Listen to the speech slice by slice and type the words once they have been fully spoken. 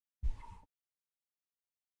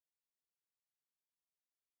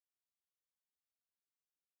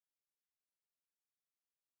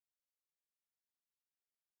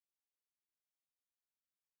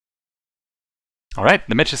Alright,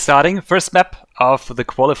 the match is starting. First map of the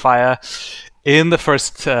qualifier in the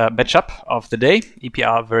first matchup of the day.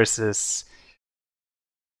 E.P.R versus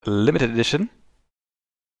Limited Edition.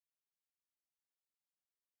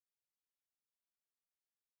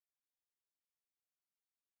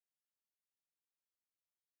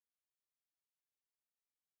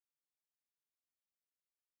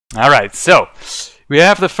 Alright, so we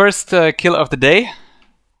have the first kill of the day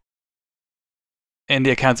in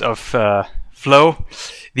the accounts of Flow.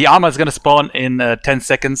 The armor is going to spawn in 10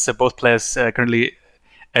 seconds, so both players currently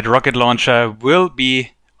at rocket launcher will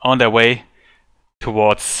be on their way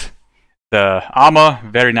towards the armor.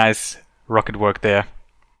 Very nice rocket work there.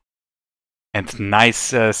 And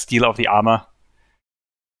nice steal of the armor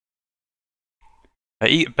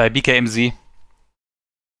by BKMZ.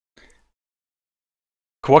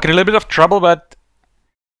 Quark in a little bit of trouble, but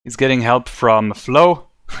he's getting help from Flow,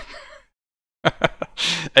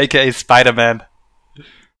 aka Spider-Man.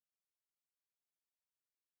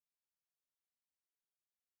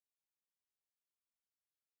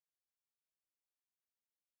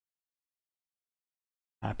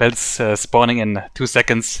 Bells spawning in 2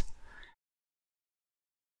 seconds.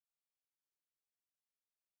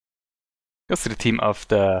 Goes to the team of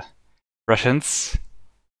the Russians.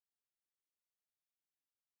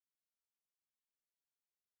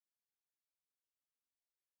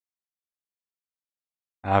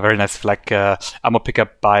 Very nice flag ammo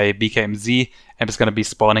pickup by BKMZ. Amp is going to be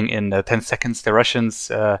spawning in 10 seconds. The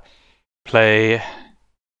Russians play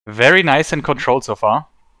very nice and controlled so far.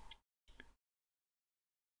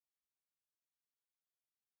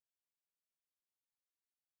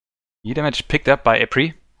 E damage picked up by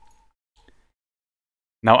E.P.R.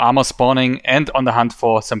 Now armor spawning and on the hunt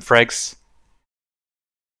for some frags.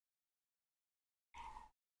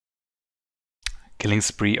 Killing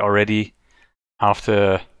spree already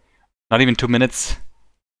after not even 2 minutes.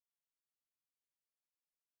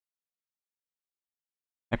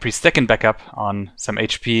 E.P.R stacking back up on some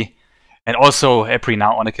HP. And also E.P.R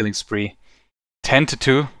now on a killing spree.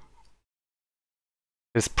 10-2.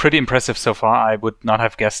 It's pretty impressive so far. I would not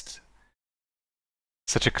have guessed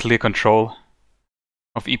such a clear control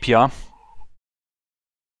of E.P.R.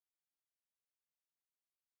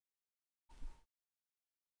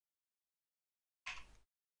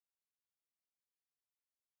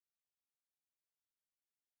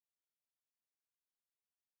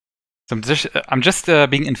 So I'm just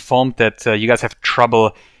being informed that you guys have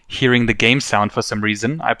trouble hearing the game sound for some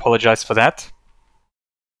reason. I apologize for that.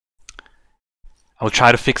 I'll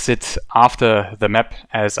try to fix it after the map,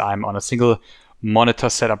 as I'm on a single monitor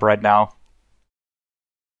setup right now.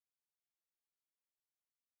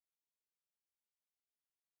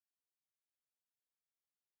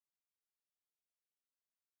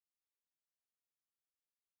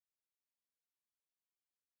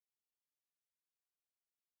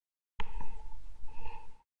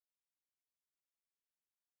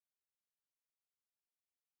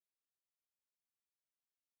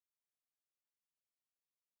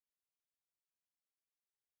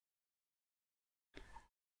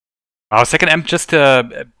 Our second amp just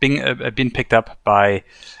been picked up by,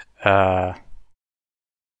 I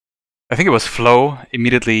think it was Flow,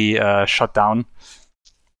 immediately shot down.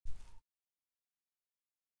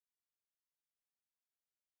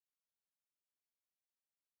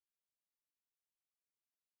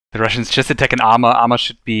 The Russians just attacking armor. Armor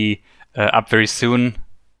should be up very soon.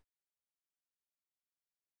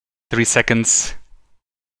 3 seconds.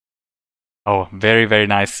 Oh, very, very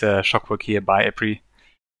nice shock work here by E.P.R.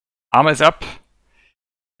 Armor is up.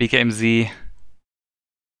 BKMZ,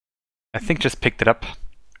 I think, just picked it up.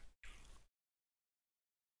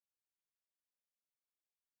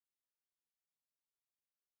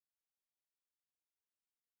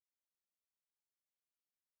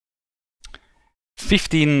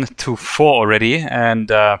 (15-4) already, and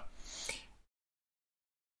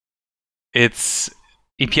it's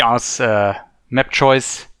E.P.R's map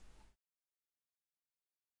choice.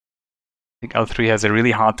 I think L3 has a really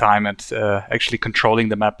hard time at actually controlling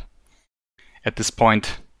the map at this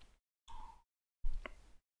point.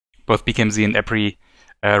 Both BKMZ and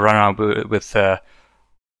E.P.R run around with the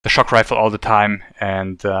shock rifle all the time,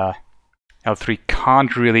 and L3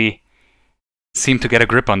 can't really seem to get a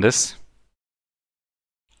grip on this.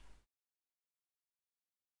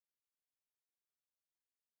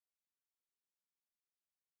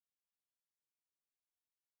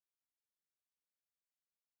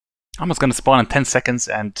 Armor's gonna spawn in 10 seconds,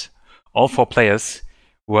 and all 4 players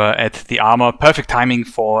were at the armor. Perfect timing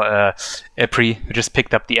for E.P.R, who just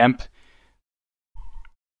picked up the amp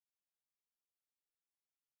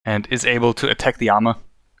and is able to attack the armor.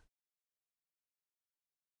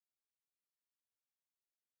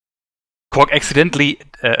 Quark accidentally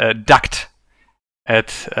ducked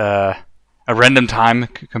at a random time,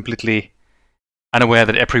 completely unaware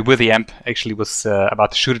that E.P.R with the amp actually was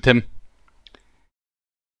about to shoot at him.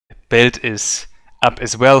 The belt is up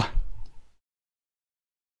as well.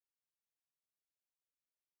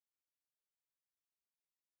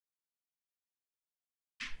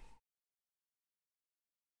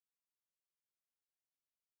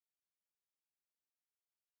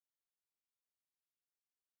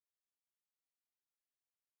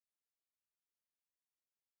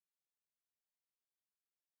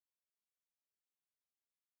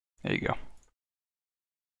 There you go.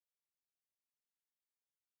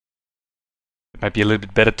 It might be a little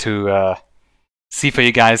bit better to see for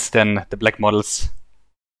you guys than the black models.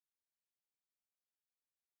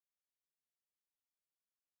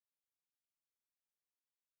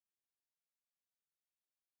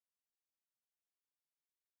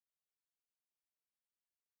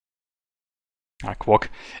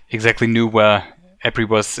 Quark exactly knew where E.P.R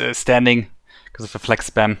was standing because of the flex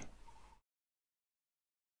spam.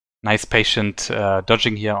 Nice patient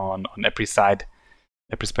dodging here on E.P.R's side,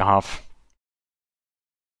 E.P.R's behalf.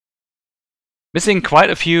 Missing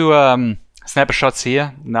quite a few sniper shots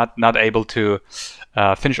here, not able to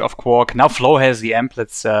finish off Quark. Now Flo has the amp,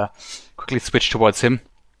 let's quickly switch towards him.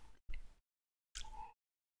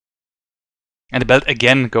 And the belt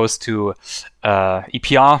again goes to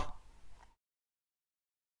E.P.R.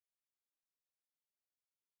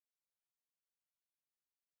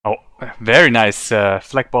 Oh, very nice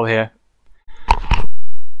flag ball here.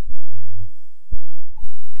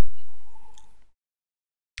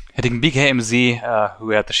 Hitting BKMZ, who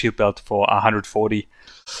had the shield belt for 140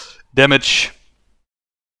 damage.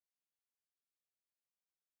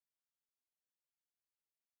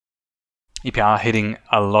 E.P.R hitting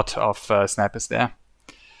a lot of snipers there.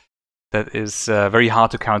 That is very hard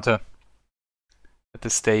to counter at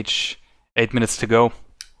this stage. 8 minutes to go.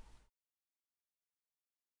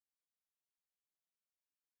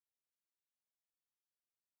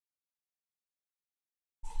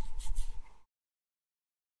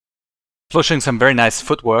 Flo showing some very nice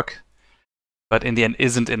footwork, but in the end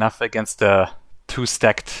isn't enough against the two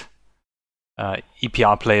stacked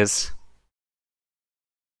E.P.R players.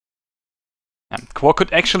 And Quark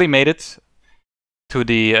could actually made it to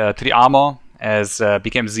the armor as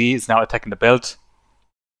BKMZ is now attacking the belt.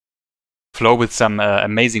 Flo with some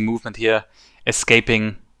amazing movement here,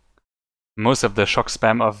 escaping most of the shock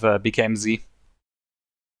spam of BKMZ.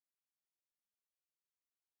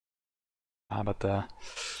 But the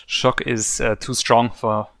shock is too strong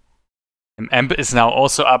for him. Amp is now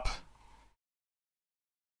also up.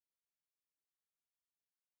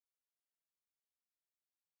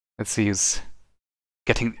 Let's see who's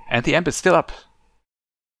getting... And the amp is still up.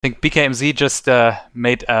 I think BKMZ just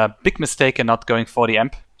made a big mistake in not going for the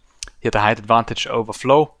amp. He had a height advantage over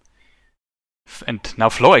Flo. And now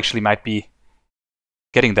Flo actually might be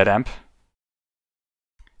getting that amp.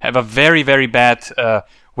 Have a very, very bad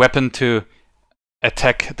weapon to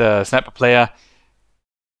attack the sniper player.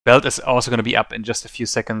 Belt is also going to be up in just a few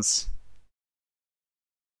seconds.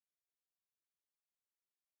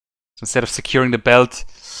 So instead of securing the belt,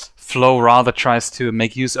 Flo rather tries to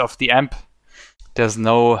make use of the amp. There's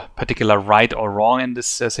no particular right or wrong in this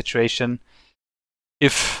situation.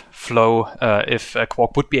 If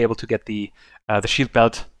Quark would be able to get the shield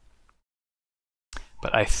belt,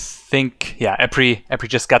 but I think E.P.R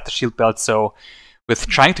just got the shield belt. So with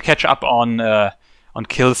trying to catch up on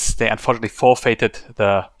kills, they unfortunately forfeited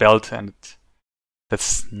the belt, and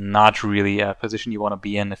that's not really a position you want to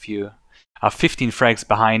be in if you are 15 frags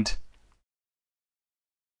behind.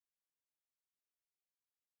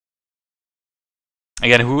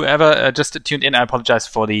 Again, whoever just tuned in, I apologize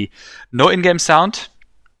for the no in-game sound.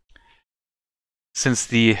 Since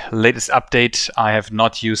the latest update, I have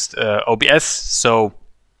not used OBS, so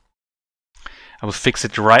I will fix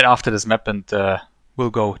it right after this map and we'll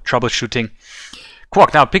go troubleshooting.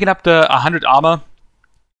 Quark now picking up the 100 armor.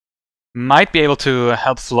 Might be able to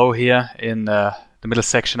help Flo here in the middle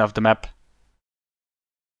section of the map.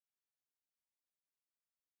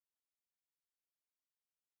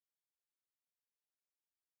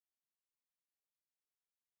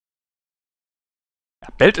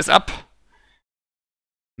 Belt is up.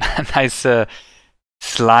 Nice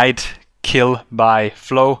slide kill by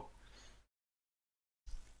Flo.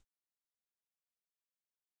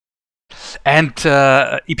 And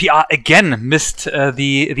E.P.R again missed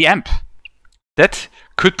the amp. That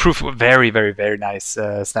could prove a very, very, very nice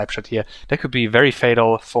snapshot here. That could be very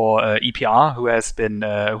fatal for E.P.R, who have been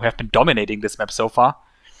dominating this map so far.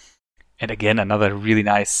 And again, another really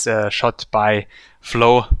nice shot by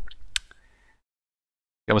Flo.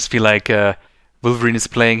 almost feel like Wolverine is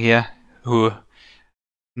playing here, who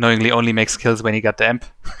knowingly only makes kills when he got the amp.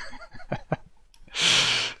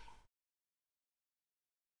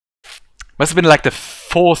 Must have been like the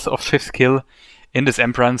 4th or 5th kill in this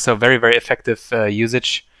amp run, so very, very effective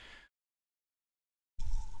usage.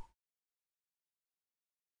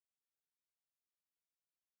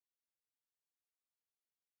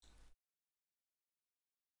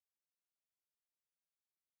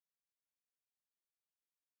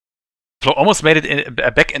 Flo almost made it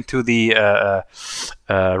back into the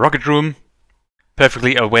rocket room,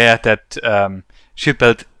 perfectly aware that shield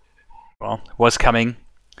belt was coming.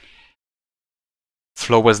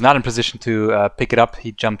 Flo was not in position to pick it up.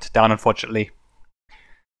 He jumped down, unfortunately.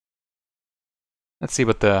 Let's see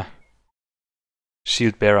what the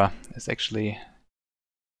shield bearer is actually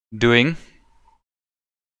doing.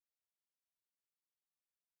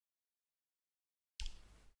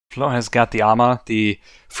 Flo has got the armor. The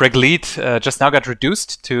frag lead just now got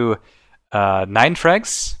reduced to 9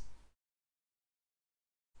 frags.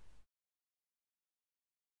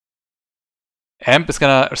 Amp is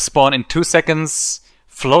gonna spawn in 2 seconds.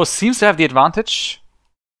 Flo seems to have the advantage,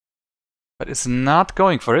 but is not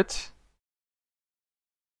going for it.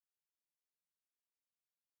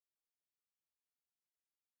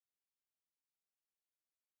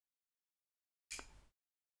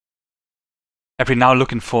 E.P.R now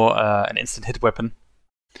looking for an instant hit weapon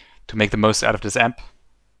to make the most out of this amp.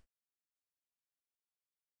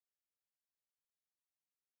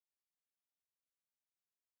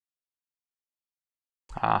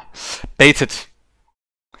 Baited.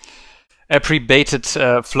 E.P.R baited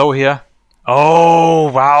Flo here. Oh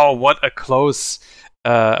wow, what a close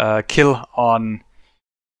kill on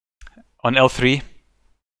L3.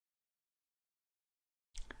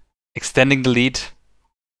 Extending the lead.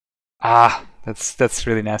 That's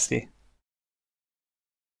really nasty.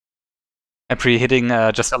 E.P.R hitting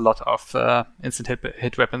just a lot of instant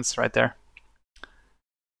hit weapons right there.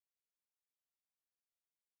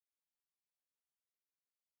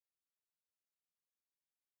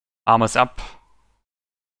 Armor's up.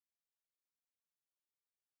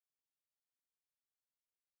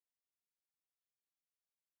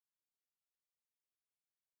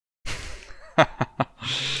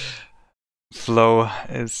 Flo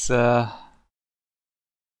is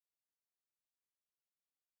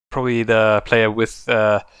probably the player with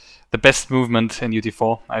the best movement in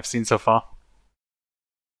UT4 I've seen so far.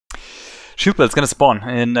 Shield belt's gonna spawn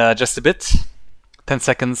in just a bit. 10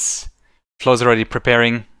 seconds. Flo's already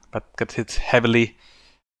preparing, but got hit heavily.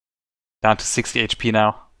 Down to 60 HP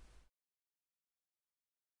now.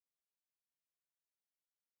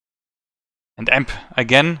 And amp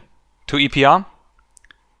again to E.P.R.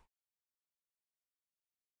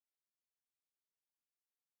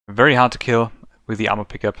 Very hard to kill with the armor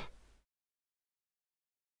pickup.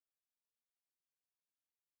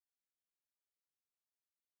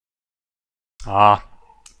 Ah,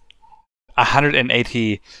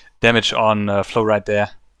 180 damage on Flo right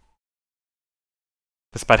there.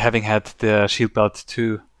 Despite having had the shield belt,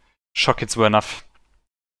 2 shock hits were enough.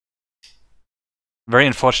 Very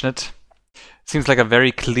unfortunate. Seems like a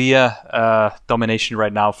very clear domination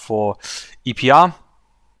right now for E.P.R.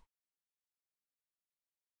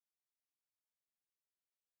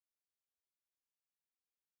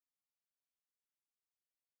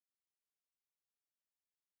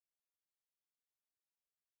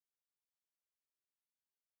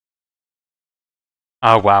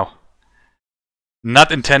 Oh wow.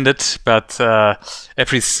 Not intended, but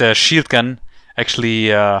E.P.R's shield gun actually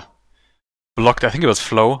blocked, I think it was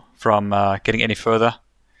Flo, from getting any further.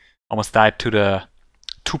 Almost died to the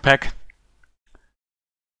 2-pack.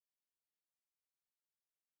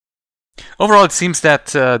 Overall, it seems that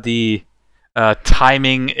the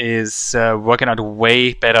timing is working out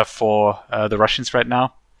way better for the Russians right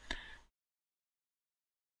now.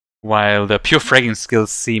 While the pure fragging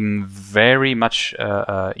skills seem very much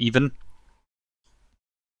even.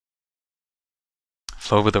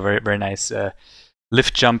 Flo with a very, very nice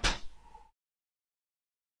lift jump.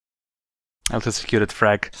 Auto-secured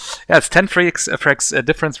frag. Yeah, it's 10 frags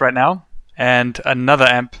difference right now. And another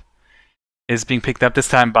amp is being picked up, this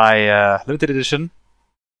time by limited edition.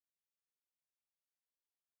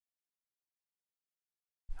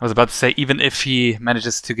 I was about to say, even if he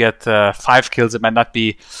manages to get 5 kills, it might not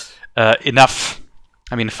be enough.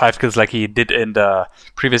 I mean, 5 kills like he did in the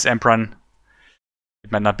previous amp run,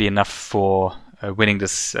 it might not be enough for winning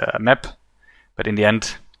this map. But in the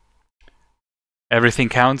end, everything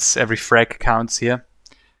counts, every frag counts here.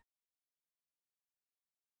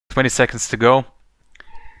 20 seconds to go.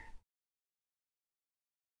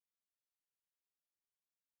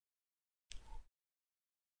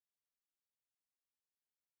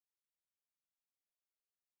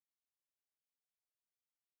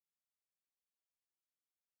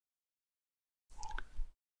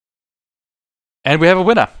 And we have a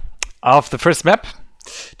winner of the first map.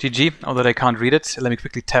 GG, although I can't read it. Let me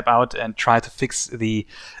quickly tap out and try to fix the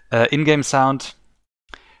in-game sound.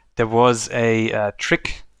 There was a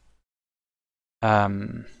trick. I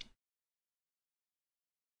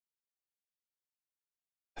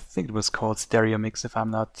think it was called stereo mix, if I'm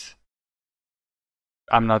not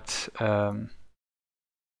if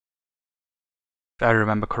I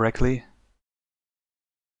remember correctly.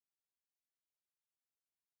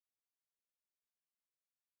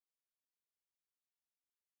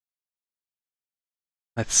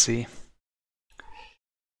 Let's see.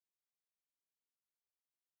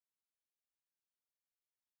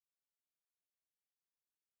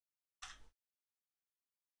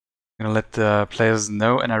 I'm gonna let the players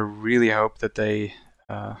know, and I really hope that they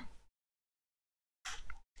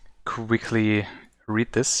quickly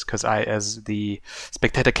read this, because I, as the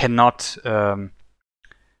spectator, cannot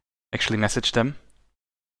actually message them.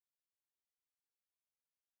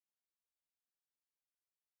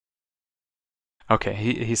 Okay,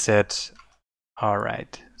 he said, all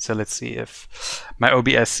right. So let's see if my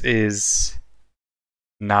OBS is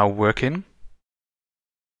now working.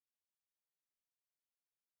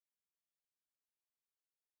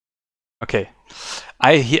 Okay,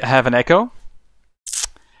 I have an echo,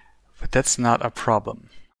 but that's not a problem.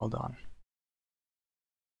 Hold on.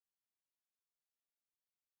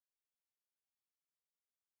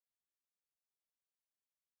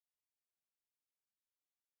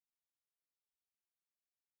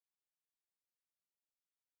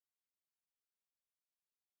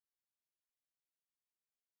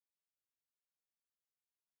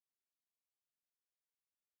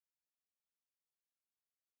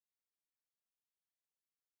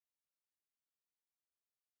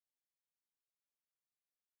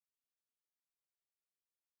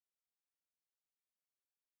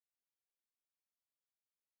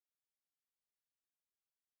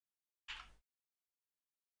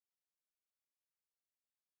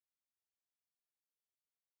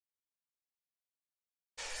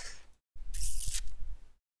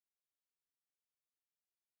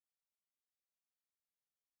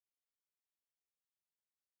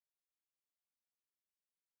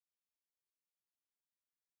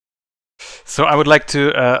 So I would like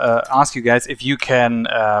to ask you guys if you can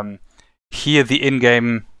hear the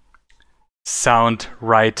in-game sound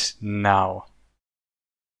right now.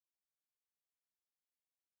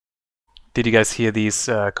 Did you guys hear these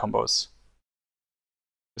combos?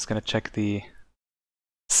 Just gonna check the...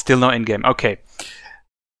 Still no in-game. Okay.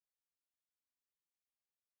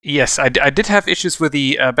 Yes, I did have issues with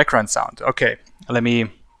the background sound. Okay, let me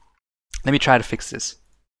try to fix this,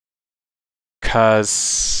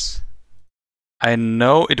 because I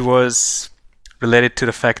know it was related to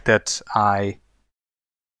the fact that I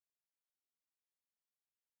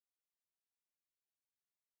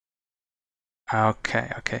okay.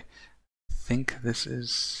 I think this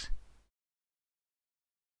is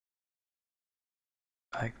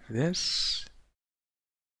like this.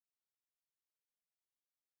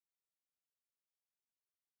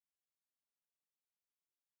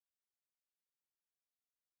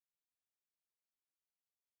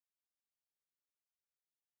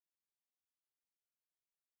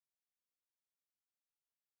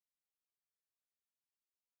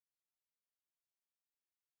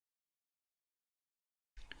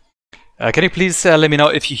 Can you please let me know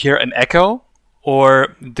if you hear an echo,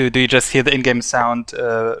 or do you just hear the in-game sound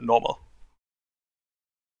normal?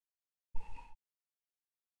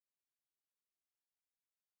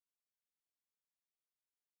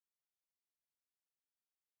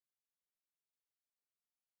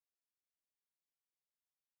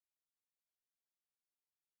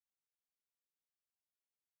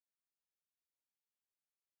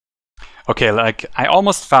 Okay, like I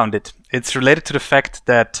almost found it. It's related to the fact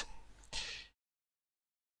that...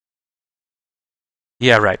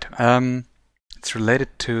 Yeah, right. It's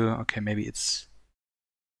related to... Okay, maybe it's...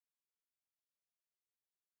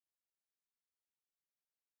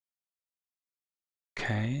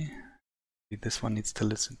 Okay. This one needs to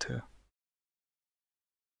listen to.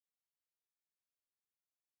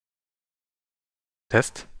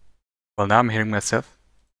 Test. Well, now I'm hearing myself.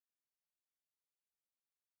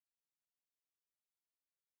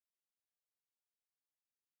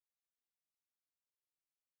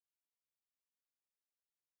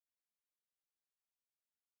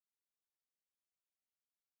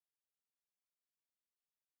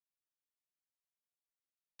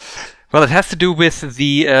 Well, it has to do with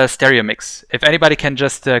the stereo mix. If anybody can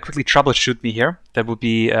just quickly troubleshoot me here, that would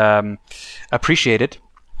be appreciated.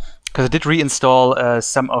 Because I did reinstall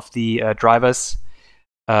some of the drivers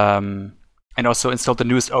and also installed the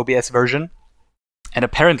newest OBS version. And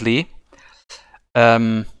apparently,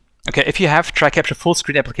 okay, if you have try capture full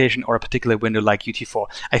screen application or a particular window like UT4,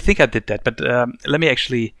 I think I did that, but let me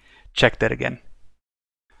actually check that again.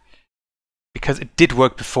 Because it did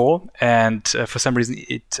work before, and for some reason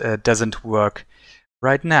it doesn't work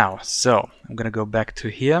right now. So I'm gonna go back to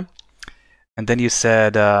here, and then you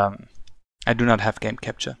said I do not have game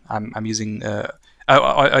capture. I'm using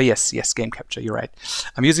yes, game capture. You're right.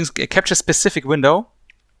 I'm using a capture specific window,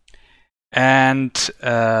 and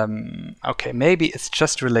okay, maybe it's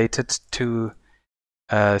just related to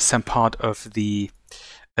some part of the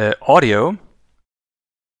audio.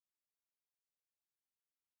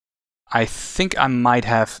 I think I might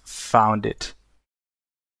have found it.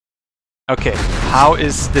 Okay, how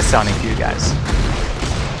is this sounding to you guys?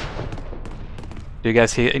 Do you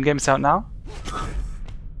guys hear in-game sound now?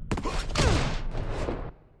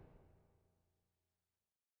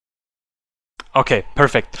 Okay,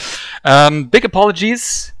 perfect. Big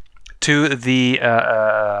apologies to the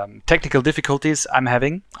technical difficulties I'm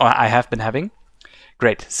having, or I have been having.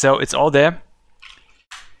 Great, so it's all there.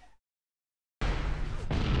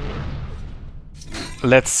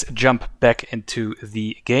 Let's jump back into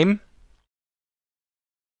the game.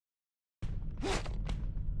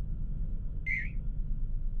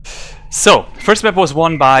 So, first map was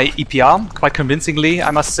won by E.P.R, quite convincingly, I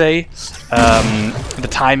must say. The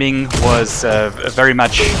timing was very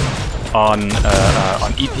much on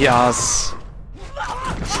E.P.R's,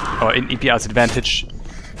 or in E.P.R's advantage.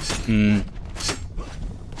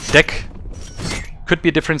 Deck could be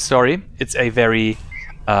a different story. It's a very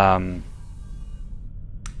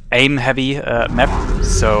aim-heavy map,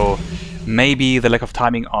 so maybe the lack of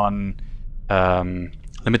timing on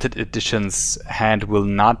limited edition's hand will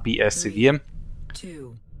not be as severe.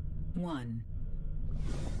 2, 1.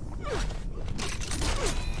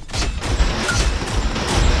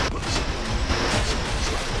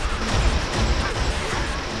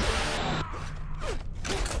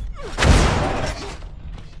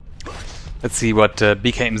 Let's see what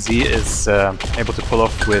BKMZ is able to pull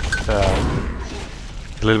off with a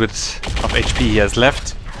little bit of HP he has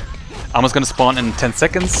left. Armor's gonna spawn in 10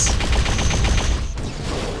 seconds.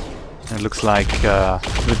 And it looks like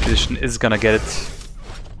Limited Edition is gonna get it.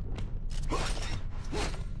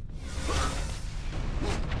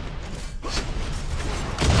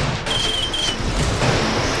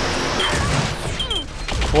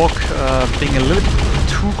 Quark being a little bit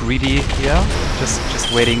too greedy here,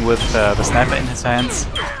 just waiting with the sniper in his hands.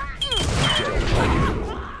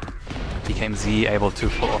 BKMZ able to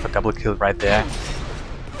pull off a double kill right there.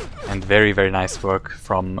 And very, very nice work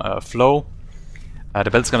from Flo. The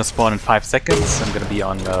belt's gonna spawn in 5 seconds. I'm gonna be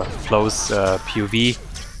on Flo's POV,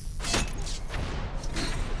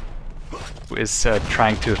 who is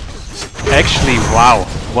trying to... Actually, wow,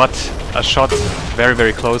 what a shot. Very,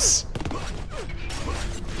 very close.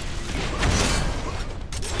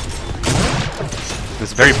 He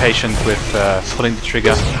was very patient with pulling the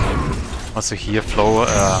trigger. Also here, Flo being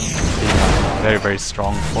a very, very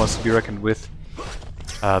strong force to be reckoned with.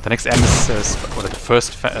 The next M is, or the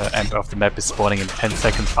first M of the map is spawning in 10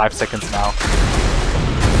 seconds, 5 seconds now.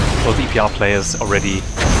 Both E.P.R players already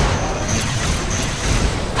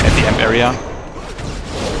at the M area.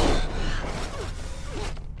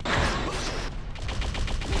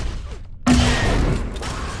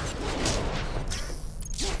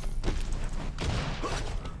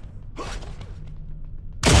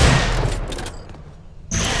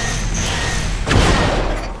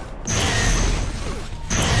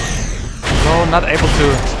 Not able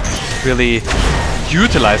to really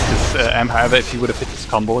utilize this M. However, if he would have hit this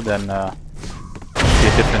combo, then it'd be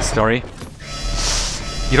a different story.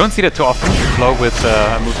 You don't see that too often, Flo with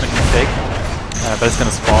a movement mistake, but it's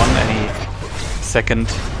gonna spawn any second.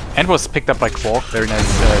 And was picked up by Quark. Very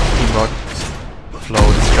nice teamwork. Flo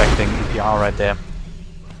distracting E.P.R right there.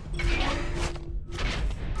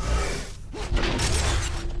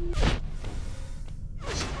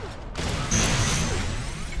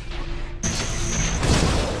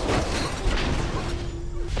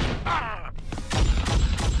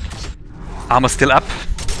 Armor still up.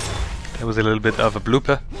 There was a little bit of a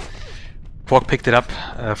blooper. Quark picked it up,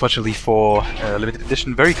 fortunately for limited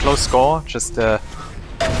edition. Very close score, just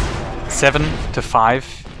 7-5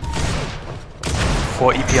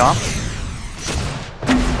 for E.P.R.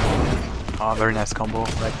 Oh, very nice combo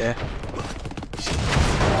right there.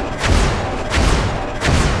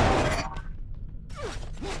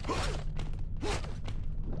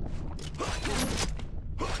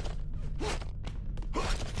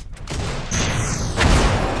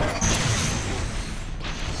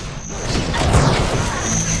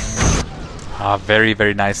 Very,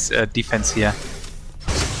 very nice defense here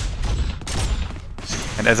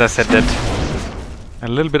And as I said, that a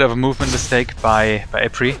little bit of a movement mistake by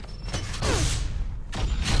E.P.R.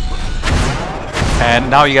 And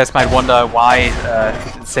now you guys might wonder why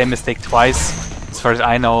the same mistake twice. As far as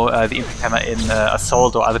I know, the impact hammer in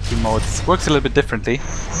Assault or other team modes works a little bit differently,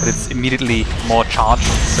 but it's immediately more charged,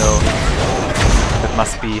 so that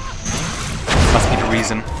must be the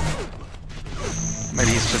reason.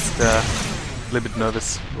 Maybe he's just a little bit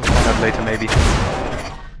nervous. We'll find out later, maybe.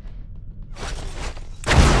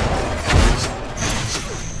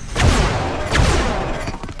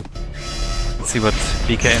 Let's see what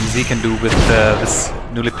BKMZ can do with this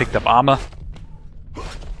newly picked up armor.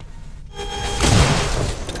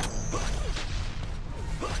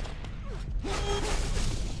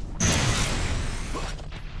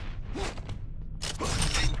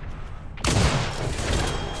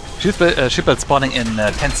 Shipbuild spawning in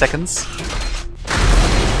 10 seconds.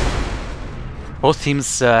 Both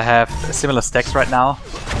teams have similar stacks right now.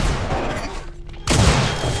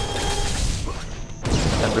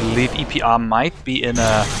 I believe E.P.R might be in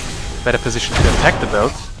a better position to attack the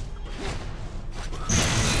belt.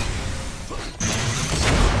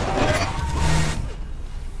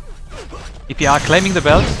 E.P.R claiming the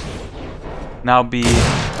belt. Now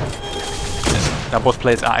both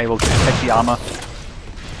players are able to attack the armor.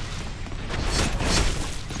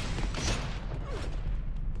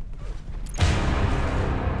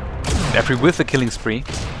 E.P.R with the killing spree,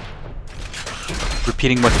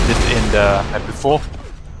 repeating what he did in the map before.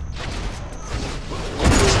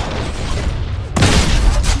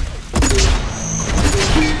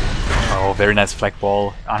 Oh, very nice flag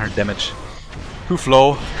ball, 100 damage. Too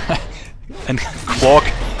flow, and Quark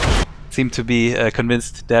seemed to be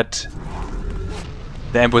convinced that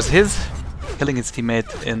the amp was his, killing his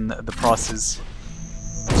teammate in the process.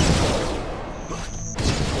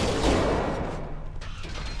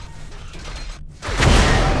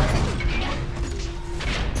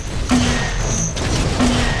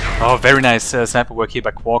 Oh, very nice sniper work here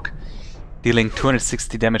by Quark, dealing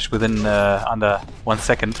 260 damage within under 1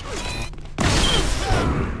 second.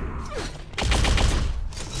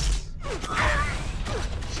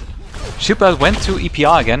 Shipbuild went to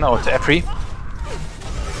E.P.R again, or to E.P.R.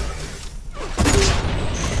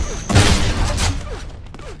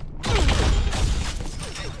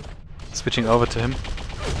 Switching over to him.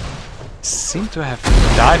 Seemed to have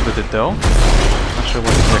died with it though. Not sure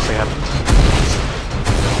what exactly happened.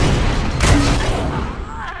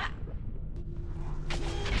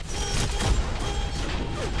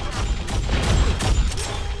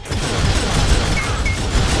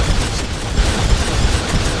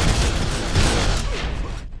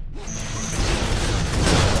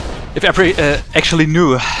 If E.P.R actually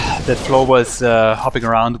knew that Flo was hopping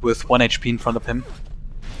around with 1 HP in front of him,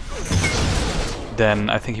 then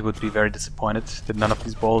I think he would be very disappointed that none of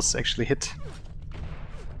these balls actually hit.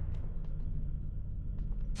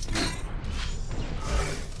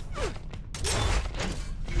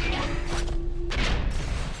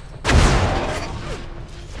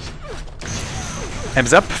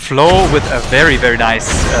 Amps up, Flo with a very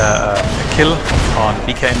nice kill on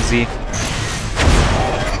BKMZ.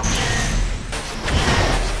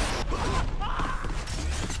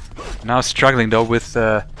 Now struggling though with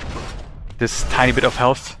this tiny bit of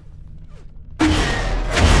health.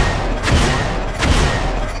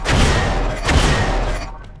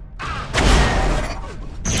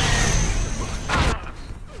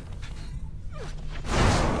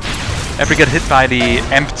 E.P.R get hit by the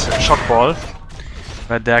amped shock ball,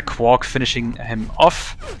 but there Quark finishing him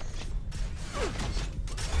off.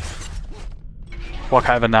 Quark,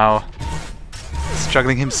 however, now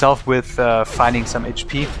struggling himself with finding some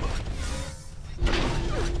HP.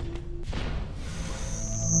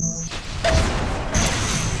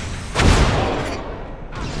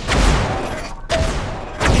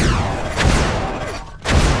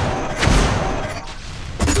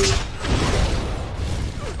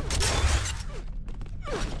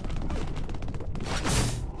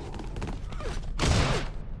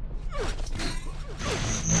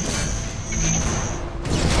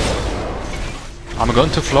 I'm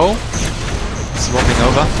going to Flo, swapping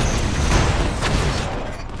over.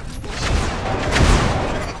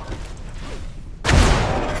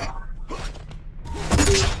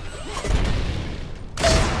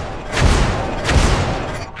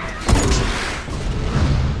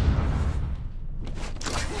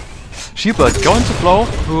 Shipbuild going to Flo,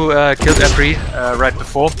 who killed E.P.R right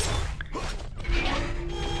before.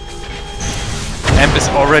 Amp is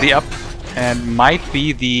already up and might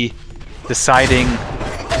be the deciding,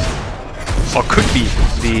 or could be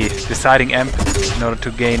the deciding amp in order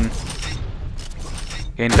to gain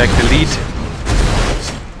back the lead.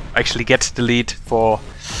 actually get the lead for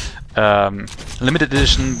limited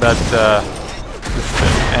edition, but with the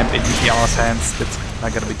amp in E.P.R's hands, that's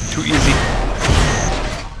not gonna be too easy.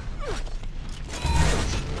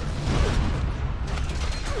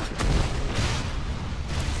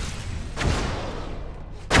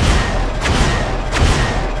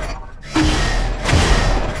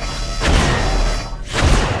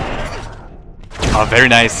 Oh, very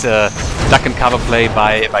nice duck and cover play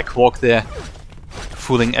by Quark there,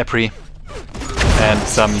 fooling E.P.R. And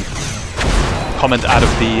some comment out of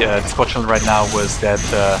the Discord channel right now was that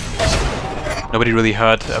nobody really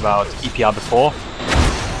heard about E.P.R before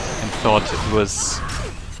and thought it was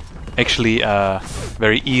actually a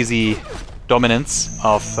very easy dominance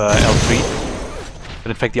of L3. But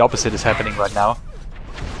in fact the opposite is happening right now.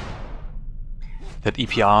 That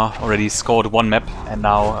E.P.R already scored one map, and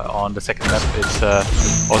now on the second map it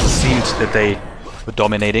also seemed that they were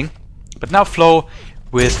dominating. But now Flow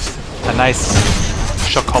with a nice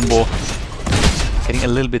shock combo, getting a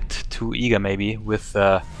little bit too eager maybe with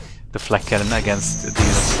the flak cannon against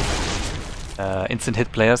these instant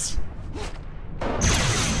hit players.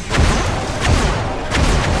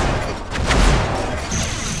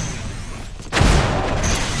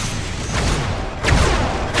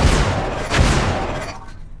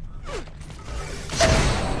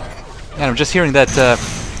 And I'm just hearing that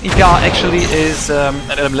E.P.R actually is an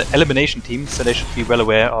elimination team, so they should be well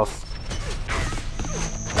aware of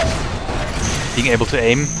being able to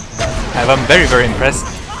aim. However, I'm very, very impressed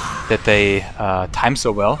that they time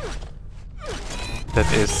so well.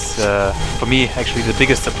 That is, for me, actually the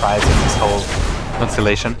biggest surprise in this whole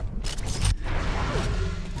constellation.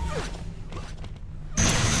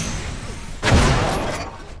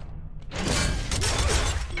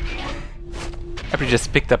 E.P.R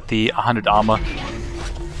just picked up the 100 armor.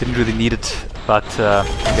 Didn't really need it, but I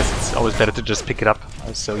guess it's always better to just pick it up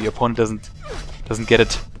so your opponent doesn't get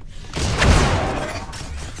it.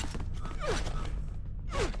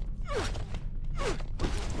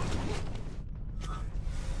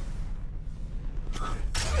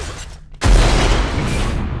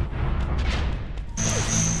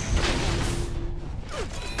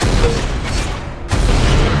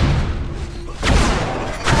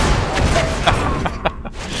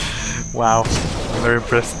 Wow, I'm very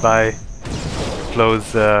impressed by Flow's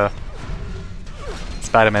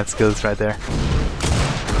Spider-Man skills right there.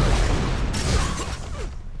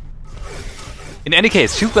 In any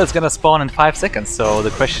case, Shield Bell's gonna spawn in 5 seconds, so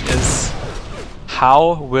the question is,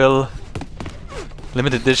 how will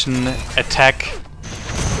Limited Edition attack,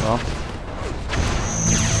 well,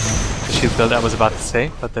 the Shield Bell I was about to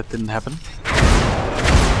say, but that didn't happen.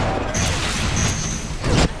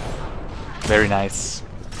 Very nice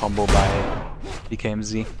combo by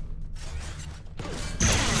BKMZ.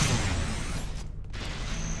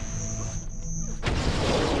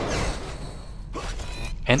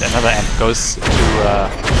 And another amp goes to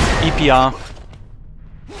E.P.R.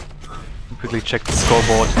 Quickly check the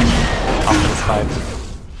scoreboard after this fight.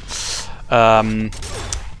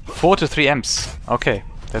 4 to 3 amps. Okay,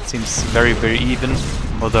 that seems very, very even,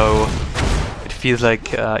 although it feels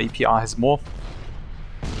like E.P.R has more.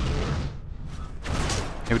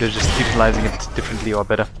 Maybe they're just utilizing it differently or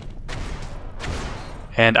better.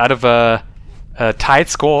 And out of a tied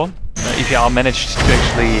score, E.P.R managed to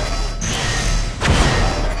actually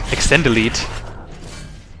extend the lead.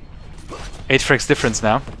 8 frags difference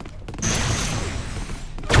now.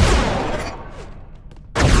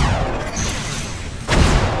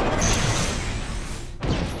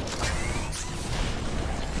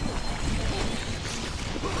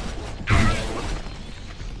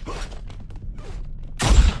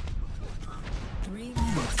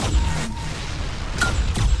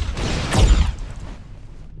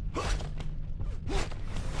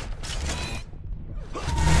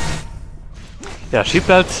 Yeah,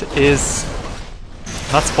 Sheepbelt is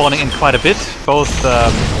not spawning in quite a bit. Both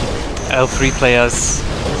L3 players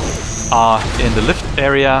are in the lift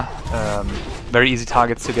area. Very easy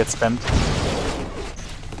targets to get spammed.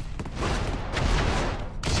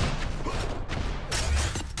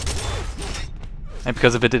 And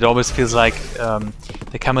because of it, it always feels like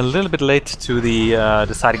they come a little bit late to the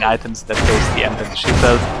deciding items that face the amp and the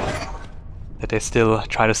Sheepbelt. That they still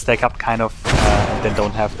try to stack up kind of, and then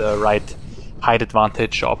don't have the right height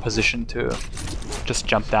advantage or position to just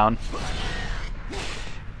jump down.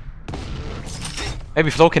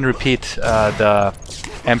 Maybe Flo can repeat the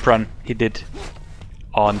amp run he did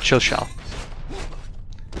on Chill Shell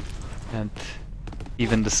and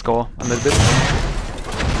even the score a little bit.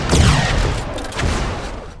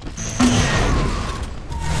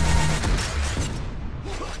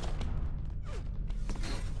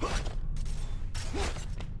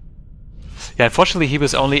 Yeah, unfortunately he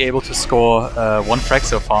was only able to score 1 frag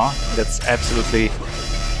so far. That's absolutely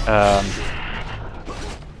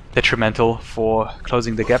detrimental for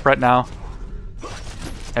closing the gap right now.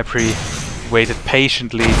 E.P.R waited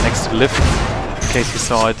patiently next to the lift in case he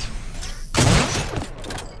saw it.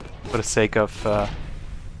 For the sake of the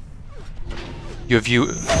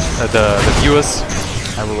viewers,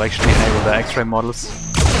 I will actually enable the X-ray models.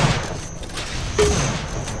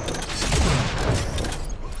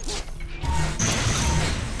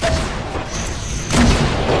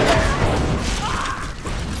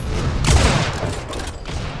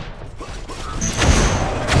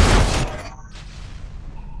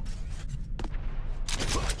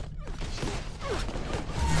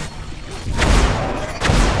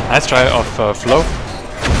 Nice try of Flow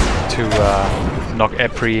to knock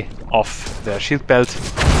E.P.R off the shield belt.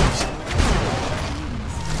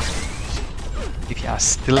 E.P.R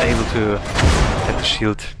still able to get the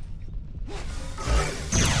shield.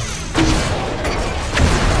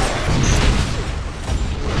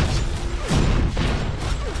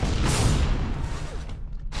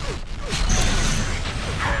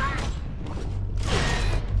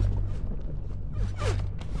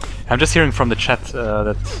 I'm just hearing from the chat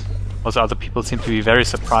that also other people seem to be very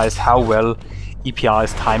surprised how well E.P.R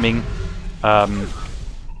is timing.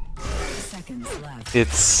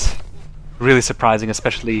 It's really surprising,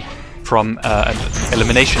 especially from an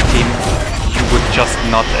elimination team. You would just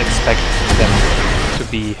not expect them to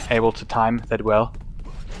be able to time that well,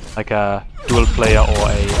 like a dual player or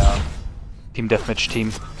a team deathmatch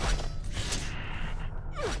team.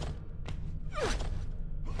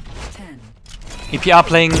 E.P.R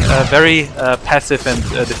playing very passive and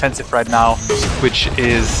defensive right now, which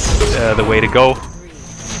is the way to go.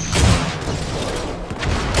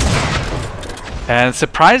 And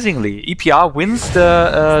surprisingly, E.P.R wins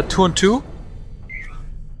the 2-on-2.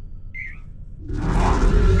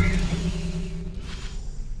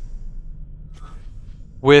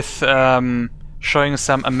 With showing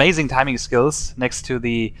some amazing timing skills next to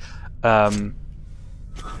the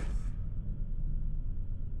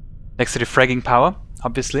fragging power,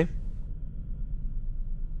 obviously.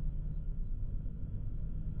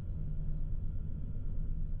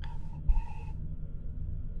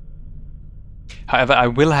 However, I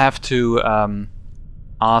will have to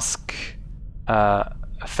ask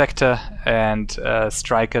Factor and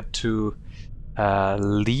Striker to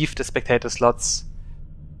leave the spectator slots.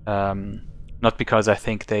 Not because I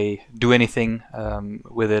think they do anything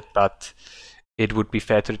with it, but it would be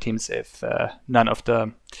fair to the teams if none of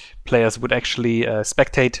the players would actually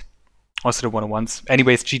spectate. Also the one-on-ones.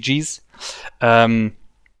 Anyways, GG's.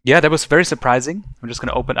 Yeah, that was very surprising. I'm just going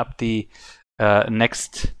to open up the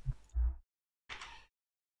next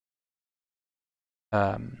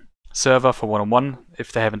server for one-on-one,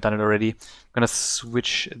 if they haven't done it already. I'm going to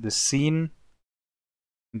switch the scene.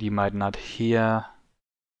 You might not hear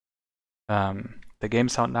the game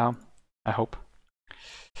sound now, I hope.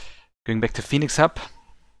 Going back to Phoenix Hub.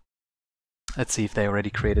 Let's see if they already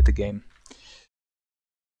created the game.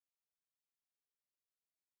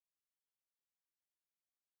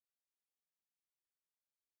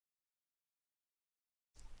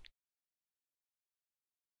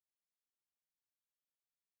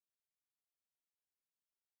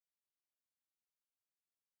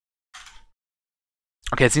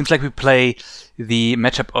 Okay, it seems like we play the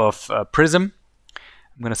matchup of Prism.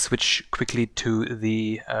 I'm going to switch quickly to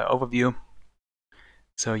the overview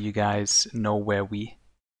so you guys know where we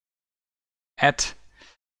at.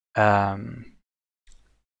 Go.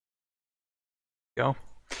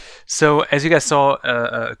 So as you guys saw,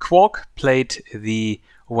 Quark played the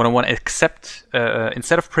one-on-one, except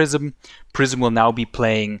instead of Prism, Prism will now be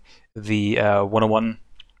playing the one-on-one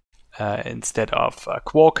instead of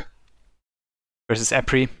Quark versus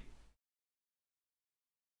E.P.R.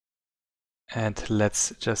 And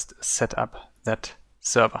let's just set up that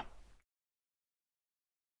server.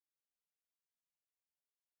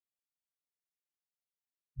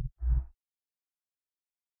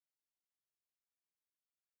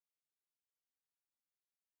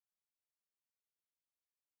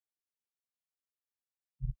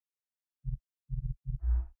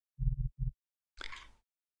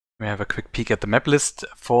 We have a quick peek at the map list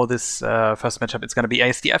for this first matchup. It's going to be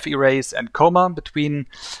ASDF, Erase, and Coma between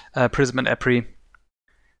Prism and E.P.R.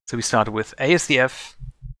 So we start with ASDF.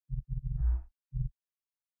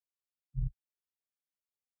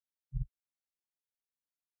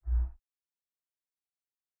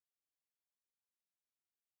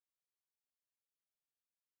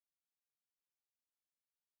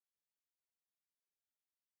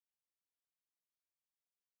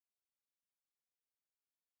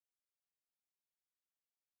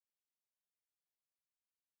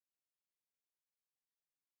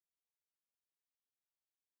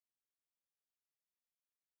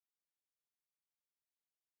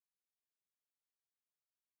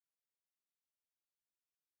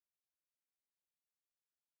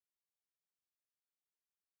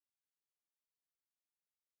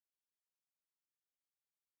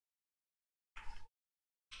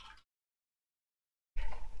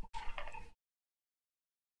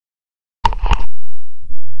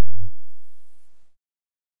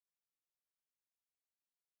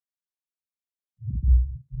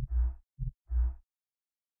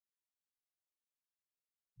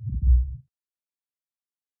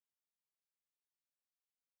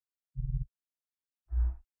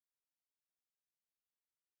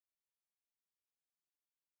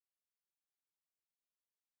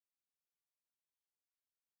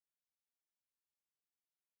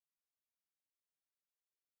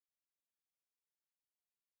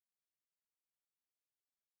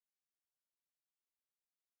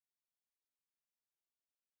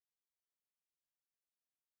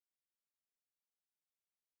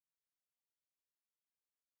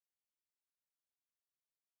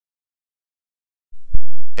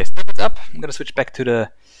 Server's up. I'm gonna switch back to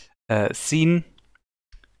the scene.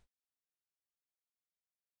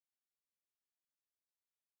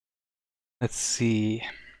 Let's see.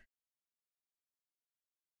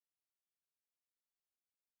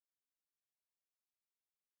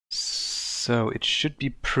 So it should be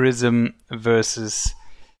Prism versus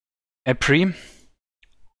E.P.R. I'm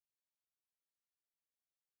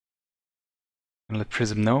gonna let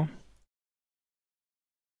Prism know.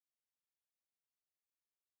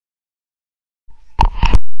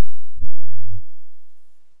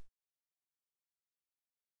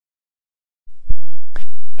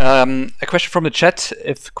 A question from the chat,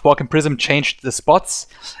 if Quark and Prism changed the spots.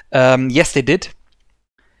 Yes, they did.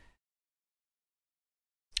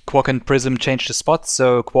 Quark and Prism changed the spots,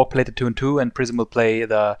 so Quark played the 2-2 and Prism will play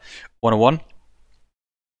the 1-1.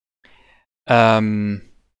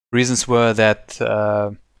 Reasons were that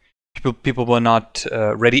people were not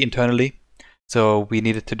ready internally, so we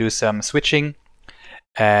needed to do some switching.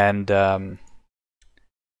 And after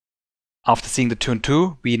seeing the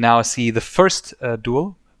 2-2, we now see the first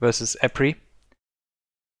duel versus E.P.R.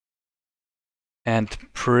 And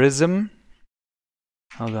Prism.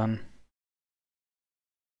 Hold on.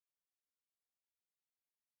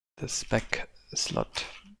 The spec slot.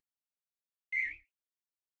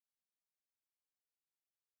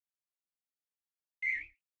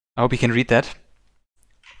 I hope you can read that.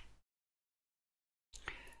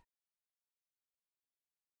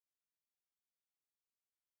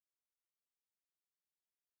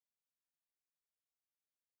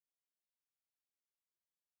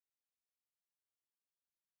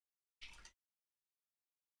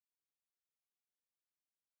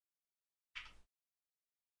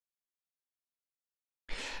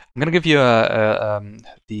 I'm gonna give you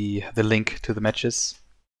the link to the matches.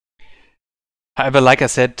 However, like I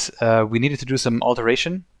said, we needed to do some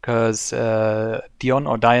alteration because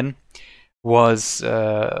Dion was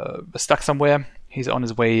stuck somewhere. He's on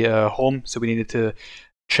his way home, so we needed to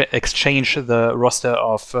exchange the roster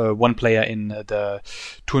of one player in the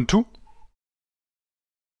 2-2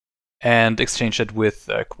 and exchange it with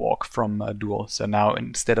Quark from Duel. So now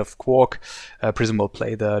instead of Quark, Prism will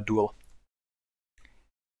play the Duel.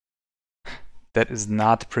 That is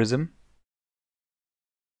not Prism.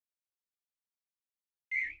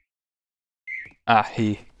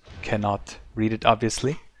 He cannot read it,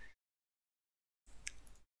 obviously.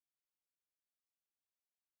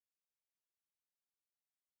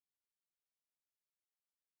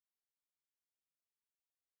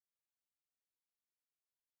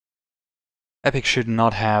 Epic should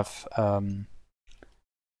not have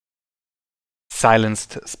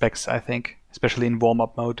silenced specs, I think, especially in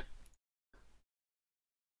warm-up mode.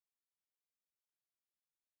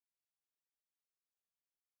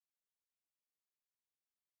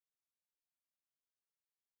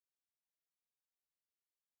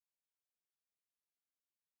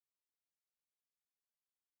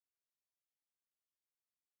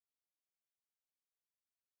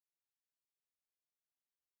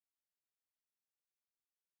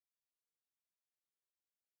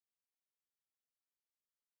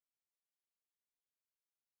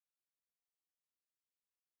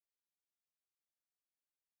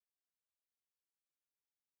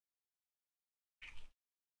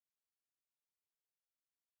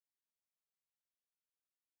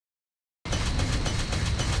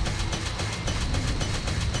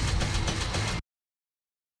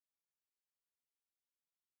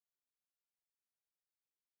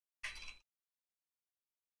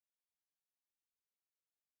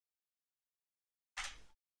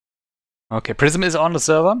 Okay, Prism is on the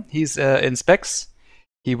server. He's in specs.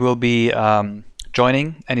 He will be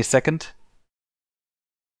joining any second.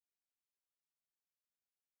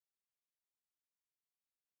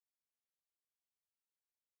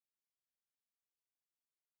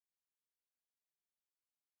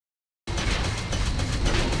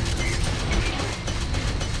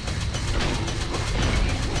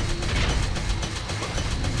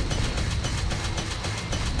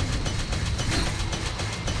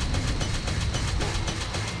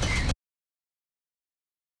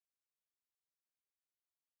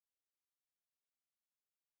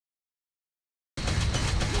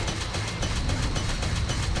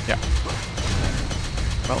 Yeah.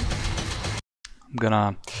 Well, I'm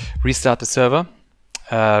gonna restart the server.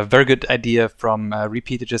 Very good idea from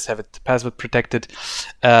Repeat to just have it password protected.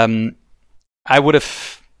 I would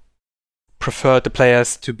have preferred the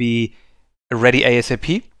players to be ready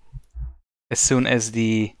ASAP as soon as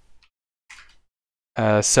the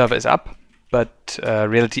server is up, but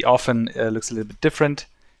reality often looks a little bit different.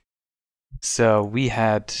 So we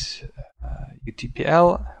had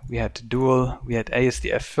UTPL, we had Duel, we had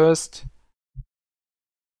ASDF first.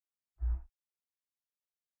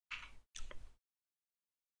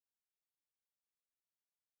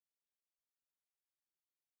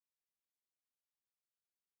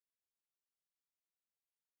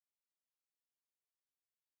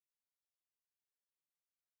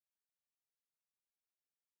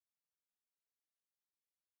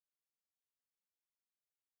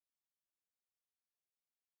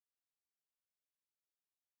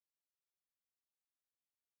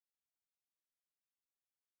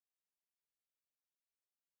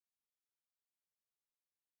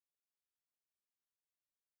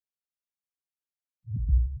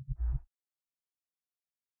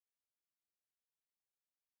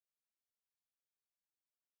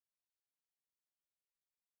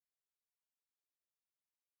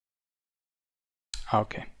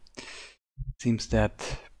 Okay. Seems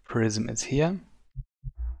that Prism is here.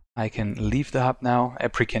 I can leave the hub now.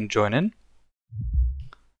 E.P.R can join in.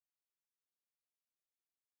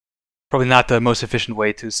 Probably not the most efficient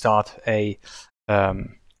way to start a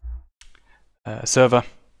server.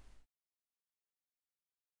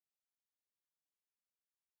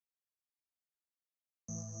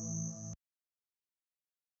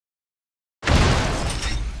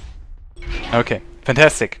 Okay,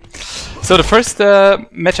 fantastic. So the first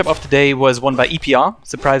matchup of the day was won by E.P.R,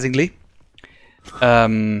 surprisingly.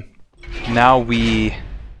 Now we,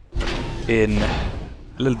 in a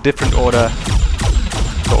little different order,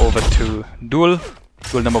 go over to Duel.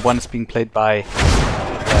 Duel number 1 is being played by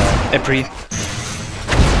E.P.R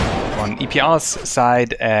on E.P.R's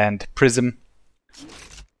side and Prism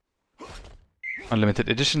on Limited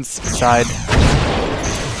Edition's side.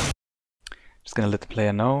 Just gonna let the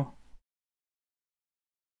player know.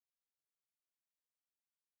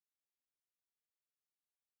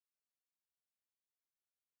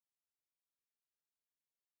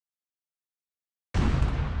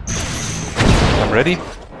 I'm ready.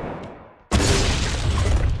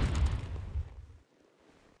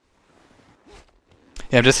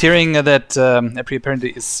 Yeah, I'm just hearing that E.P.R apparently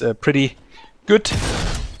is pretty good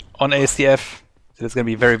on ASDF. So it's going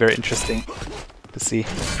to be very, very interesting to see.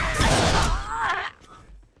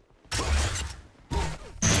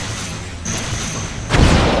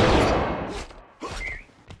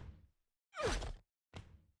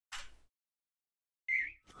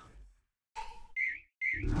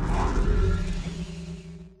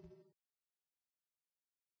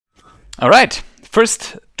 All right,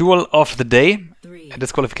 first duel of the day,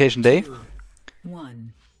 this qualification day. 2,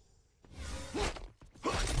 1.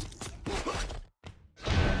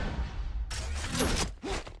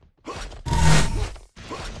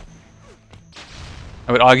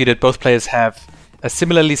 I would argue that both players have a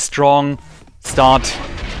similarly strong start.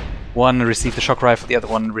 One received the shock rifle, the other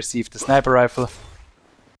one received the sniper rifle.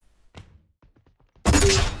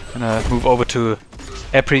 Gonna move over to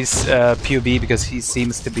E.P.R's POV because he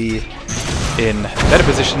seems to be in a better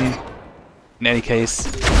position in any case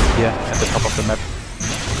here at the top of the map.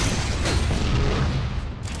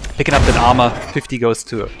 Picking up that armor, 50 goes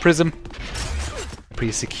to Prism.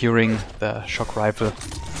 E.P.R securing the shock rifle.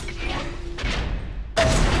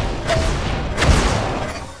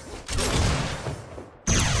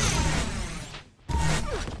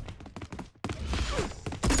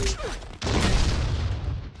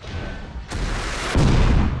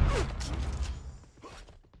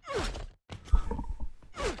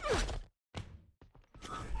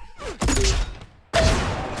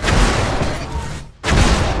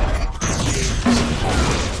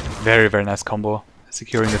 Very, very nice combo.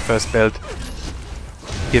 Securing the first belt,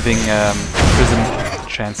 giving Prism a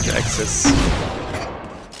chance to access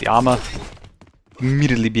the armor,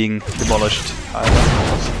 immediately being demolished.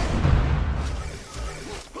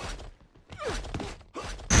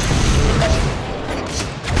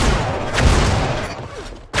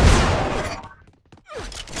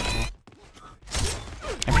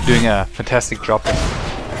 E.P.R doing a fantastic job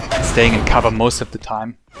of staying in cover most of the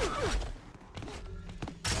time.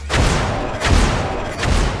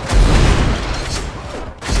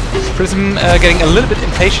 Prism getting a little bit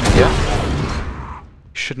impatient here.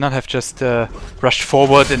 Should not have just rushed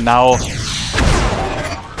forward and now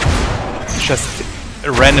just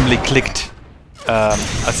randomly clicked a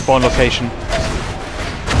spawn location.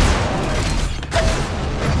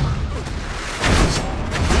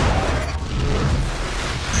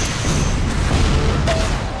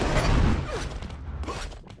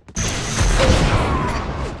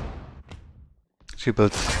 She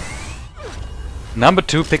built number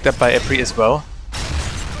 2 picked up by E.P.R as well.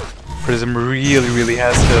 Prism really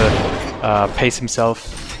has to pace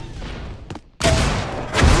himself.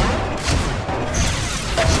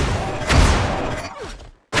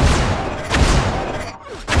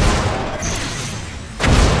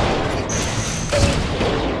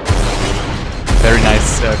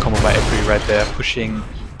 nice combo by E.P.R right there, pushing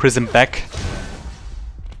Prism back.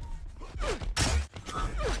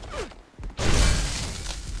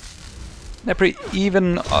 E.P.R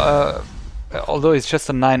even, although he's just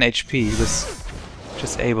on 9 HP, he was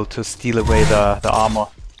just able to steal away the armor.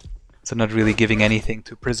 So not really giving anything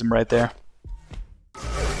to Prism right there.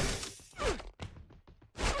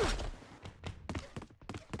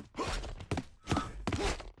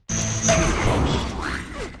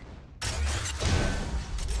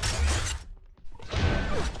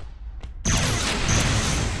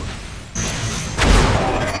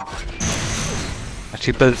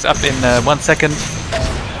 She builds up in 1 second.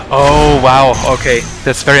 Oh wow, okay,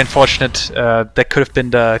 that's very unfortunate. That could have been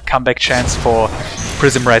the comeback chance for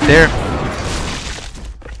Prism right there.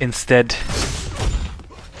 Instead,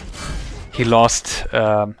 he lost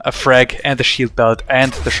a frag and the shield belt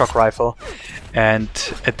and the shock rifle. And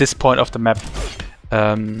at this point of the map,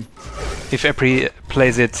 if E.P.R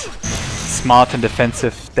plays it smart and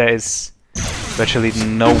defensive, there is virtually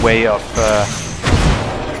no way of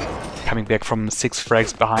coming back from 6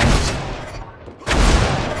 frags behind.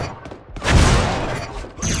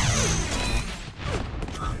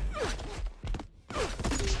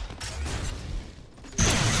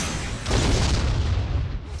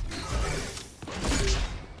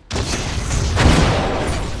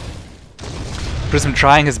 Prism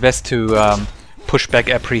trying his best to push back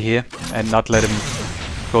E.P.R here and not let him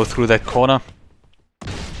go through that corner.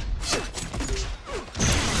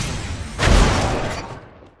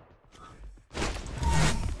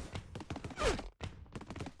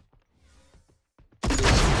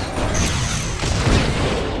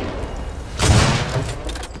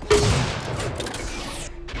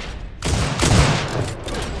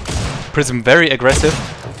 Prism very aggressive,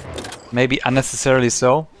 maybe unnecessarily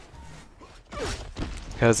so,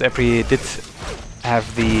 because E.P.R did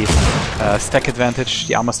have the stack advantage,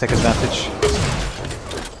 the armor stack advantage.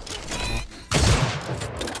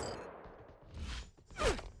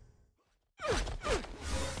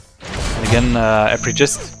 And again, E.P.R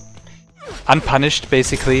just unpunished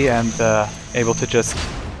basically and able to just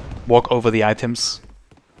walk over the items.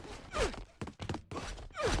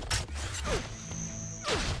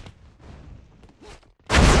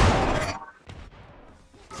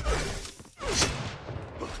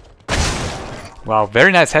 Wow,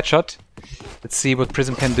 very nice headshot. Let's see what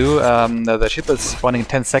Prism can do. The ship is spawning in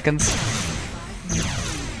 10 seconds.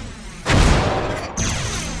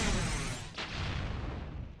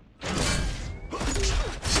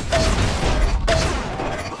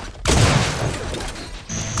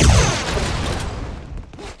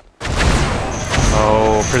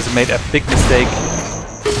 Oh, Prism made a big mistake.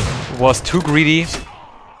 Was too greedy.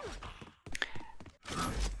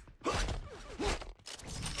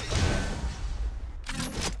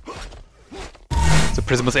 So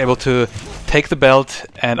Prism was able to take the belt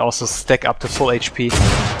and also stack up to full HP.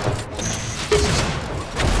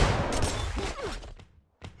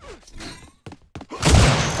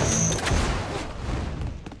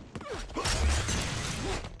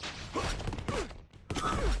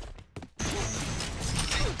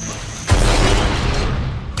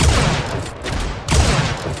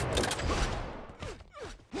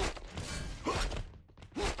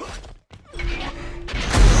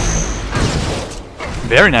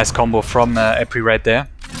 Very nice combo from E.P.R right there.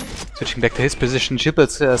 Switching back to his position.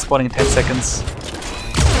 Shield's spawning in 10 seconds.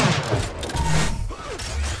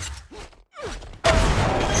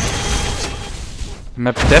 The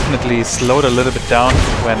map definitely slowed a little bit down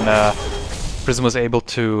when Prism was able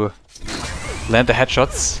to land the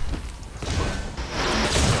headshots.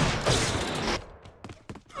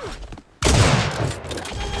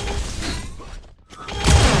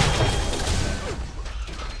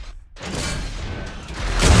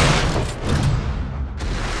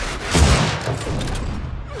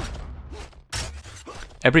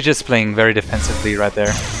 E.P.R just playing very defensively right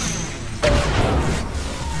there.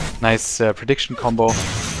 Nice prediction combo.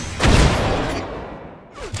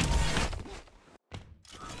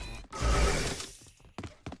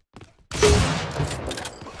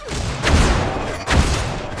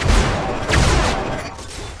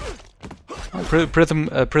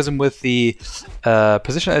 Prism with the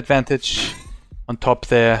position advantage on top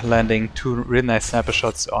there, landing 2 really nice sniper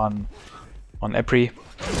shots on E.P.R.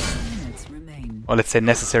 Or let's say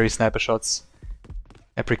necessary sniper shots.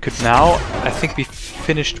 E.P.R could now, I think, be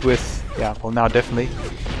finished with, yeah, well now definitely,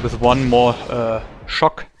 with 1 more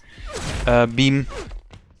shock beam.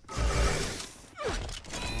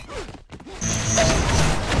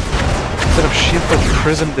 Instead of shield belt,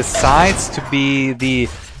 Prism decides to be the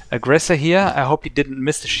aggressor here. I hope he didn't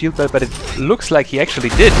miss the shield belt, but it looks like he actually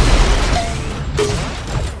did.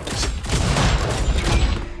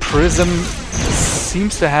 Prism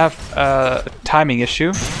seems to have a timing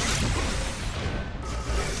issue.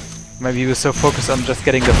 Maybe he was so focused on just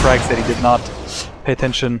getting the frags that he did not pay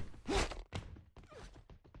attention.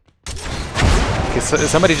 Okay, so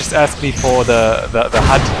somebody just asked me for the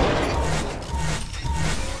HUD.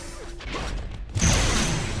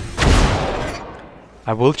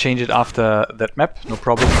 I will change it after that map, no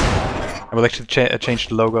problem. I will actually change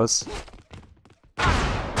the logos.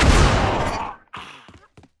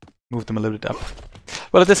 Move them a little bit up.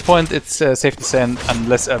 Well, at this point, it's safe to say,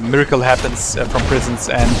 unless a miracle happens from Prisms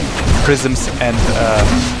and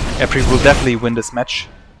E.P.R will definitely win this match.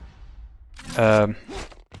 Or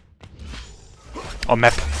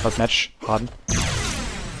map, not match, pardon.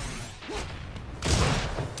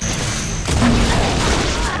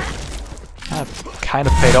 Kind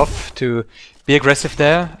of paid off to be aggressive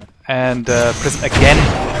there, and Prism again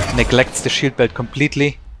neglects the shield belt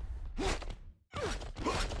completely.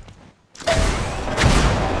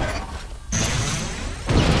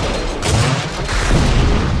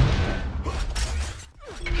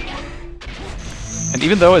 And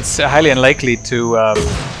even though it's highly unlikely to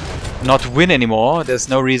not win anymore, there's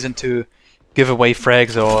no reason to give away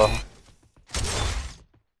frags or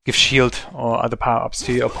give shield or other power-ups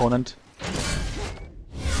to your opponent.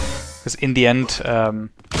 Because in the end, there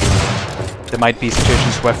might be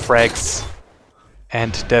situations where frags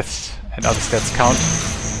and death and other stats count.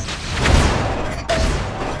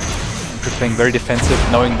 And we're playing very defensive,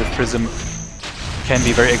 knowing that Prism can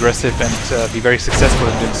be very aggressive and be very successful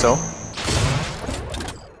in doing so.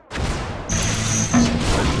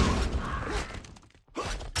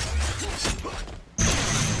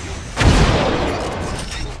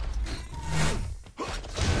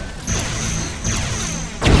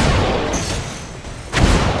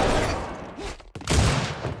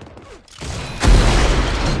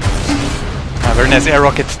 Very nice air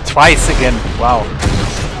rocket twice again. Wow.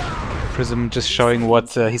 Prism just showing what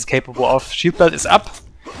he's capable of. Shield belt is up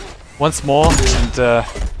once more, and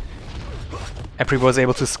E.P.R was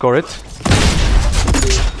able to score it.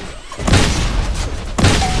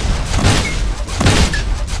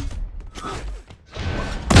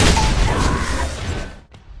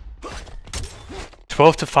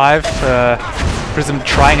 (12-5). Prism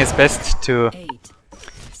trying his best to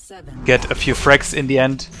get a few frags in the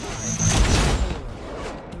end.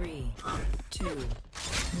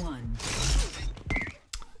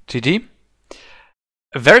 GG.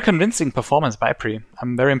 A very convincing performance by E.P.R.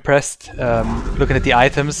 I'm very impressed. Looking at the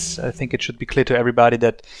items, I think it should be clear to everybody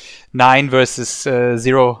that 9 versus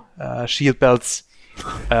 0 shield belts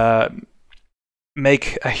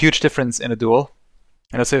make a huge difference in a duel.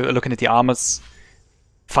 And also looking at the armors,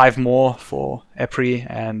 5 more for E.P.R.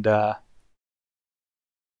 and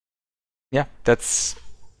yeah, that's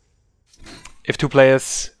if two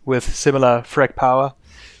players with similar frag power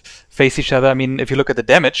face each other. I mean, if you look at the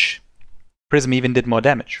damage, Prism even did more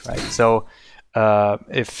damage, right? So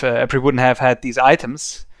if E.P.R wouldn't have had these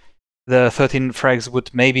items, the 13 frags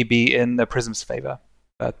would maybe be in Prism's favor.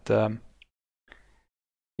 But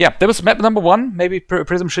yeah, that was map number 1. Maybe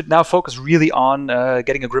Prism should now focus really on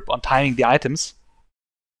getting a grip on timing the items.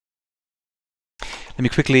 Let me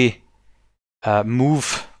quickly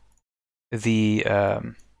move the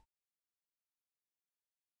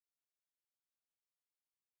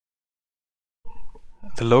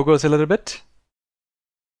logos a little bit.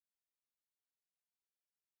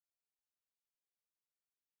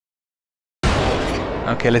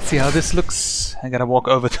 Okay, let's see how this looks. I gotta walk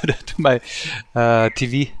over to my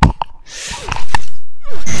TV.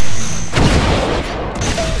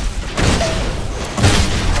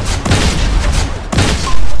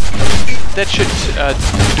 That should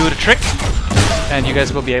do the trick, and you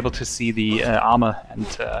guys will be able to see the armor and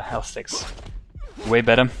health sticks way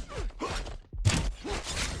better.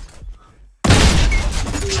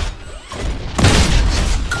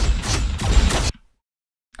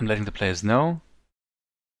 I'm letting the players know.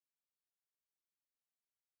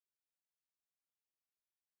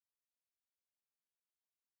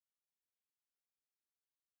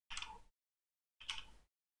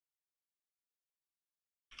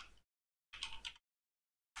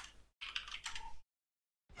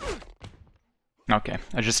 Okay,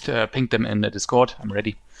 I just pinged them in the Discord. I'm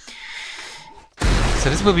ready. So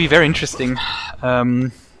this will be very interesting.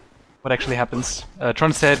 What actually happens?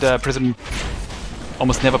 Tron said Prism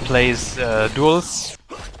almost never plays duels,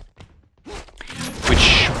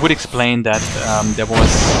 which would explain that there was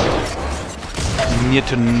near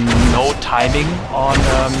to no timing on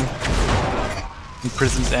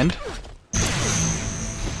Prism's end.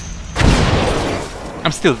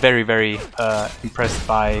 I'm still very, very impressed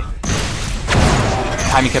by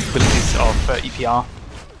timing capabilities of E.P.R,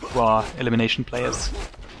 who are elimination players.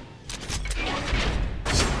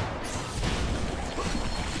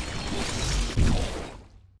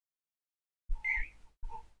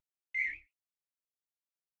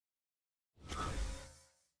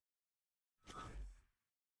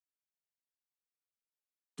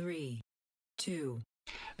 Three, two.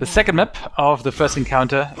 The second map of the first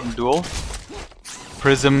encounter in Duel.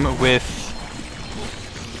 Prism with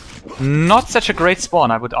not such a great spawn,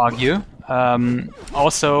 I would argue.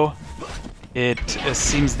 Also, it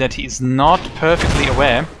seems that he is not perfectly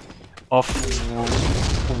aware of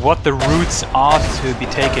what the routes are to be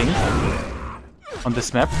taking on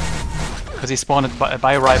this map, because he spawned a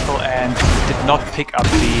bio-rifle and did not pick up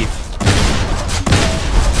the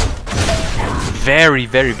very,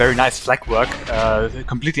 very, very nice flag work.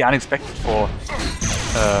 Completely unexpected for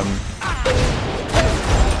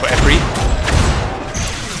E.P.R.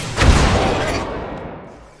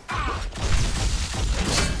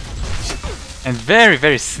 And very,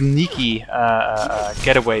 very sneaky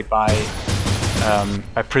getaway by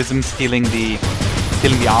Prism, stealing the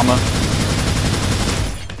armor.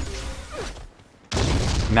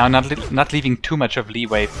 Now not leaving too much of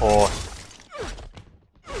leeway for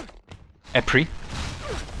E.P.R,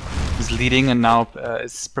 who's leading and now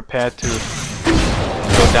is prepared to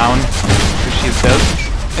go down to shield belt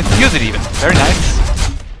and steals it even. Very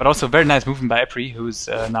nice, but also very nice movement by E.P.R, who's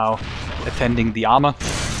now attending the armor.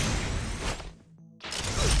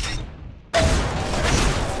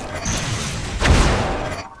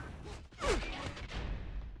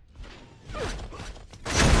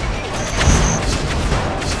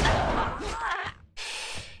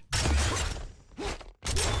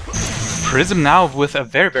 Prism now with a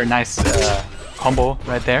very, very nice combo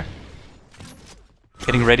right there.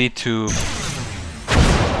 Getting ready to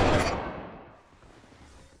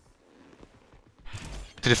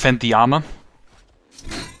defend the armor.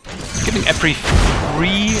 Giving E.P.R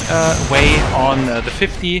free way on the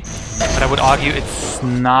 50, but I would argue it's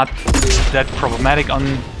not that problematic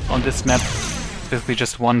on this map. Basically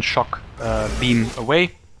just one shock beam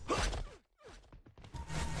away.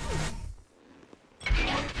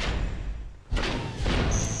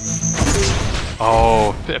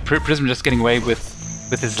 Oh, Prism just getting away with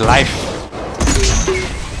his life.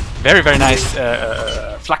 Very, very nice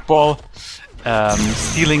flak ball,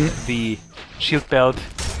 stealing the shield belt.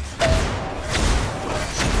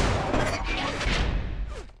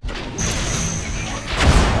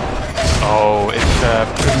 Oh,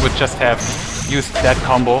 if Prism would just have used that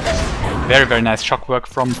combo. Very, very nice shock work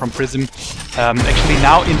from Prism. Actually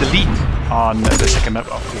now in the lead on the second map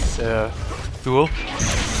of this duel.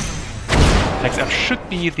 Next up should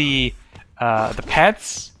be the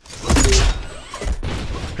pads.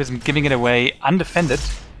 Prism giving it away undefended,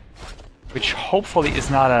 which hopefully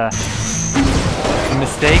is not a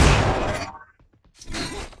mistake.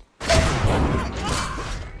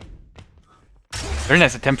 Very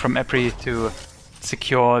nice attempt from E.P.R to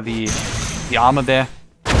secure the armor there.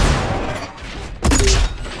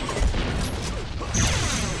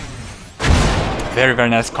 Very, very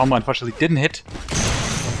nice combo. Unfortunately, didn't hit.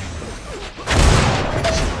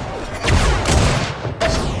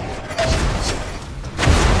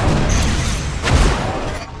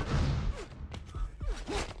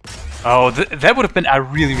 Oh, that would have been a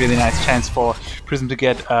really, really nice chance for Prism to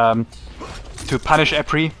get to punish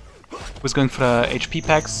E.P.R, who's going for the HP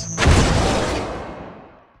packs.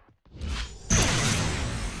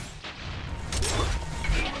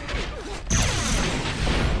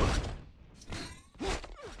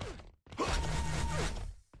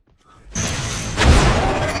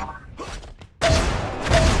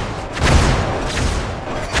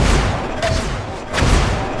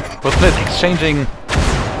 Both players exchanging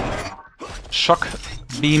shock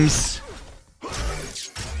beams.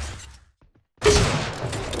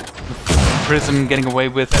 Prism getting away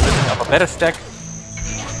with a little bit of a better stack.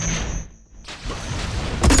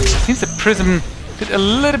 Seems that Prism did a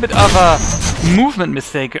little bit of a movement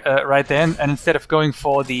mistake right there, and instead of going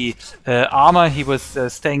for the armor, he was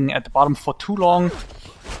staying at the bottom for too long.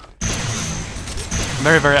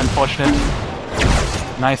 Very, very unfortunate.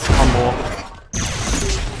 Nice combo.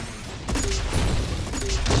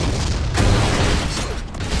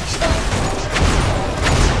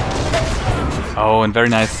 Oh, and very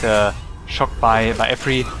nice shock by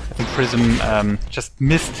E.P.R. I think Prism just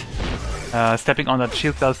missed stepping on that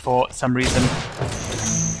shield belt for some reason.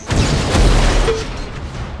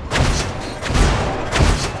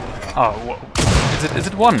 Oh, is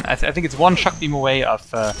it one? I think it's one shock beam away of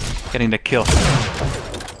getting the kill.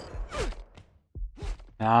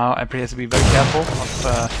 Now E.P.R has to be very careful of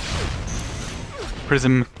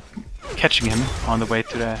Prism catching him on the way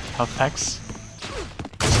to the health packs.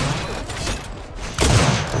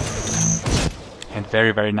 And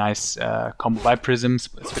very, very nice combo by Prism,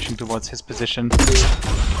 switching towards his position.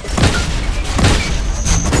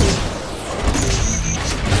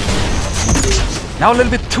 Now a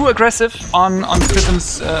little bit too aggressive on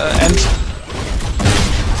Prism's end.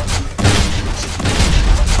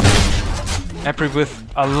 E.P.R with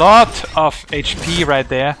a lot of HP right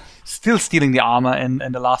there, still stealing the armor in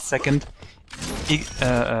the last second. Even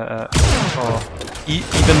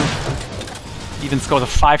scores a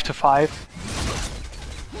 5-5.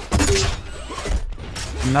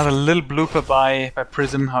 Another little blooper by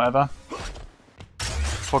Prism, however,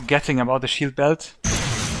 forgetting about the shield belt.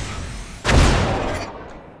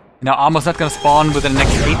 Now armor's not gonna spawn within the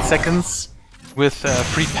next 8 seconds with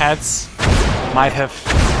free pads. Might have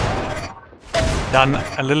done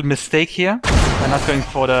a little mistake here by not going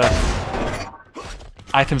for the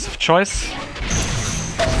items of choice.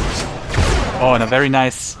 Oh, and a very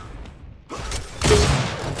nice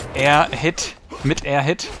air hit, mid-air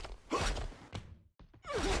hit.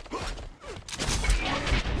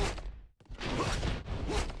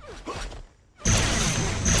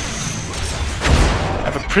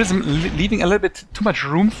 Prism leaving a little bit too much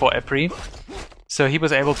room for E.P.R, so he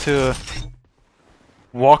was able to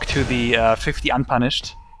walk to the 50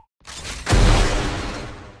 unpunished.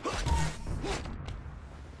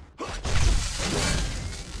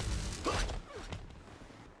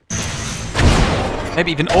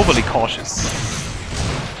 Maybe even overly cautious.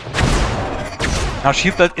 Now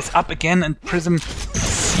shield belt is up again and Prism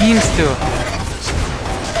seems to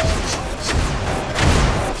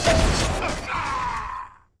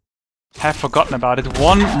have forgotten about it.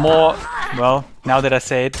 One more, well, now that I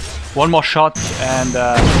say it, one more shot and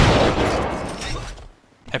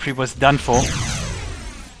E.P.R was done for.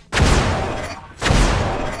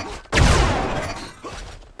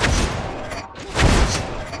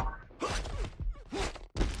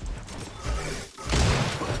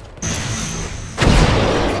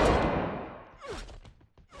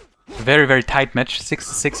 Very, very tight match,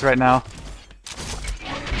 6-6 right now.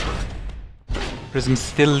 Prism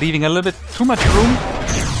still leaving a little bit too much room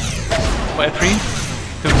for E.P.R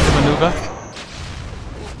to maneuver.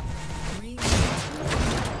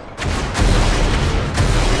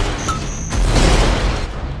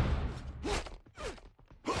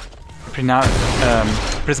 E.P.R now,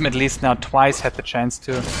 Prism at least now twice had the chance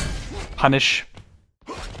to punish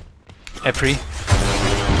E.P.R.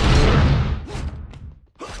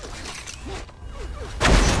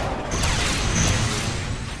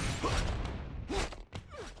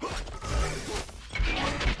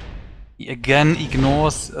 He again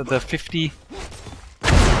ignores the 50.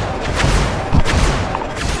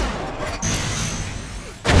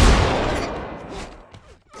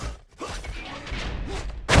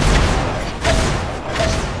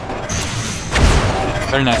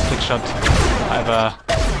 Very nice flick shot. However,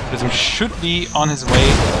 Prism should be on his way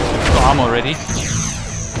to armor already.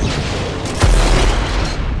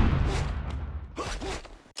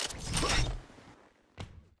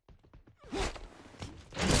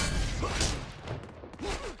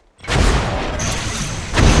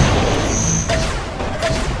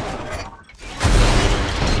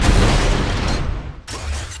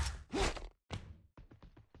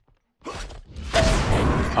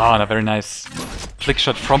 Ah, and a very nice flick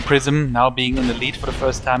shot from Prism, now being in the lead for the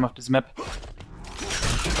first time of this map.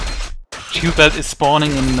 Shield belt is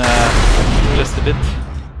spawning in just a bit.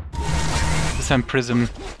 This time Prism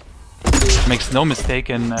makes no mistake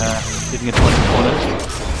in leaving it towards the corner.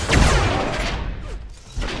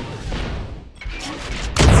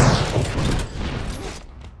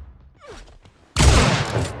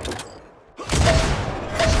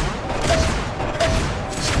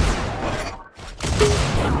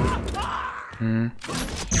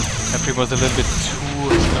 E.P.R was a little bit too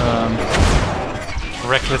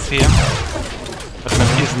reckless here, but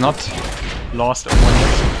he is not lost on 1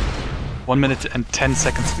 minute. 1 minute and 10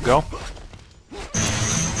 seconds to go.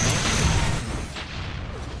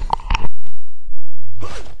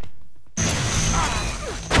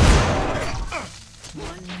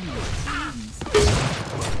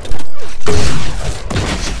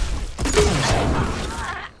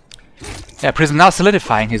 Yeah, Prism now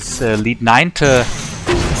solidifying his lead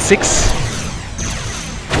 9-6.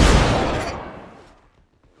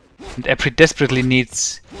 And E.P.R desperately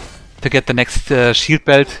needs to get the next shield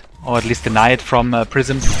belt, or at least deny it from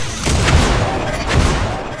Prism.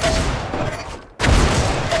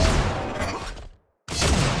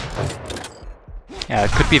 Yeah,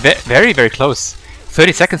 it could be very, very close.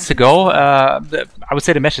 30 seconds to go. I would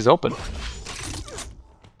say the match is open.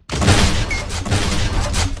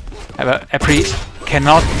 However, E.P.R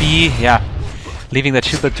cannot be, leaving that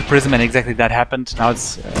shield to Prism, and exactly that happened. Now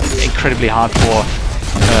it's incredibly hard for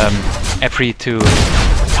E.P.R to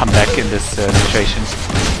come back in this situation.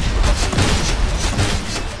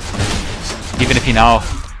 Even if he now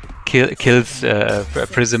kills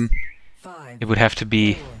Prism, it would have to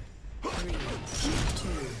be...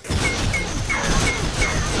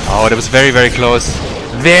 Oh, that was very, very close.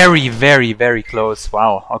 Very, very, very close.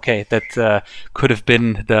 Wow, okay, that could have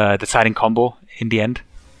been the deciding combo in the end.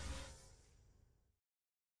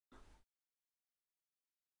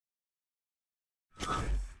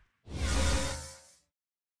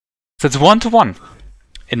 So it's 1-1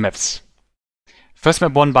 in maps. First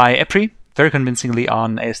map won by E.P.R, very convincingly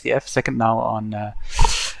on ASDF. Second now on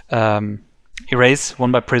Erase,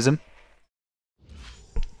 won by Prism.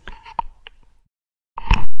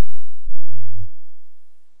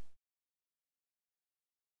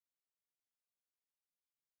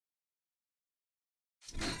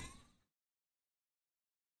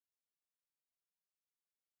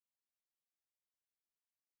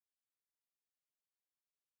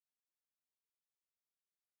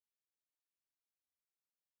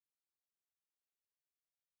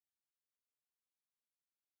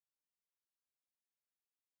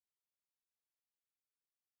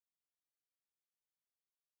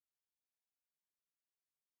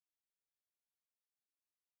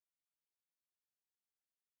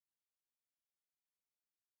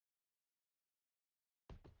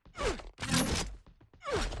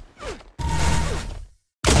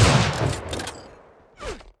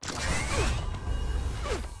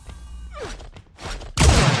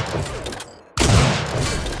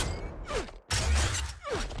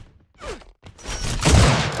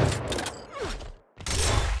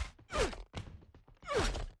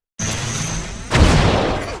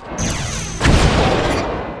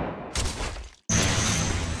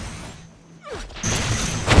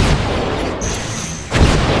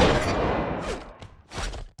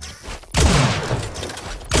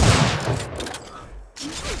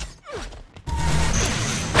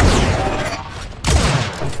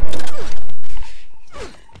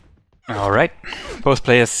 Alright, both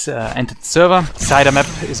players entered the server. Cider map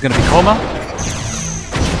is going to be Coma.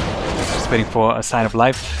 Just waiting for a sign of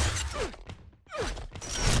life.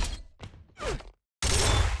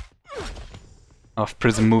 Of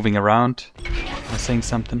Prism moving around. Or saying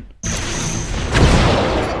something.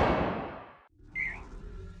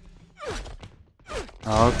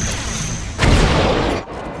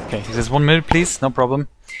 Okay, he says 1 minute please, no problem.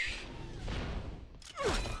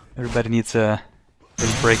 Everybody needs a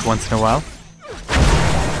little break once in a while.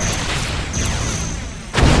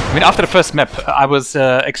 I mean, after the first map, I was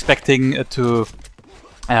expecting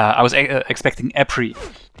expecting E.P.R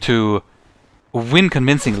to win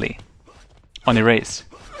convincingly on Erase,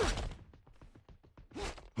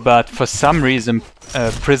 but for some reason,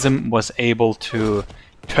 Prism was able to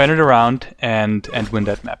turn it around and win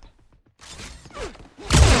that map.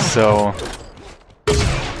 So,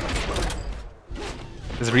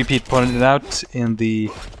 as Repeat pointed it out in the...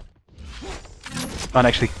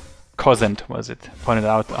 actually, Cosent was it, pointed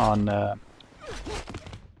out on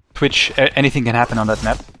Twitch, anything can happen on that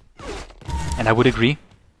map. And I would agree.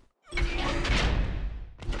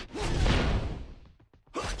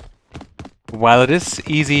 While it is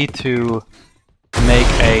easy to make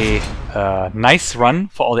a nice run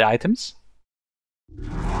for all the items,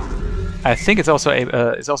 I think it's also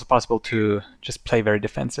possible to just play very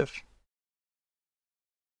defensive.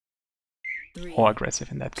 3, or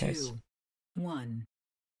aggressive in that 2, case. 1.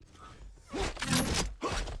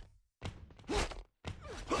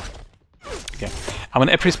 Okay. I'm on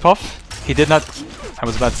E.P.R's POF. He did not, I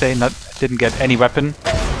was about to say, didn't get any weapon.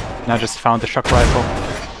 Now just found the shock rifle.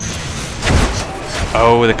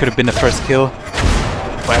 Oh, that could have been the first kill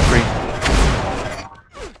for E.P.R.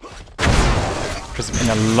 Prism in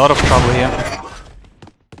a lot of trouble here.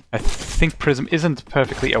 I think Prism isn't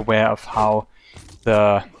perfectly aware of how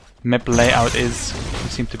the map layout is. We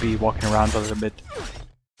seem to be walking around a little bit.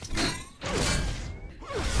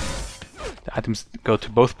 The items go to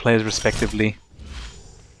both players respectively.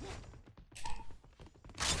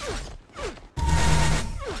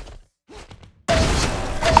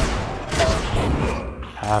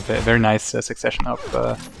 Very nice succession of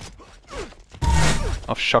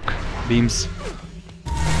shock beams.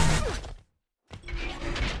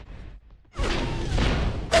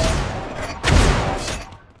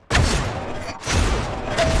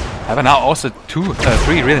 But now also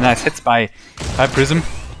three really nice hits by Prism.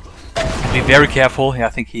 Be very careful. Yeah, I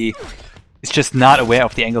think he is just not aware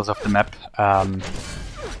of the angles of the map.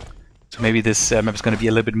 So maybe this map is going to be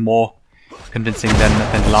a little bit more convincing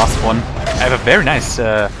than the last one. I have a very nice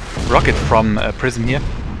rocket from Prism here.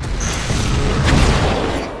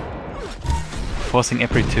 Forcing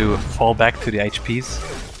E.P.R to fall back to the HPs.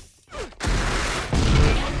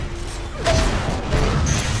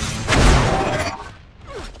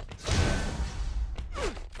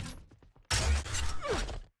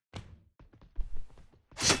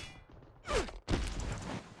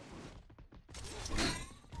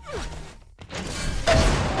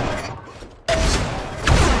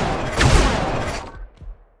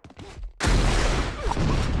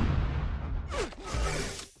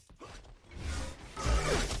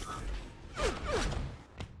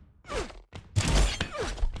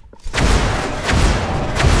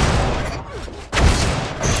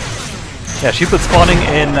 Yeah, shield spawning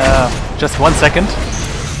in just 1 second.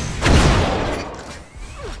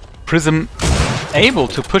 Prism able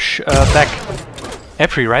to push back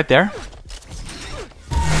E.P.R right there.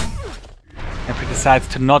 E.P.R decides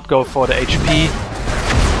to not go for the HP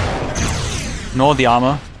nor the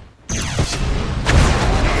armor.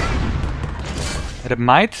 But it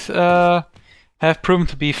might have proven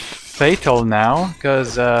to be fatal now,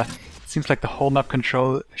 because it seems like the whole map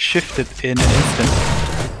control shifted in an instant.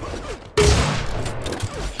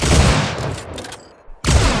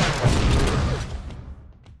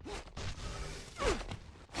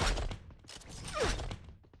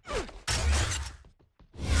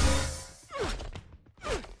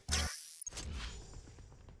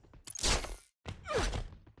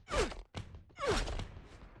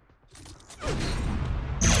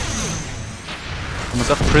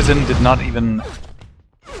 Prism did not even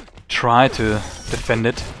try to defend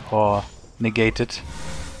it or negate it.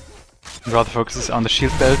 He rather focuses on the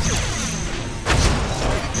shield belt.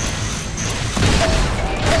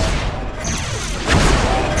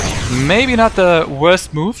 Maybe not the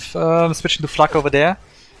worst move, switching to Flak over there,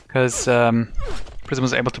 because Prism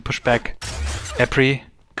was able to push back E.P.R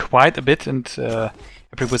quite a bit, and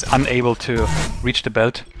E.P.R was unable to reach the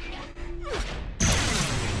belt.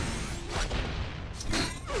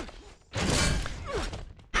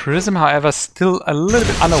 Prism, however, still a little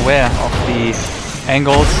bit unaware of the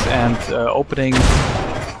angles and opening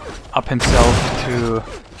up himself to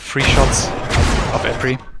free shots of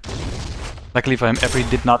E.P.R. Luckily for him, E.P.R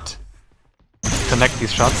did not connect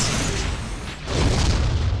these shots.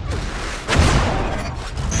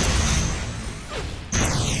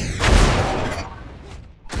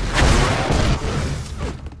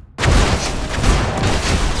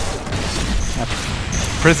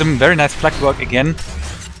 Prism, very nice flag work again.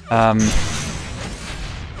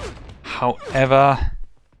 However,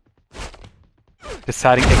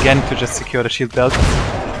 deciding again to just secure the shield belt.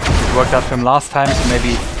 It worked out for him last time, so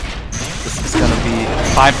maybe this is gonna be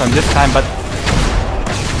fine for him this time, but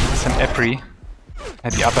some E.P.R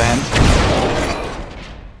at the upper hand.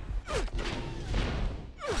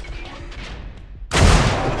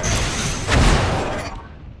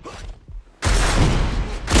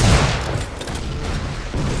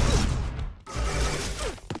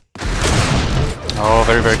 Oh,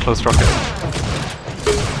 very, very close rocket.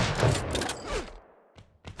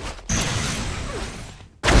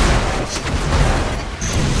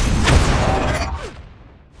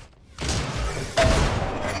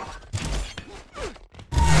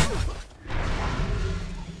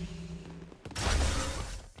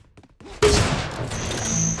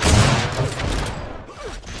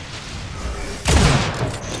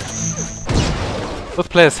 Both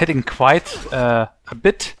players hitting quite a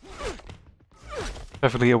bit.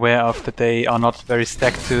 Perfectly aware of that they are not very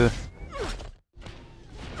stacked to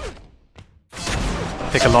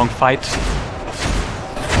take a long fight.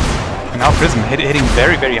 And now Prism hitting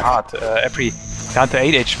very, very hard. E.P.R down to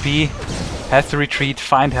 8 HP, has to retreat,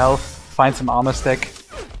 find health, find some armor stack.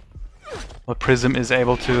 While Prism is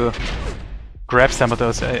able to grab some of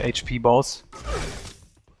those HP balls.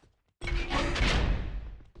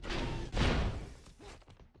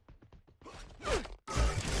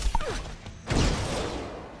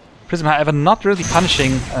 Prism, however, not really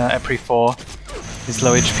punishing E.P.R for his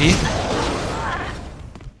low HP.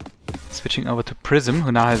 Switching over to Prism,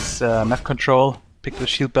 who now has map control, picked the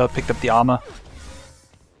shield belt, picked up the armor.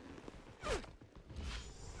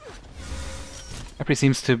 E.P.R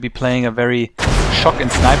seems to be playing a very shock and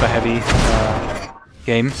sniper heavy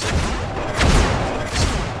game.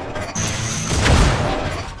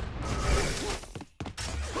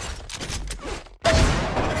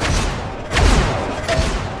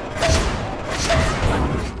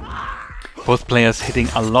 Both players hitting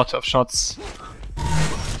a lot of shots.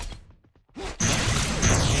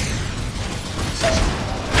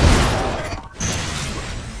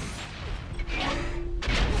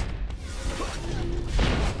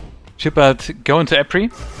 Shepard go into E.P.R.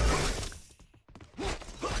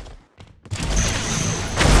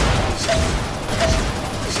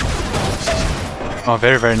 Oh,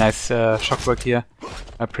 very, very nice shock work here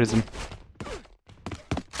by Prism.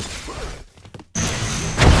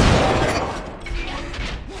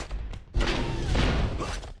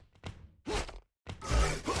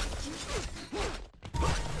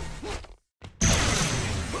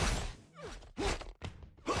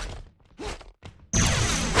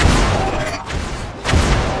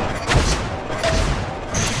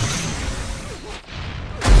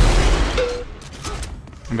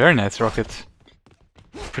 Very nice rocket.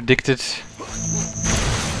 Predicted. 3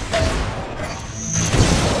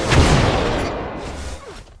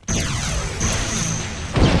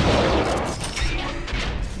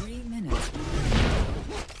 minutes.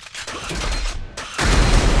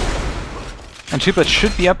 And Shepard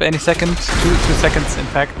should be up any second. 2 seconds, in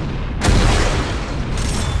fact.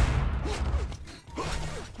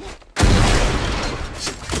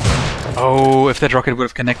 Oh, if that rocket would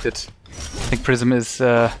have connected. I think Prism is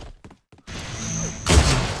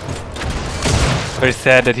very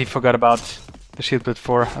sad that he forgot about the shield build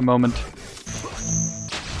for a moment.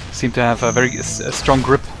 Seem to have a very strong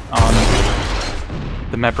grip on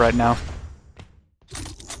the map right now.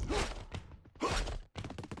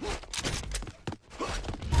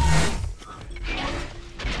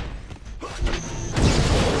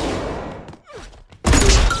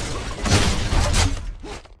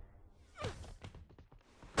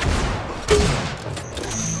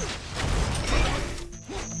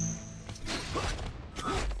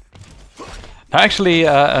 Actually,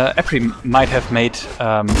 E.P.R might have made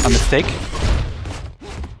a mistake,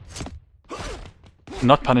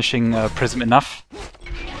 not punishing Prism enough.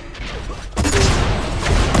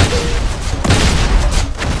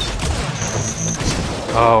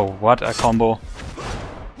 Oh, what a combo!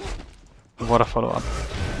 What a follow-up!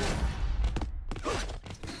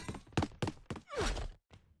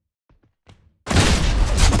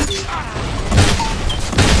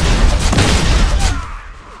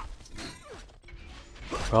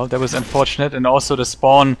 Well, that was unfortunate, and also the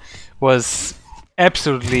spawn was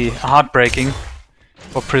absolutely heartbreaking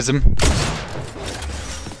for Prism.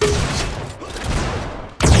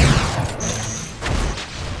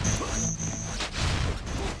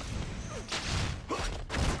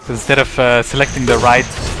 Instead of selecting the right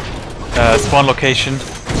spawn location,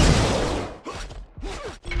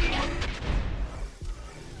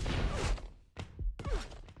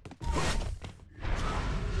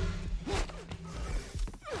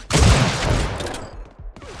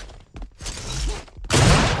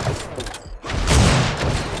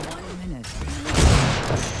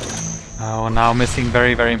 oh, now missing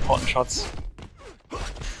very, very important shots.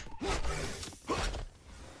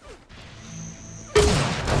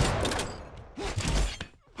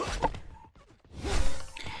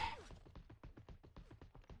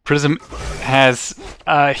 Prism has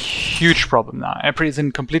a huge problem now. E.P.R is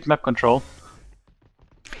in complete map control,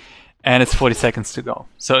 and it's 40 seconds to go.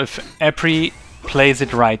 So if E.P.R plays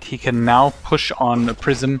it right, he can now push on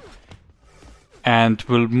Prism and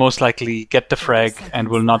will most likely get the frag and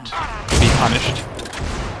will not be punished.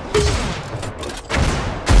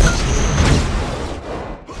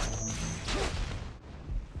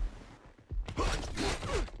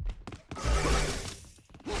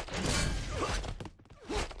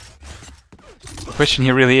 The question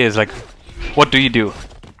here really is, like, what do you do?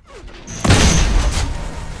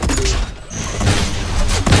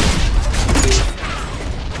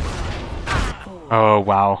 Oh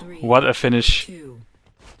wow, what a finish. 2,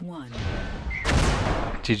 1.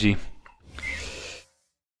 GG.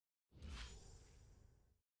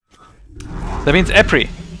 That means E.P.R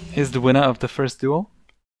is the winner of the first duel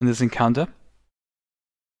in this encounter,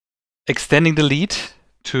 extending the lead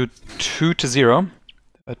to 2-0.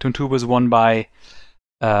 2-2 was won by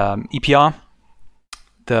E.P.R.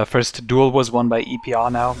 The first duel was won by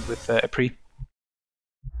E.P.R. now with E.P.R.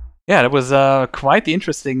 Yeah, that was quite the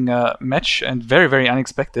interesting match and very, very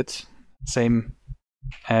unexpected. Same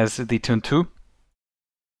as the 2-2.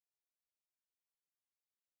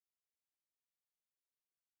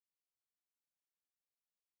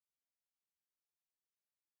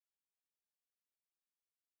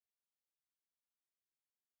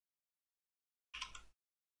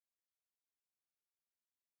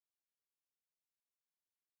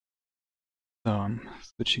 So I'm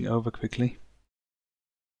switching over quickly.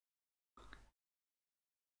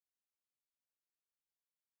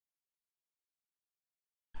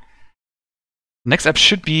 Next up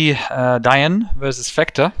should be Diane versus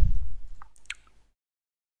Factor.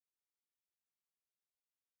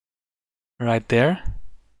 Right there.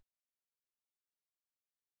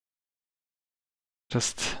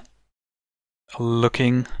 Just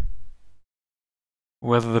looking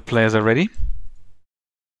whether the players are ready.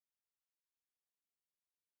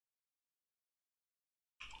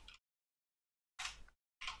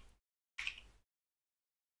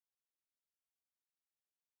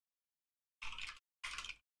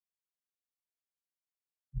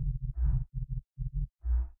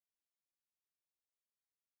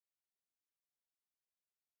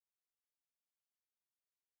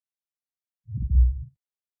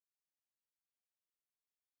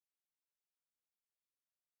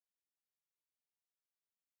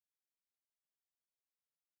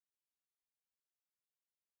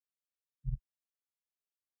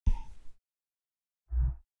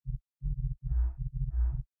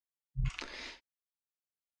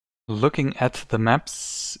 Looking at the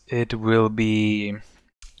maps, it will be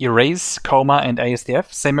Erase, Coma, and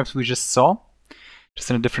ASDF. Same maps we just saw, just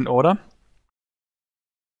in a different order.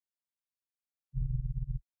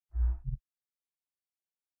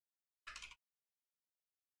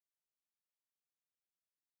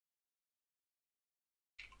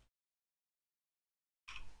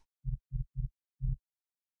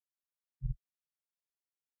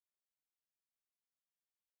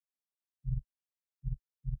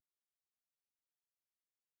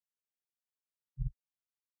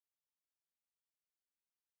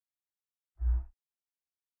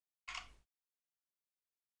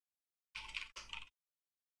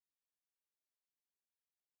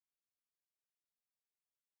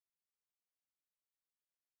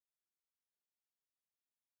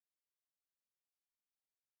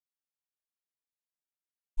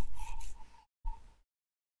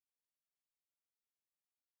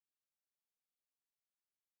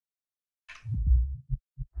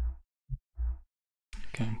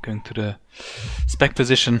 Okay, I'm going to the spec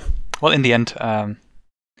position. Well, in the end, I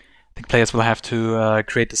think players will have to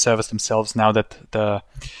create the servers themselves now that the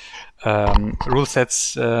rule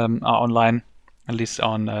sets are online, at least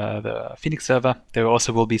on the Phoenix server. They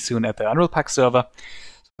also will be soon at the Unreal Pack server.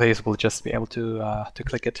 So players will just be able to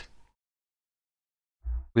click it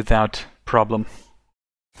without problem.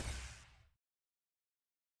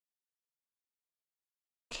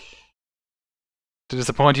 To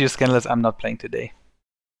disappoint you, Scanless, I'm not playing today.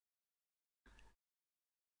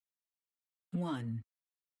 1.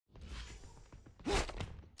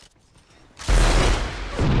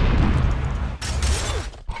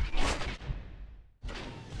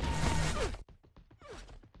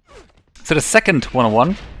 So the second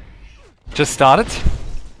 1-on-1 just started.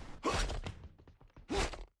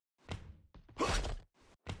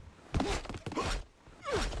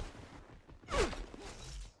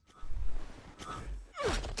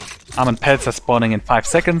 Arm and Pelts are spawning in 5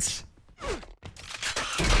 seconds.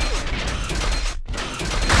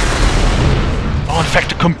 Oh, in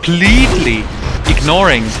fact, completely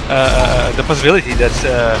ignoring the possibility that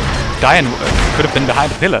Diane could have been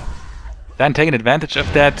behind the pillar. Diane taking advantage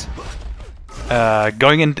of that,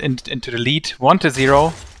 going into the lead,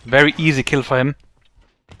 1-0. Very easy kill for him.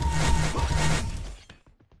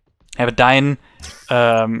 Have a Diane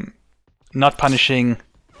not punishing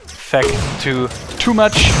Fact too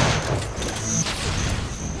much.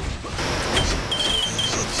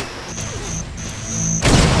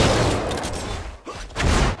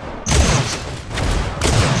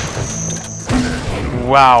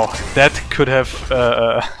 Wow, that could have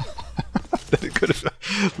that could have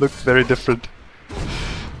looked very different.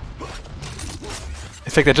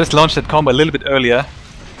 In fact, I just launched that combo a little bit earlier,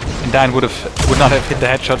 and Diane would not have hit the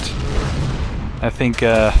headshot. I think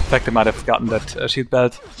Factor might have gotten that shield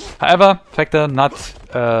belt. However, Factor not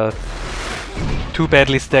too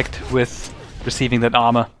badly stacked with receiving that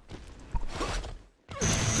armor.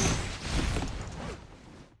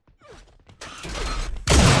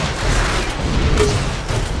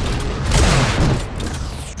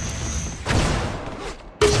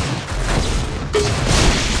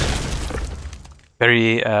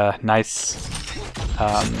 Very nice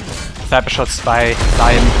sniper shots by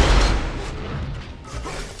Diane.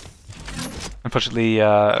 Unfortunately,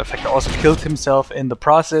 Factor also killed himself in the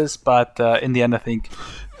process, but in the end I think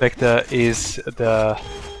Factor is the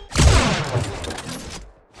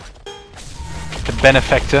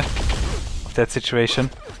benefactor of that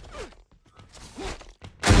situation.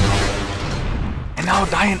 And now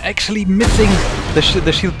Diane actually missing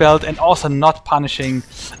the shield belt and also not punishing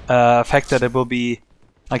Factor. That will be,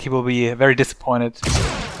 like, he will be very disappointed.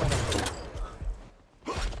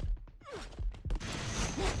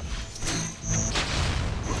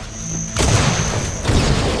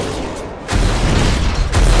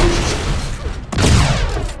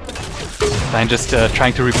 Diane just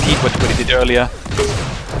trying to repeat what he did earlier.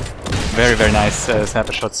 Very, very nice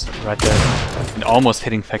sniper shots right there. And almost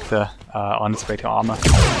hitting Factor on its way to armor.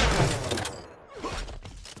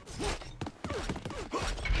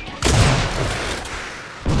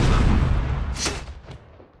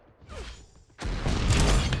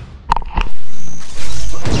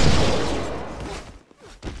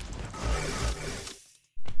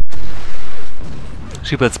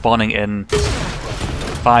 Sheepbird spawning in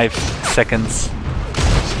 5 seconds.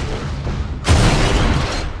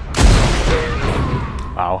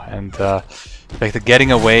 Wow, and like the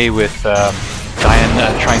getting away with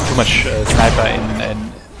Diane trying too much sniper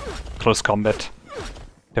in close combat.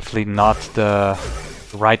 Definitely not the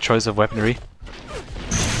right choice of weaponry.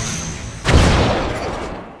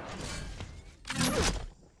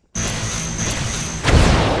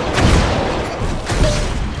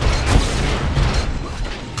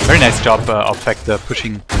 Very nice job of Factor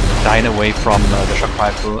pushing Diane away from the shock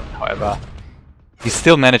rifle. However, he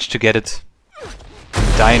still managed to get it.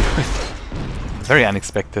 Diane with a very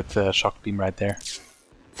unexpected shock beam right there.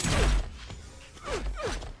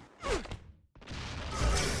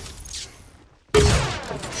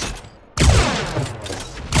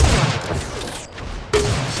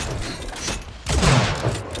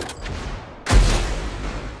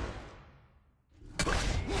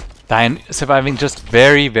 Diane surviving just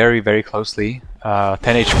very, very, very closely. 10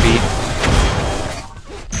 HP.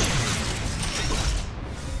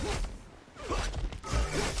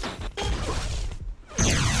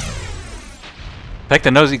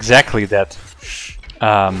 Factor knows exactly that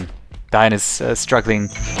Diane is struggling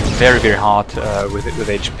very, very hard with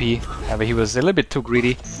HP. However, he was a little bit too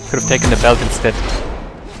greedy. Could have taken the belt instead.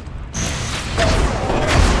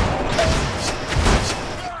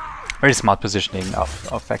 Very smart positioning of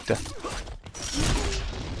Factor.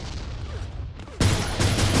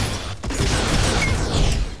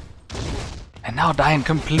 And now Diane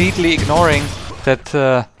completely ignoring that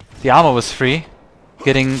the armor was free.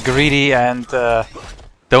 Getting greedy and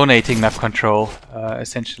donating map control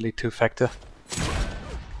essentially to Factor.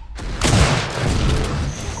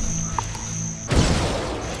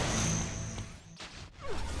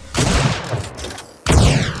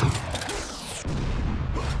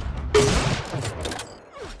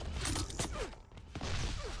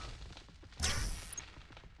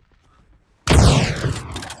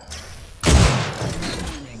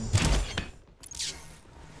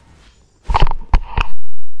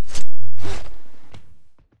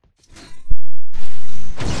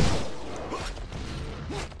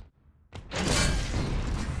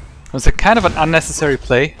 It was a kind of an unnecessary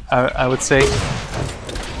play, I would say.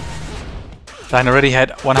 Diane already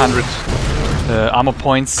had 100 armor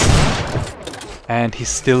points, and he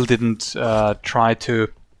still didn't try to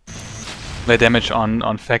lay damage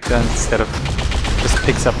on Factor. Instead of just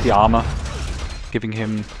picks up the armor, giving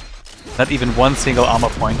him not even one single armor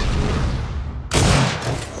point.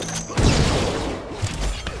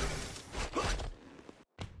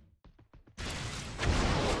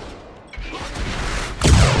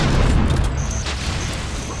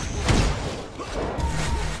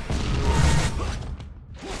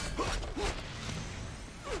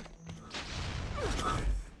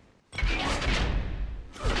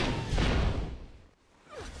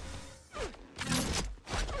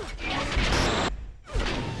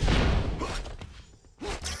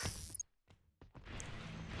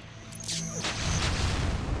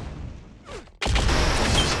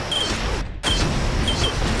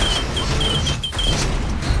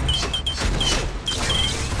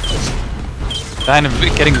 Diane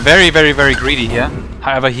getting very, very, very greedy here.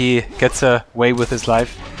 However, he gets away with his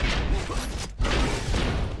life.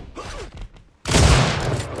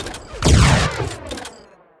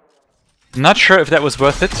 Not sure if that was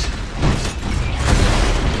worth it.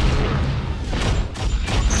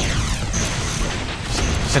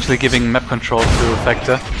 Essentially giving map control to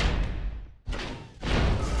Factor.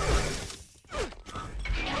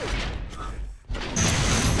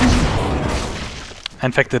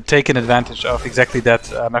 And Factor taken advantage of exactly that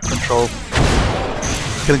map control.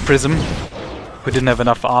 Killing Prism, who didn't have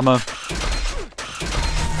enough armor.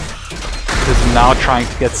 Prism now trying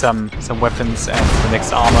to get some weapons and the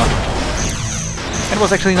next armor. And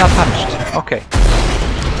was actually not punished. Okay.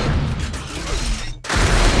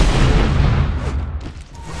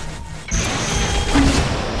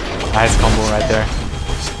 Nice combo right there.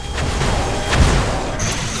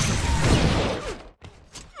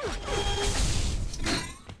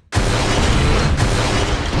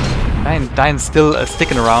 Diane's still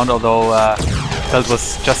sticking around, although belt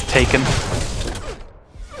was just taken.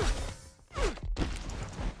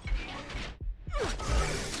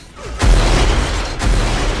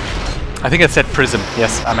 I think I said Prism.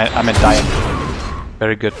 Yes, I meant Diane.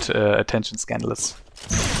 Very good attention, Scandalous.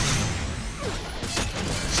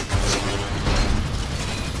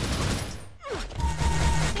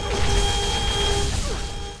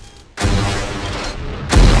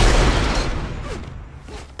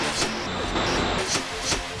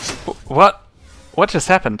 What? What just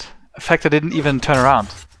happened? The fact I didn't even turn around.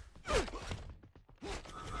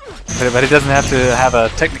 But he doesn't have to have a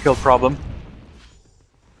technical problem.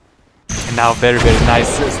 And now very, very nice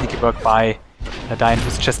sneaky work by Diane,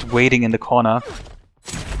 who's just waiting in the corner.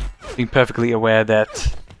 Being perfectly aware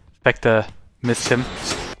that Spectre missed him.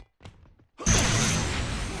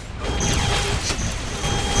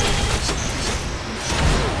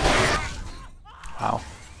 Wow.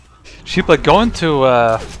 Sheeple going to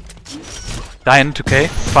Diane 2K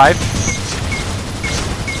 5.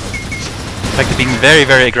 Spectre being very,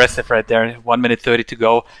 very aggressive right there. 1 minute 30 to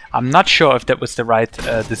go. I'm not sure if that was the right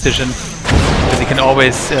decision, because he can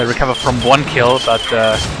always recover from 1 kill, but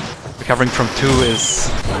recovering from 2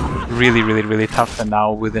 is really, really, really tough. And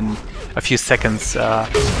now within a few seconds,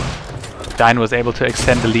 Diane was able to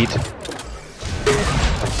extend the lead.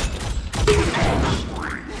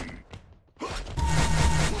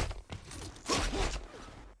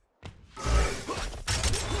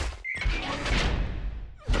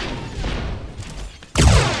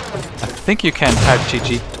 I think you can type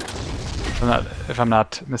GG, if I'm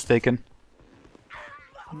not mistaken.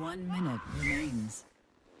 1 minute remains.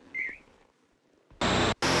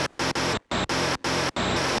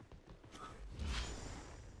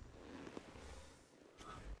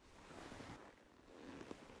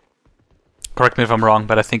 Correct me if I'm wrong,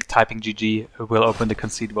 but I think typing GG will open the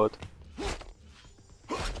concede vote.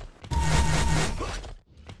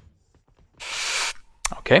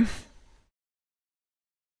 Okay.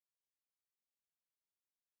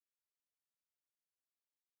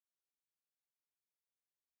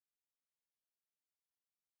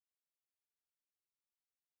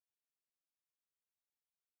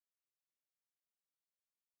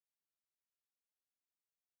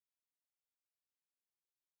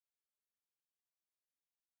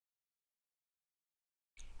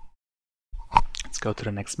 Let's go to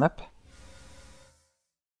the next map.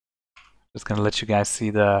 Just gonna let you guys see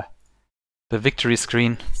the victory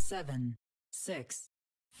screen. 7, 6,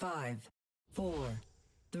 5, 4,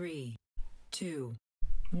 3, 2,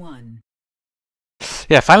 1.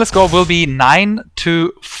 Yeah, final score will be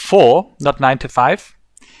 9-4, not 9-5.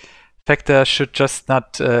 Factor should just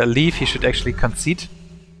not leave, he should actually concede.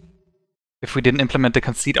 If we didn't implement the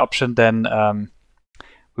concede option, then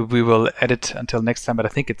we will edit until next time, but I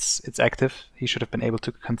think it's active. He should have been able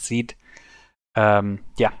to concede.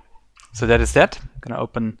 Yeah, so that is that. I'm gonna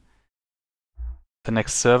open the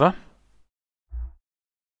next server.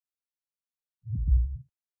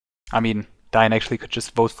 I mean, Diane actually could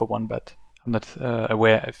just vote for one, but I'm not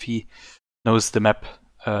aware if he knows the map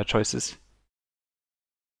choices.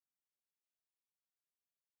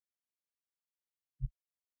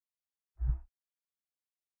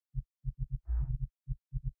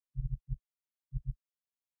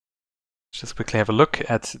 Just quickly have a look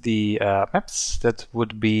at the maps. That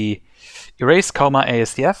would be Erase, Coma,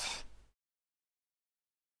 ASDF.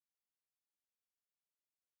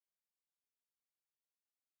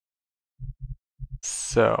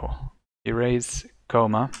 So, Erase,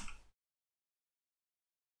 Coma.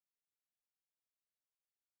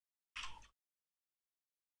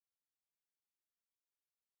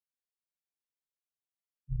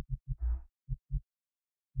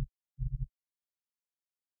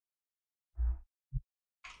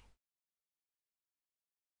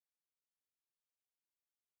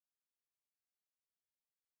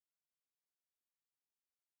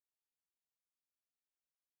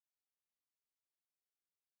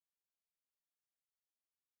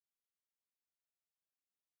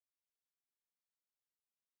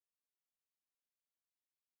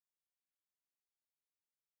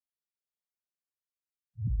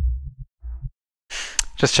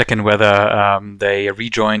 Just checking whether they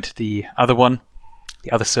rejoined the other one,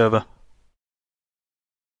 the other server.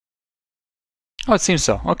 Oh, it seems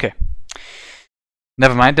so. Okay.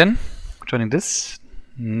 Never mind then. Joining this.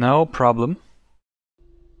 No problem.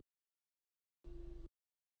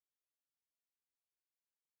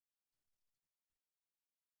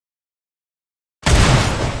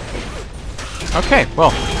 Okay,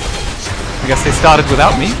 well, I guess they started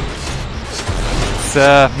without me. It's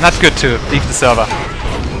not good to leave the server.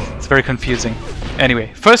 It's very confusing.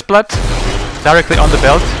 Anyway, first blood directly on the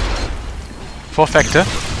belt for Factor.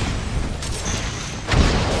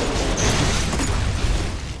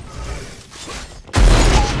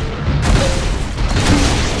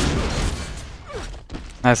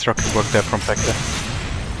 Nice rocket work there from Factor.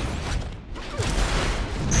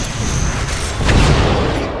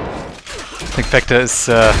 I think Factor is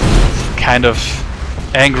kind of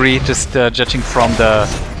angry, just judging from the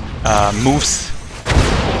moves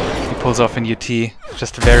he pulls off in UT.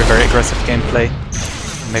 Just a very, very aggressive gameplay.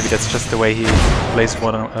 Maybe that's just the way he plays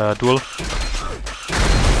one duel.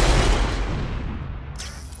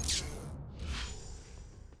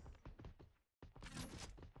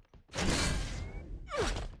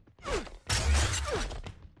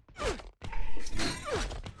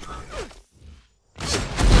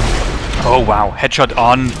 Oh wow, headshot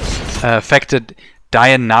on Factor.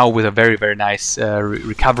 Diane now with a very, very nice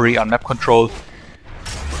recovery on map control.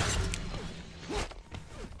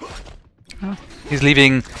 He's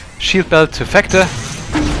leaving shield belt to Factor.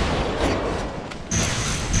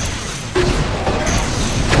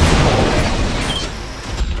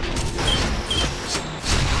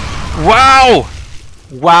 Wow!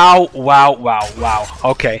 Wow, wow, wow, wow.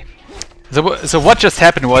 Okay. So what just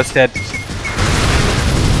happened was that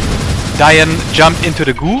Diane jumped into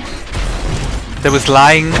the goo that was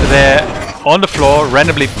lying there on the floor,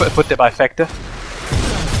 randomly put there by Factor.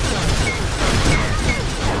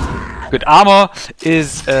 Good, armor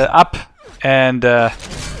is up, and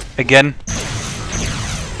again,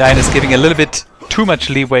 Diane is giving a little bit too much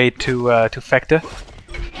leeway to Factor,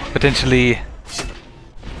 potentially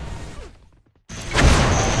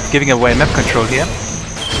giving away map control here.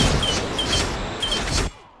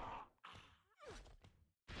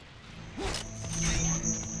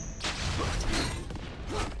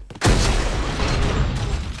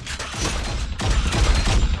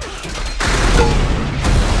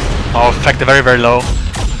 Oh, Factor very, very low.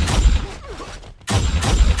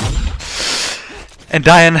 And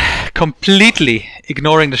Diane completely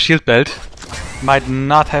ignoring the shield belt. Might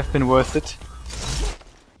not have been worth it.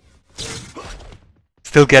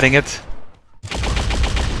 Still getting it.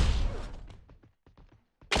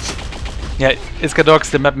 Yeah, Iskadox,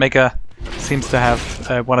 the map maker, seems to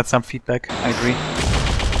have wanted some feedback. I agree.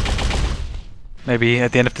 Maybe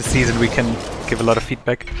at the end of the season we can give a lot of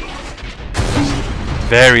feedback.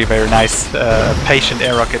 Very, very nice, patient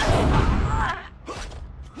air rocket.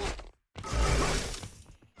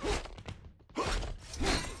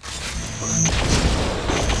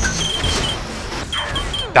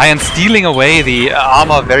 Diane stealing away the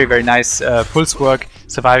armor, very, very nice pulse work,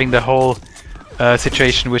 surviving the whole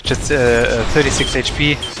situation with just 36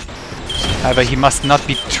 HP. However, he must not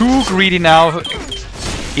be too greedy now,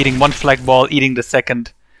 eating one flag ball, eating the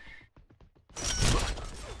second.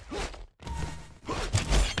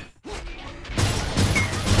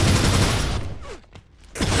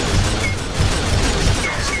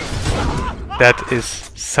 That is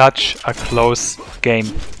such a close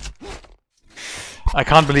game. I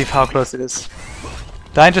can't believe how close it is.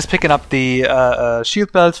 Diane just picking up the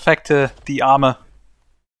shield belt, Factor the armor.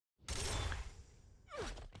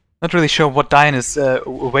 Not really sure what Diane is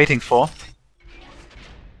waiting for.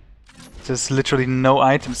 There's literally no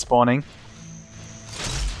item spawning.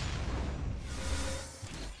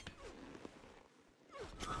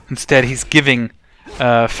 Instead, he's giving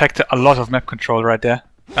Factor a lot of map control right there.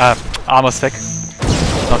 Armor stack,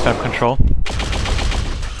 not map control.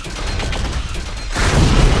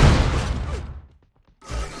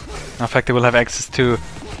 Now Factor will have access to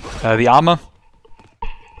the armor.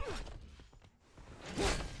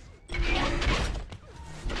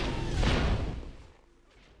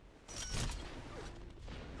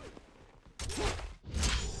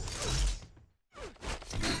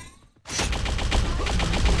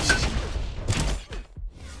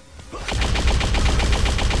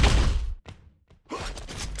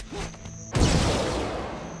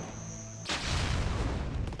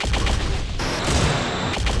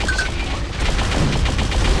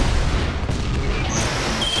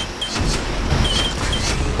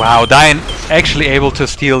 Wow, Diane actually able to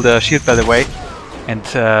steal the shield belt away, and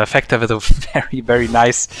Factor with a very, very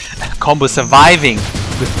nice combo, surviving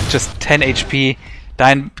with just 10 HP.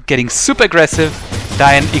 Diane getting super aggressive,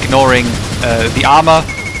 Diane ignoring the armor,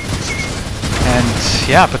 and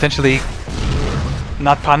yeah, potentially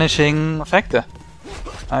not punishing Factor.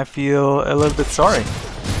 I feel a little bit sorry.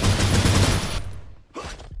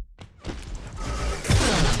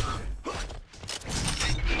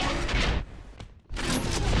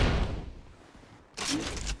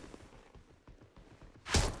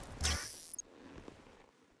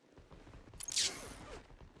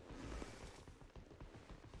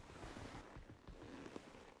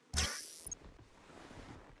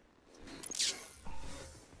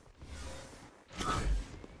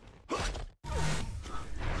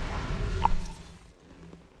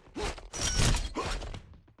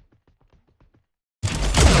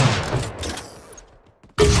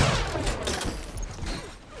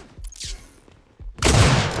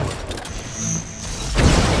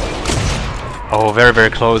 Oh, very, very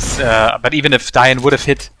close. But even if Diane would have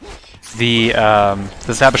hit the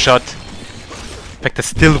Saber shot, Vector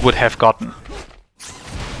still would have gotten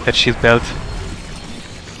that shield belt.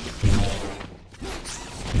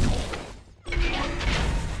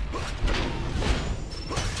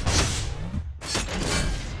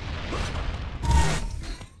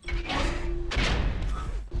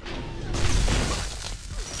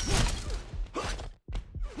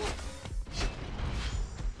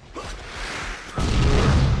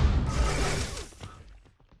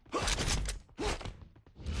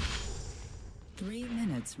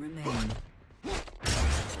 Remain.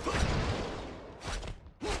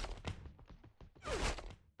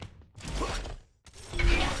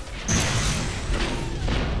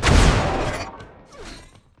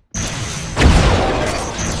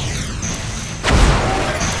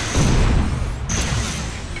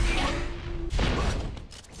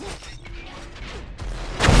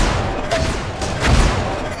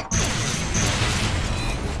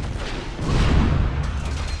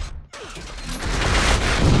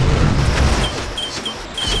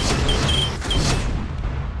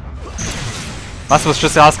 Mas was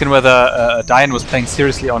just asking whether Diane was playing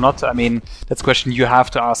seriously or not. I mean, that's a question you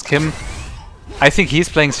have to ask him. I think he's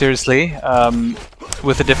playing seriously,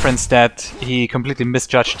 with the difference that he completely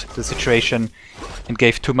misjudged the situation and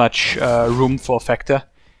gave too much room for Factor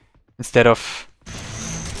instead of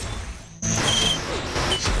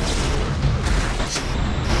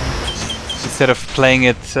playing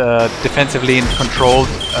it defensively and controlled.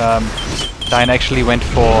 Diane actually went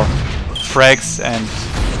for frags and,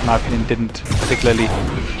 in my opinion, didn't particularly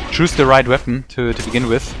choose the right weapon to begin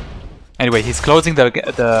with. Anyway, he's closing the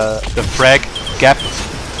frag gap.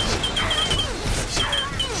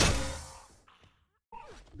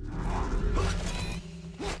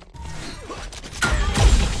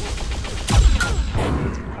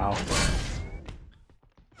 Wow.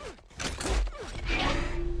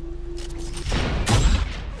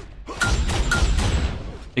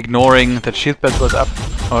 Ignoring that shield belt was up.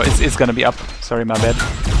 Oh, it's gonna be up. Sorry, my bad.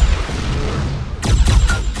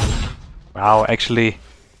 Wow, actually,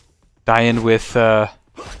 Diane with... it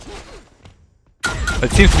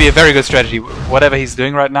seems to be a very good strategy, whatever he's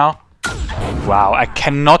doing right now. Wow, I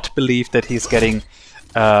cannot believe that he's getting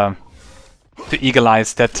to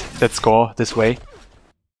eagle-eyes that score this way.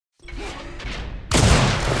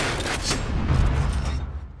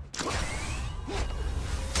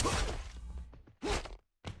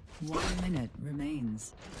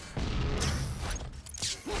 Remains.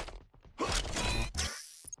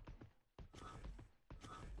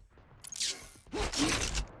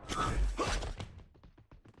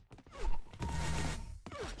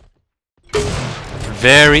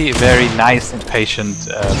 Very, very nice and patient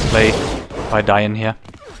play by Diane here.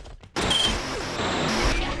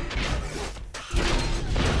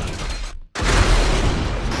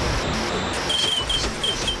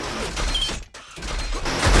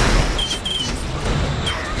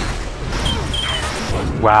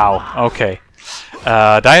 Wow, okay.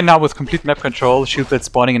 Diane now with complete map control, shield belt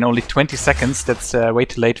spawning in only 20 seconds. That's way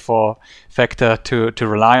too late for Factor to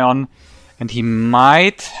rely on. And he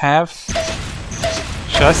might have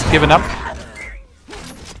just given up.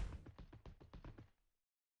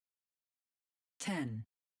 10.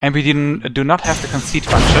 And we do not have the concede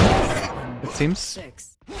function, it seems.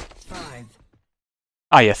 6, 5.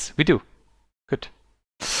 Ah yes, we do. Good.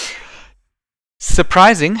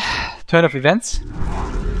 Surprising turn of events.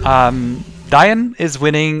 Diane is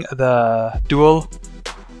winning the duel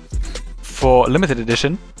for limited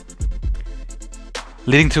edition,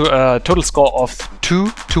 leading to a total score of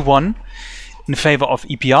 2-1 in favor of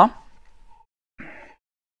E.P.R.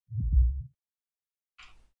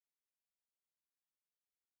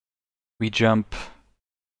 We jump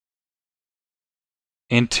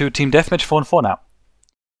into Team Deathmatch 4-4 now.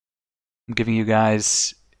 I'm giving you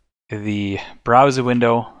guys the browser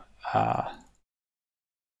window.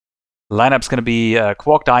 Lineup's going to be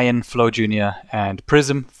Quark, Diane, Flo Jr., and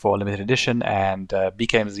Prism for limited edition, and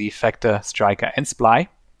BKMZ, Factor, Striker, and Sply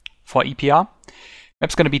for E.P.R.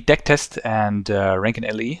 Map's going to be Deck Test and Rankin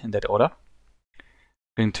LE in that order.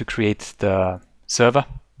 Going to create the server.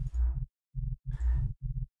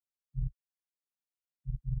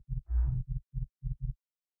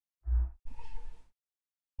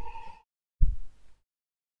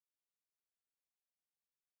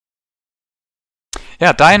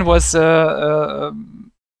 Yeah, Diane was... I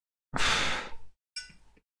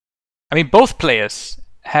mean, both players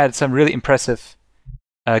had some really impressive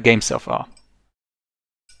games so far.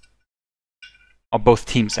 Or both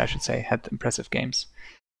teams, I should say, had impressive games.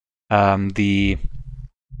 The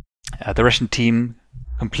Russian team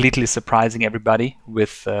completely surprising everybody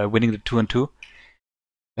with winning the 2-on-2.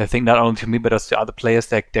 I think not only to me, but also to other players,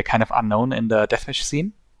 they're kind of unknown in the deathmatch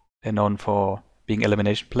scene. They're known for being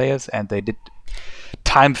elimination players, and they did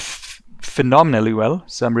time phenomenally well.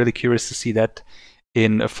 So I'm really curious to see that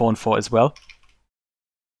in a 4-on-4 as well.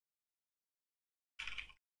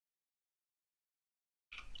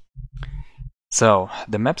 So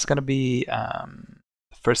the map's gonna be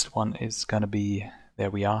the first one is gonna be,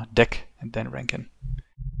 there we are, deck and then rankin.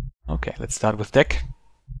 Okay, let's start with deck.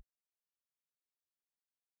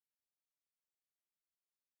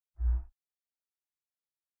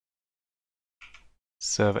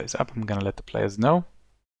 Server is up. I'm gonna let the players know.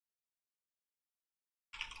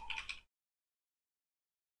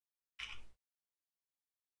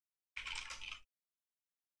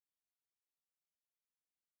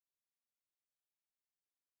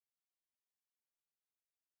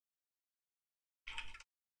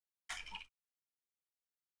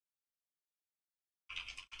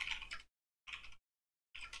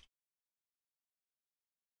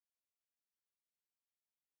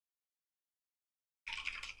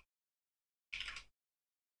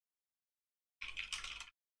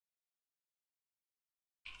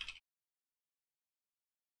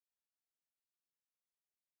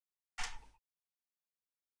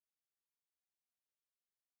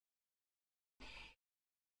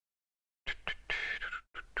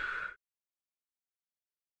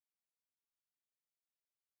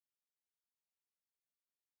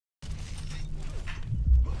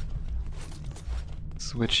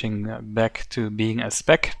 Switching back to being a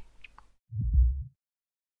spec.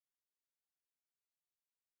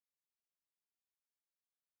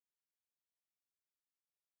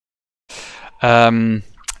 There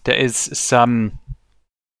is some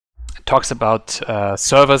talks about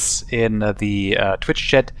servers in the Twitch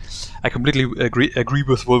chat. I completely agree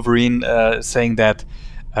with Wolverine saying that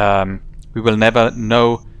we will never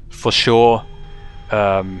know for sure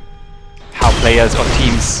how players or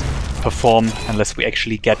teams perform unless we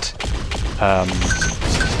actually get a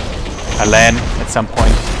LAN at some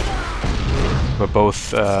point where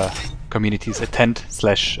both communities attend,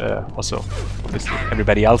 slash also obviously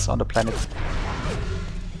everybody else on the planet.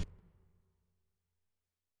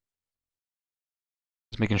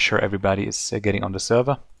 Just making sure everybody is getting on the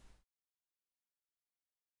server.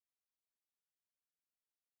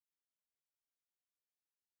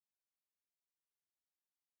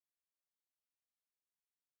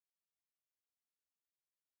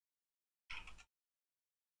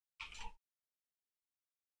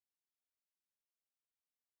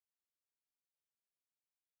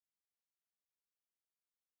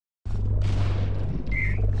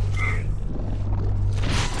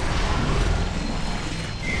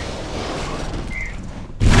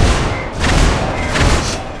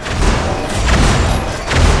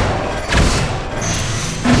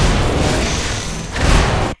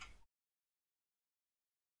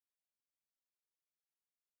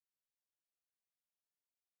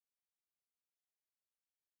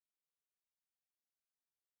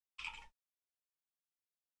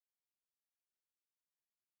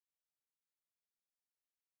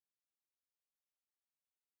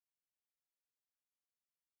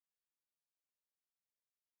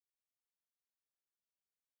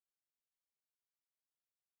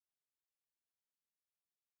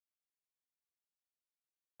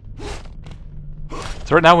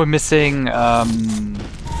 So right now we're missing,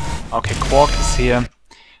 okay, Quark is here. I'm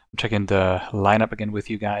checking the lineup again with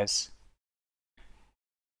you guys.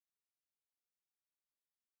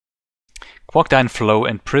 Quark, Dine, Flow,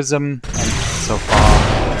 and Prism, and so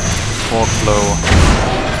far Quark, Flow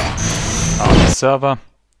are on the server.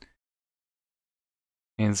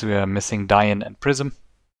 Means we are missing Diane and Prism.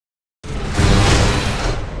 E.P.R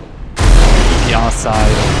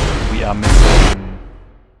side, we are missing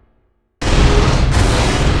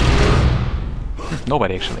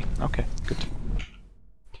nobody actually. Okay, good.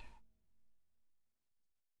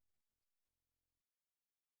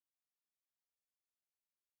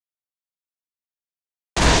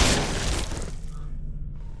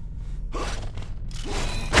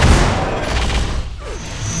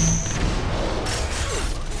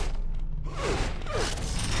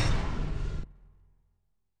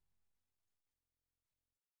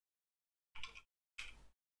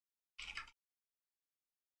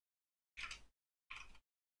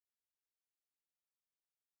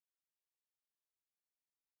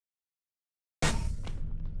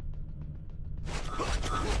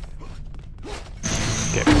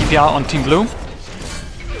 Okay, E.P.R on Team Blue. I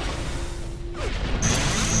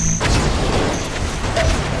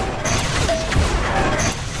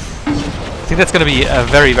think that's going to be a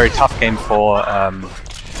very, very tough game for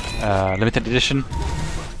limited edition.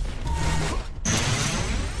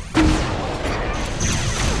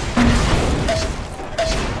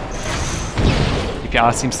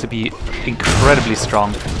 E.P.R seems to be incredibly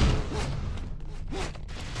strong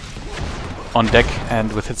on deck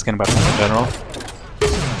and with hit scan weapons in general.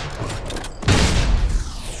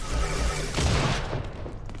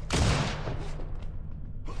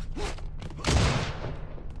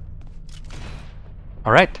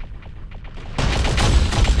 All right.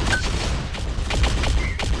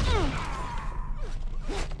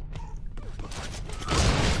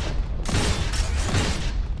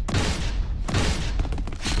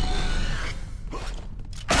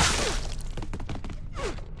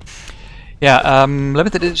 Yeah,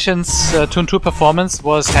 limited edition's 2-2 performance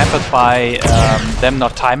was hampered by them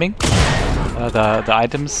not timing the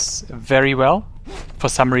items very well for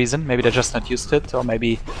some reason. Maybe they're just not used to it, or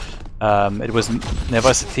maybe it was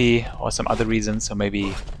nervosity or some other reasons, or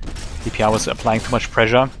maybe E.P.R was applying too much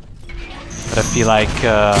pressure. But I feel like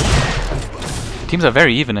teams are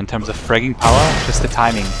very even in terms of fragging power, just the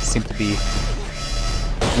timing seemed to be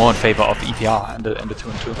more in favor of E.P.R and the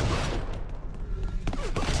 2-2.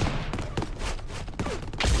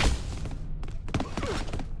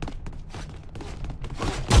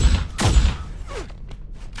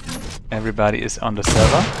 Everybody is on the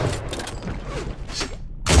server.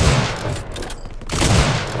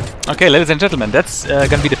 Okay, ladies and gentlemen, that's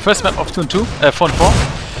gonna be the first map of 2-2,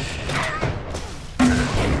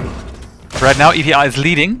 4-4. Right now, E.P.R is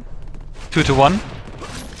leading 2-1.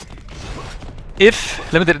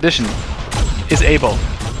 If limited edition is able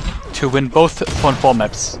to win both 4-4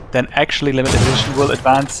 maps, then actually limited edition will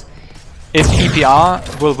advance. If E.P.R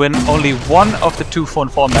will win only one of the 2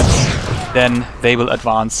 4-4 maps, then they will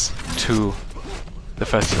advance to the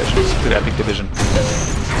first division, to the Epic division.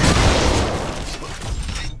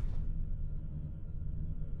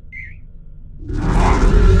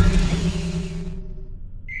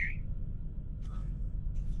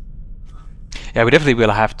 Yeah, we definitely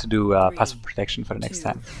will have to do password protection for the next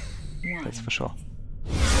time. That's for sure.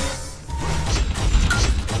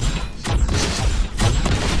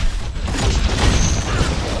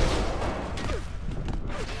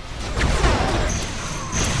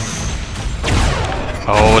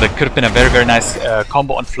 Oh, that could have been a very, very nice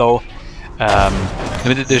combo on Flow.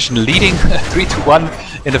 Limited edition leading 3-1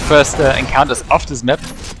 in the first encounters of this map.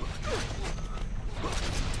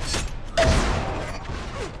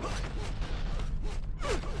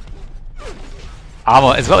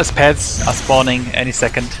 Armor as well as pads are spawning any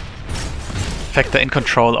second. Factor in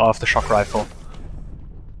control of the shock rifle.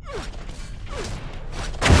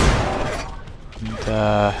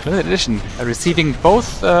 And limited edition receiving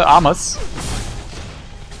both armors.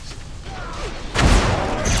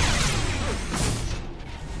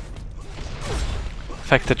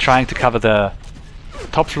 Factor trying to cover the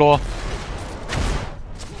top floor.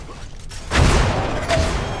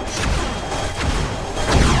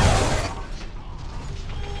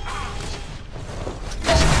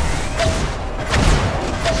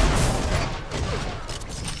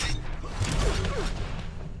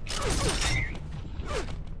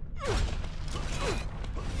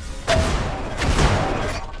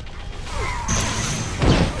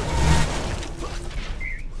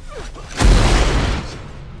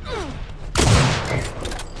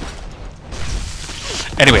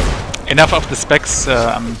 Anyway, enough of the specs.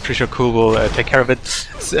 I'm pretty sure Cool will take care of it.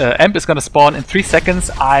 Amp is gonna spawn in 3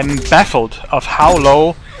 seconds. I'm baffled of how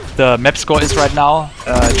low the map score is right now.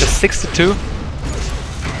 Just 6-2.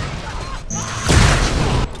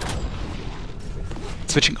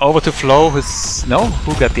 Switching over to Flow, who's... No?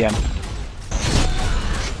 Who got the amp?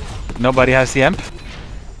 Nobody has the amp?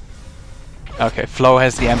 Okay, Flow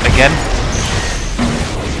has the amp again.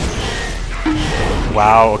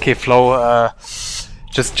 Wow, okay, Flow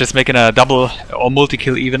just making a double or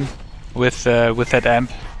multi-kill even with that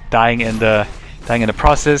amp, dying in the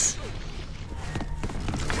process.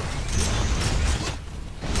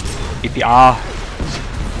 E.P.R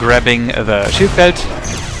grabbing the shield belt.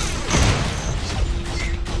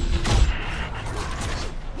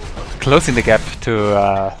 Closing the gap to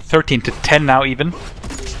 13-10 now even.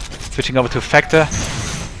 Switching over to Factor,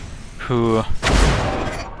 who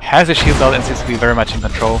has a shield belt and seems to be very much in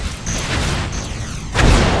control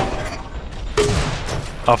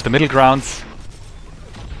of the middle grounds.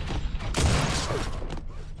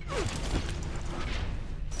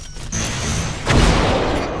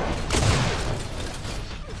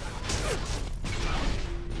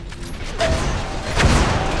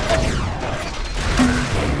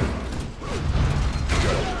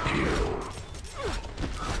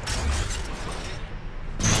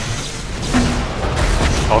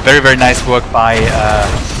 Oh, very nice work by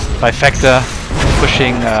Factor,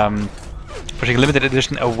 pushing limited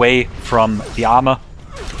edition away from the armor.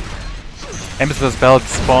 Ambassador's Belt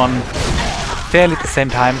spawn fairly at the same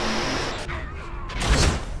time.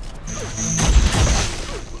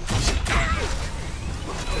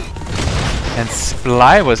 And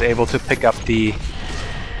Sply was able to pick up the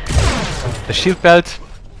shield belt.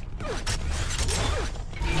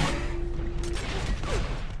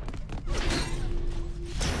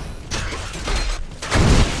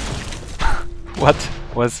 What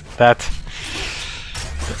was that?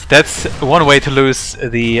 That's one way to lose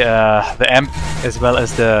the amp as well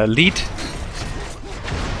as the lead.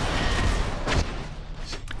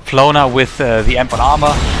 Flona with the amp on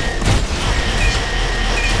armor.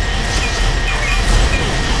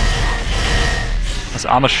 His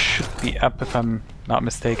armor should be up if I'm not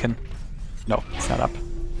mistaken. No, it's not up.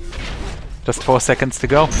 Just 4 seconds to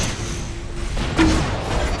go.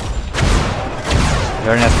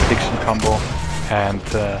 Very nice prediction combo. And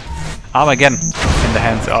armor again in the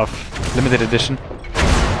hands of limited edition.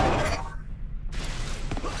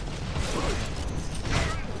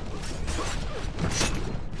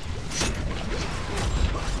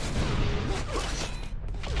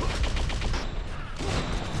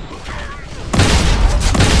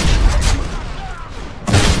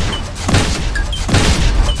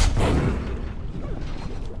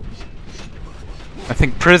 I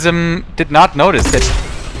think Prism did not notice that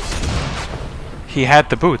he had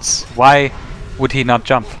the boots. Why would he not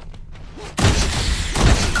jump?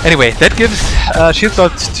 Anyway, that gives shield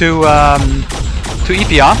belt to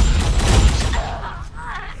E.P.R.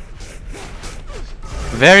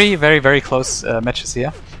 Very close matches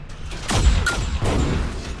here.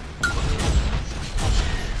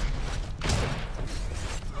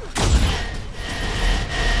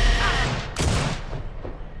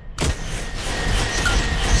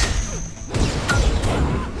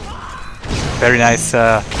 Very nice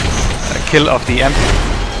kill of the amp.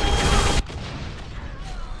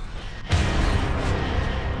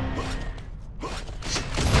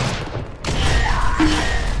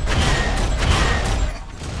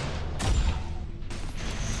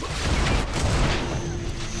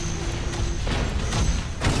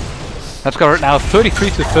 Let's go right now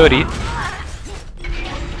 33-30.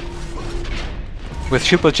 With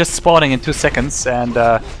shield belt just spawning in 2 seconds, and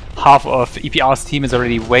half of E.P.R's team is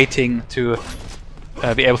already waiting to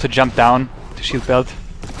be able to jump down to shield belt.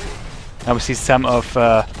 Now we see some of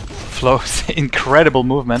Flo's incredible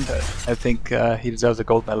movement. I think he deserves a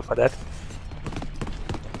gold medal for that.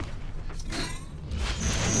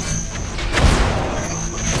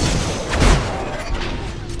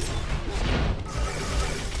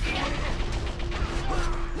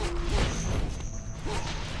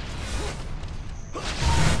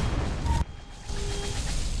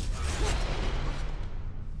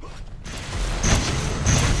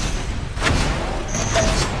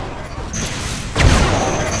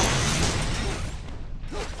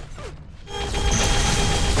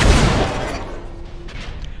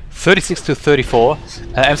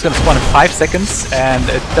 (36-34). Amp's gonna spawn in 5 seconds, and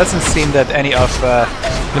it doesn't seem that any of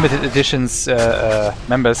limited edition's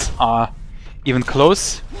members are even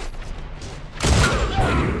close.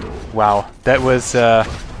 Wow, that was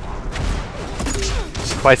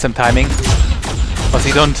quite some timing. Also,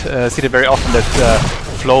 you don't see it very often that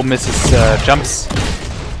Flo misses jumps.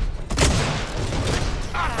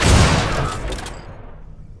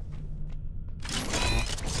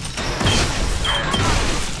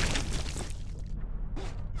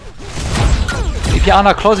 E.P.R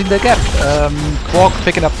now closing the gap. Quark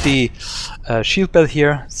picking up the shield belt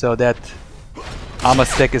here, so that armor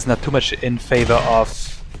stack is not too much in favor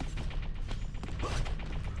of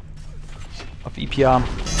E.P.R.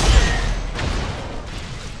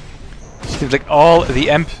 Seems like all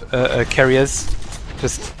the amp carriers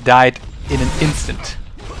just died in an instant.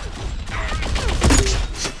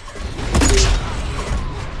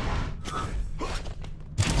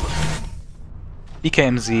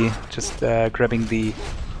 EKMZ just grabbing the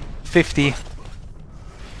 50.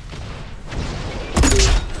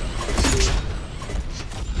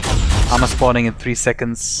 Armor spawning in 3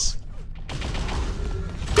 seconds.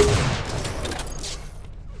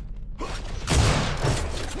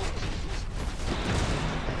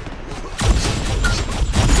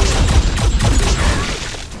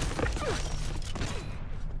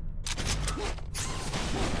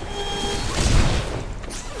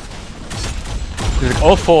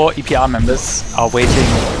 All 4 E.P.R members are waiting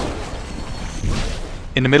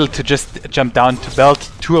in the middle to just jump down to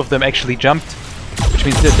belt. 2 of them actually jumped, which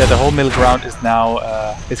means that the whole middle ground is now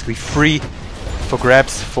basically free for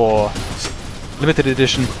grabs for Limited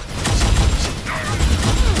edition.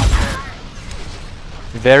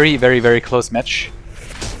 Very, very, very close match.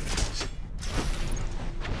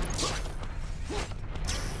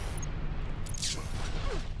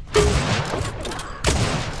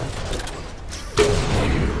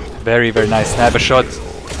 Very, very nice sniper shot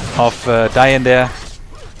of Diane there,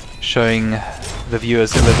 showing the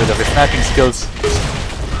viewers a little bit of his sniping skills.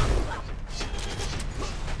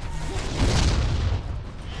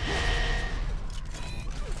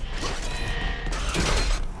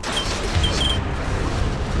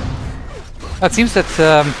 It seems that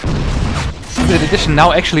the edition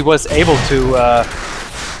now actually was able to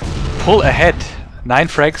pull ahead 9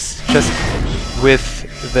 frags just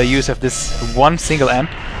with the use of this one single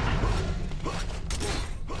amp.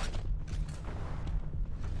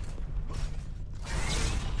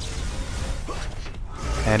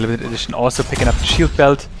 And limited edition also picking up the shield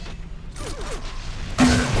belt.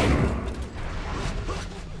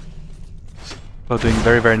 Well, doing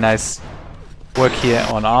very, very nice work here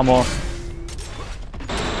on armor.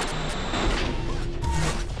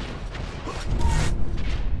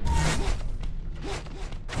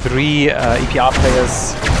 Three E.P.R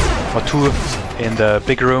players, or 2 in the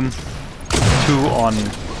big room, 2 on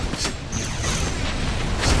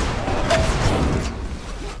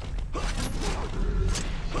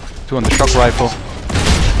the shock rifle.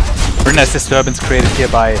 Very nice disturbance created here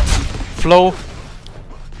by Flo.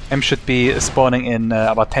 M should be spawning in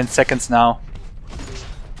about 10 seconds now.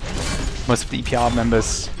 Most of the E.P.R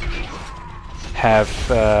members have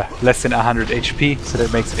less than 100 HP, so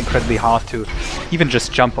that makes it incredibly hard to even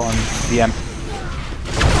just jump on the amp.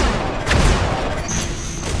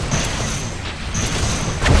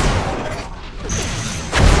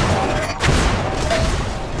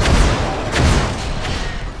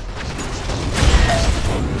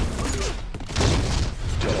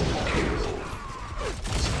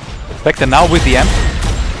 Vector now with the amp.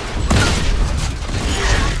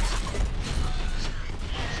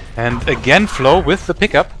 And again Flo with the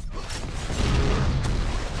pickup.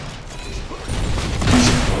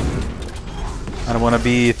 I don't want to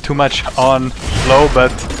be too much on Flo,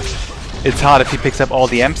 but it's hard if he picks up all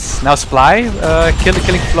the amps. Now Sply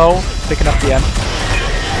killing Flo, picking up the amp.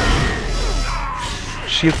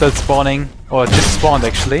 Shield belt spawning, or just spawned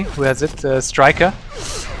actually. Who has it? Striker.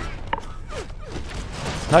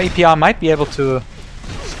 Now E.P.R might be able to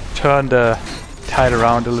turn the tide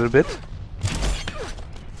around a little bit.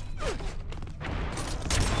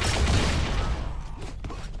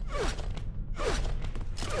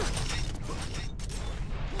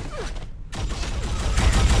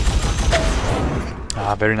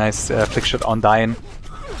 Very nice flick shot on Diane.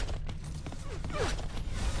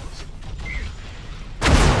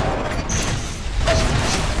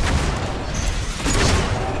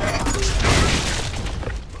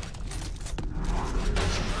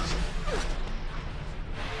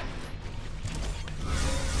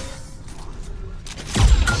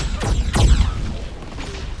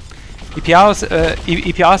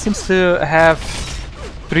 E.P.R seems to have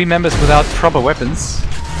 3 members without proper weapons,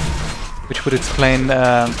 which would explain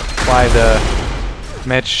why the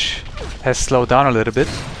match has slowed down a little bit.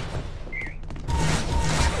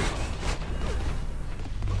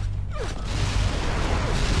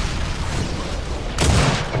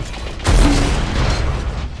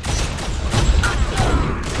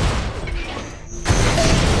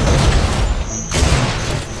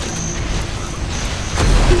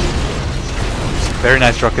 Very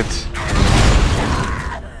nice rocket.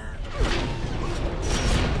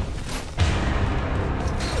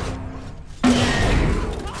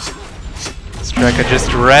 Striker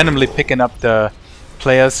just randomly picking up the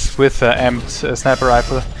players with the amped sniper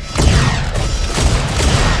rifle.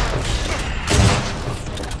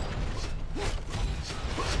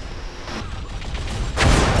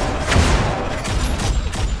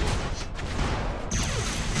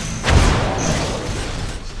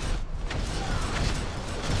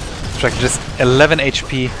 Striker just 11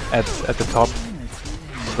 HP at the top,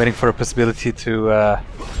 waiting for a possibility to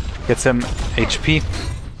get some HP.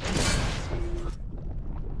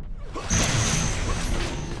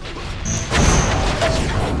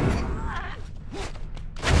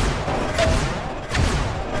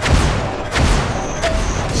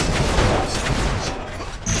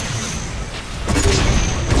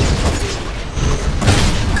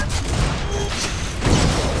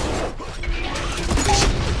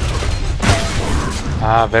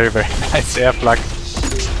 Very, very nice air plug,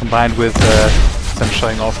 combined with some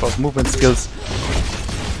showing off of movement skills.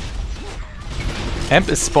 Amp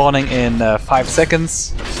is spawning in 5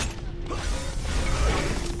 seconds.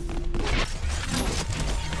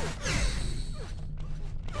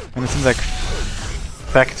 And it seems like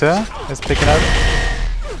Factor is picking up.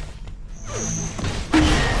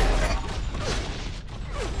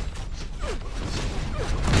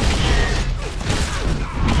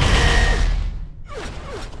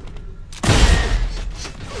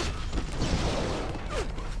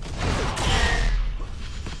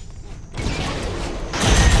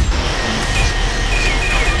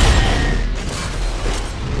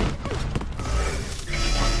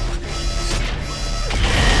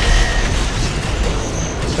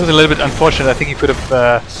 It was a little bit unfortunate. I think he could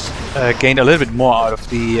have gained a little bit more out of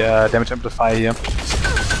the damage amplifier here.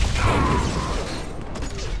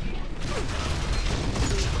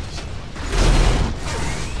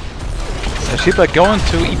 Shipper going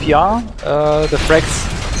to E.P.R. The frags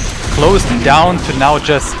closed down to now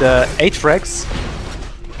just 8 frags.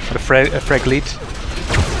 A frag lead.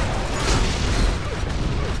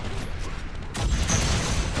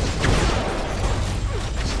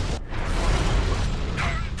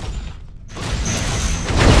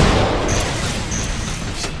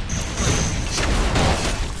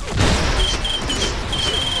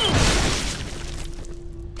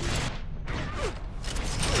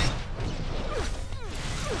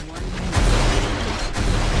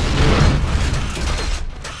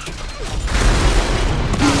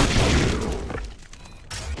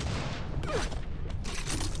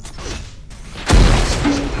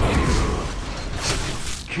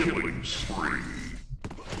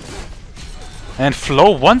 And Flo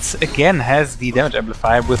once again has the damage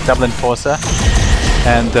amplifier with double enforcer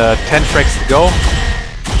and 10 frags to go.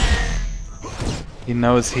 He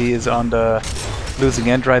knows he is on the losing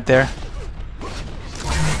end right there.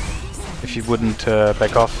 If he wouldn't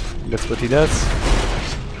back off, that's what he does.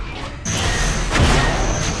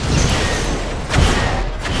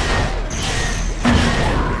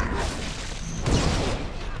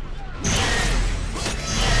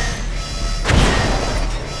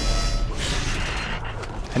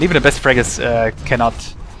 And even the best fraggers cannot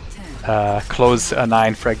close a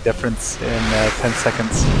 9 frag difference in 10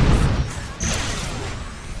 seconds.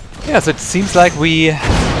 Yeah, so it seems like we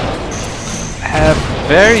have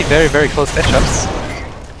very close matchups.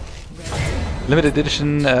 Limited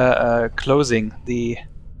edition closing the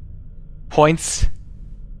points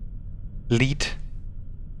lead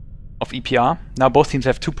of E.P.R. Now both teams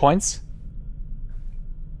have 2 points.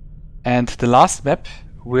 And the last map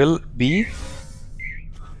will be,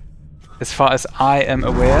 as far as I am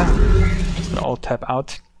aware, just gonna all tap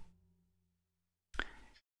out.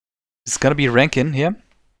 It's gonna be Rankin here.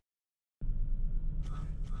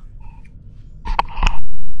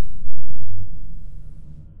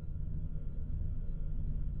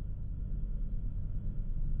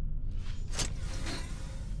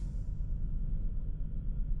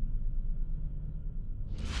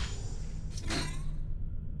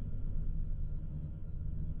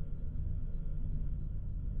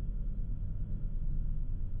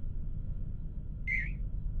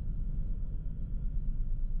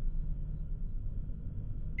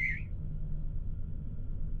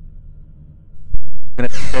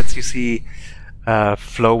 As you see,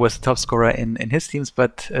 Flo was the top scorer in his teams,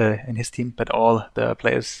 but but all the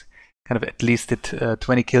players kind of at least did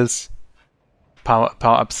 20 kills. Power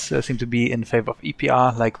ups seem to be in favor of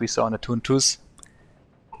E.P.R, like we saw in the 2-2s.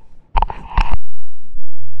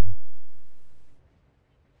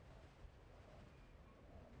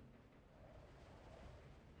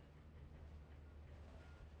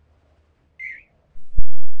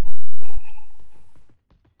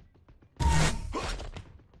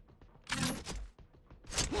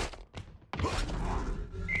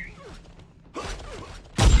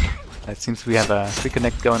 It seems we have a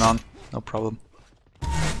reconnect going on, no problem.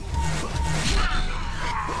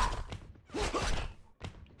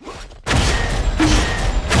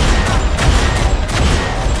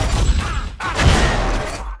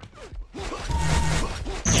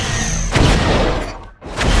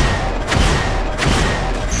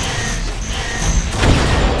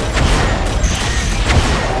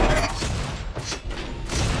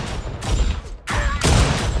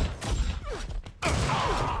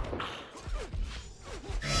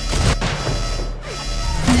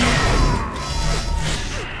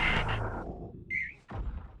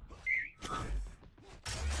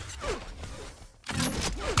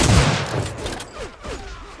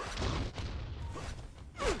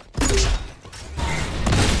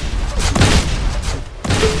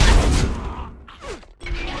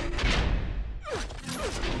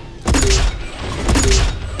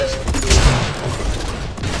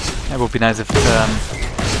 It would be nice if,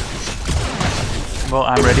 well,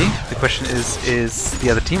 I'm ready. The question is the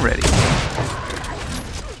other team ready?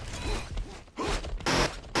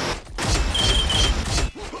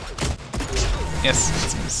 Yes, it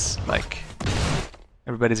seems like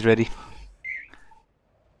everybody's ready.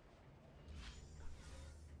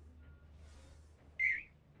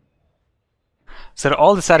 So the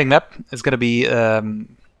all deciding map is going to be the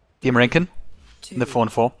American in the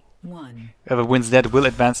 4-4. Whoever wins that will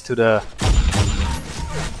advance to the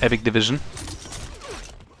Epic Division.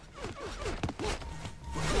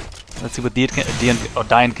 Let's see what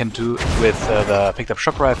Dian can do with the picked up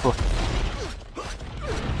shock rifle.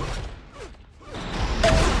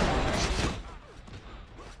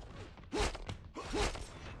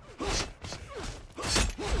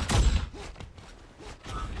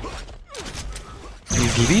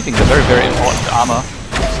 He's leaving the very, very important armor.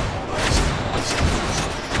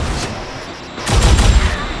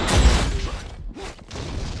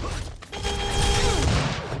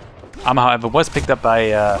 Armor, however, was picked up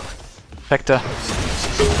by Vector.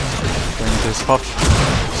 Going into his pop.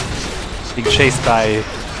 Being chased by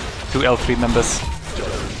 2 L3 members.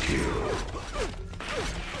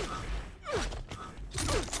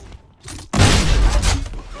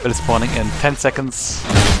 Will spawning in 10 seconds.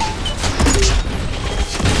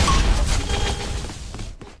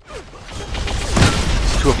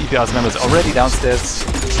 Two of E.P.R's members already downstairs.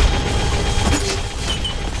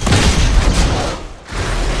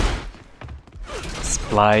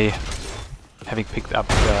 Sply having picked up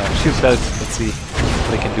the shield belt. Let's see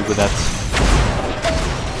what they can do with that.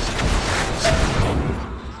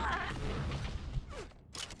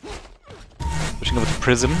 Pushing over to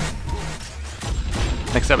Prism.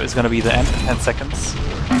 Next up is going to be the end in 10 seconds.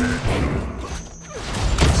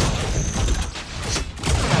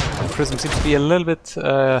 Prism seems to be a little bit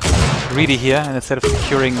greedy here, and instead of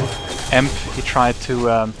securing Amp, he tried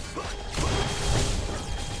to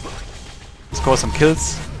score some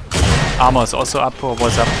kills. Armor is also up, or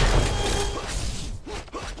was up.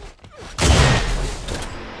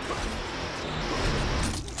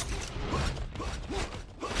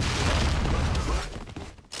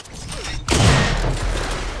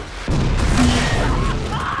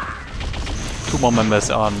 Two more members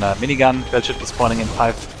on minigun. Bell should be spawning in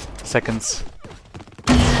 5 seconds.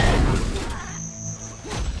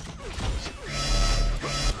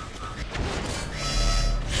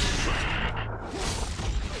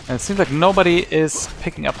 And it seems like nobody is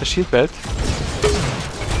picking up the shield belt.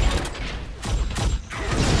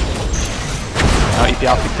 Now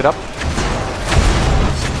E.P.R picked it up.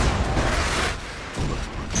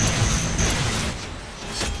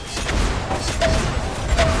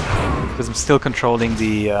 Because I'm still controlling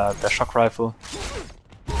the shock rifle.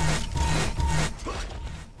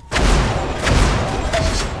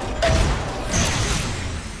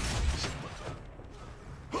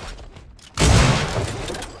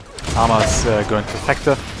 Armor's going to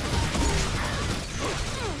Factor.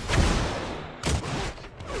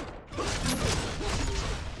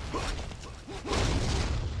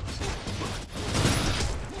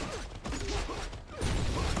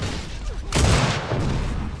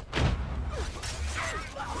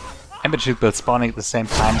 Amber shield build spawning at the same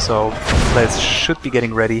time, so players should be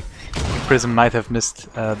getting ready. Prism might have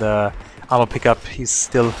missed the armor pickup. He's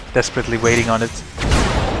still desperately waiting on it.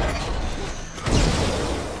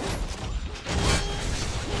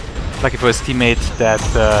 Lucky for his teammate that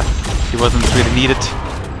he wasn't really needed.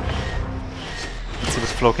 Let's see what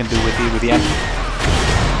Flo can do with the amp.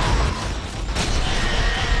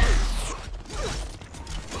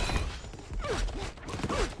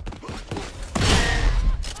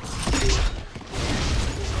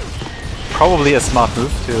 Probably a smart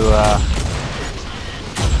move to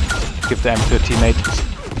give the amp to a teammate.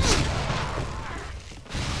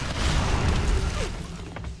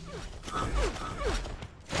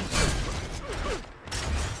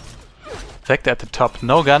 Vector at the top,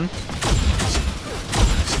 no gun.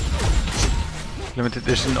 Limited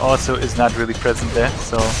edition also is not really present there,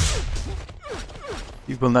 so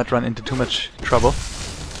you will not run into too much trouble.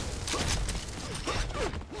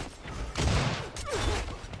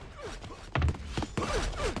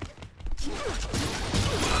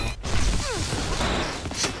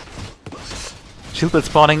 Shield build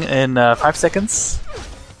spawning in 5 seconds.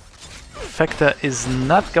 Vector is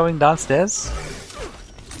not going downstairs.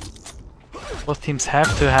 Both teams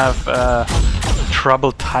have to have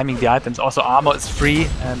trouble timing the items. Also, armor is free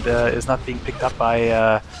and is not being picked up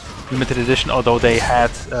by limited edition, although they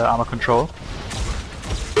had armor control.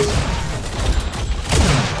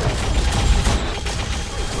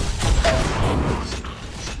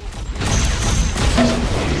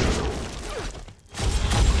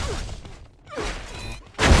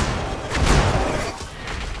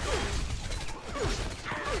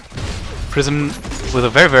 Prism with a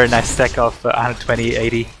very, very nice stack of 120,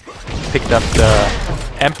 80. picked up the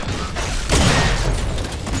amp.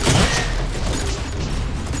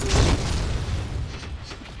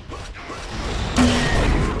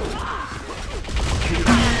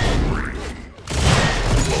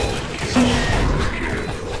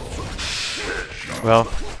 Well,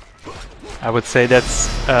 I would say that's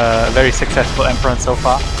a very successful amp run so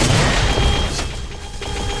far.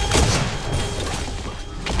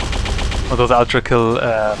 Although the ultra kill,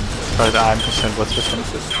 as far as I'm concerned, was just an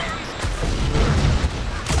assist.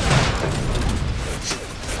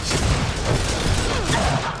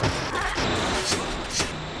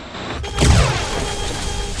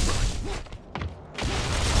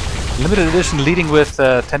 Limited edition leading with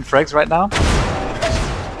 10 frags right now.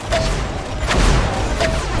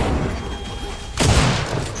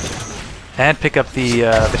 And pick up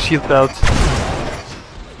the shield belt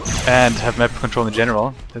and have map control in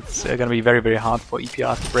general. It's gonna be very, very hard for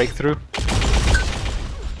E.P.R to break through. In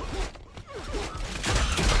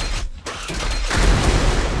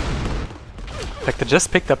fact, I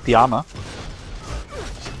just picked up the armor.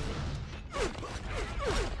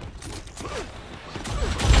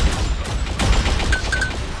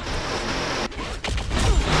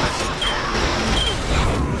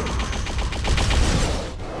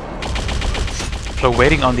 Flo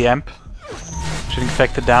waiting on the amp, shooting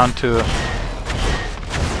Factor down to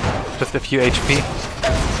just a few HP.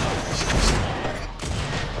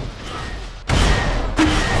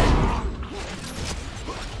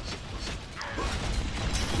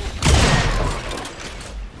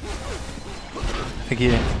 I think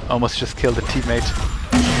he almost just killed a teammate,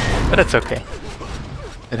 but that's okay.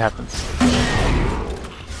 It happens.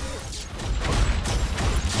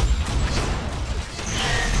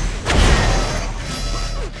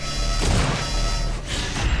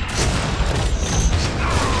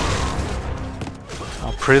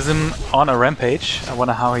 Prism on a rampage. I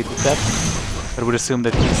wonder how he did that. But I would assume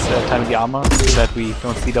that he's timing the armor so that we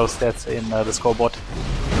don't see those stats in the scoreboard.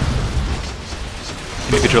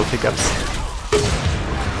 Individual pickups.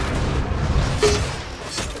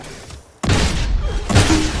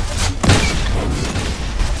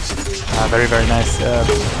 Very, very nice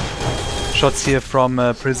shots here from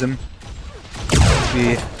Prism.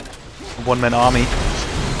 The one-man army.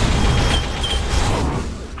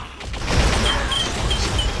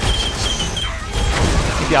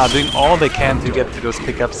 Yeah, doing all they can to get to those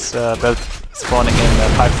pickups, belt spawning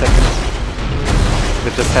in 5 seconds.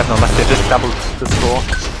 They just have no luck, they just doubled the score.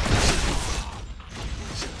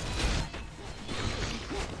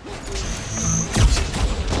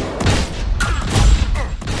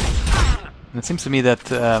 And it seems to me that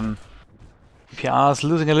E.P.R is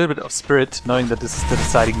losing a little bit of spirit, knowing that this is the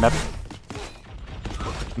deciding map.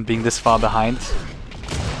 And being this far behind.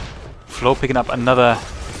 Flo picking up another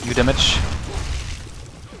new damage.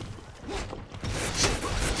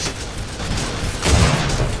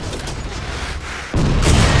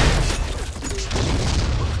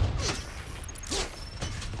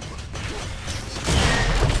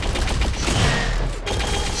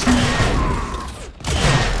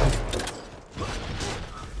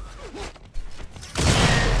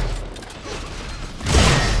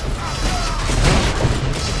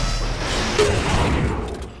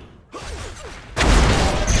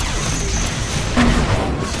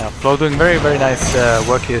 Flo doing very, very nice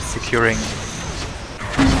work here, securing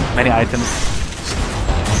many items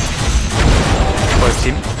for his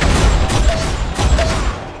team.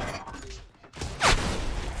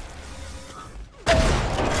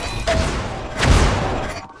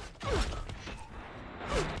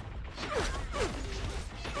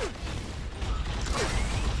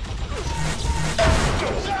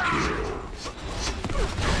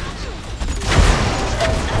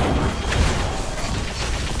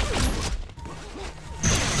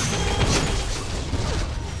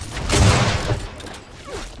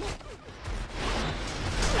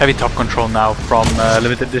 Heavy top control now from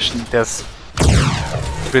limited edition. There's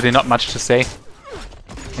really not much to say,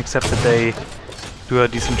 except that they do a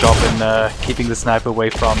decent job in keeping the sniper away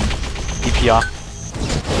from E.P.R.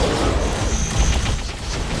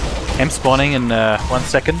 M spawning in 1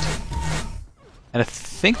 second, and I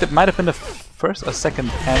think that might have been the first or second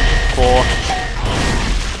amp for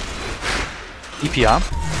E.P.R.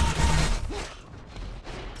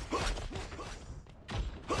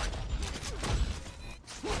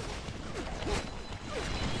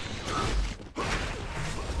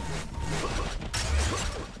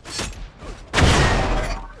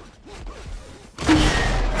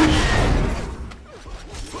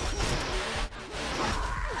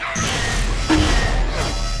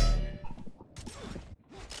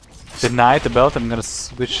 Denied the belt. I'm gonna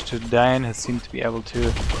switch to Diane, who seemed to be able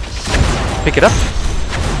to pick it up.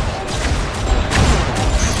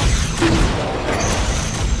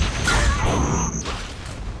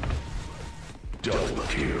 Double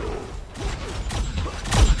kill.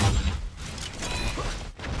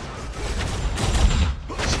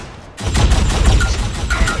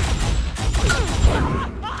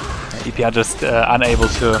 E.P.R just unable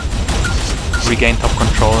to regain top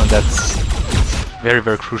control, and that's very,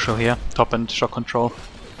 very crucial here. Top and shot control.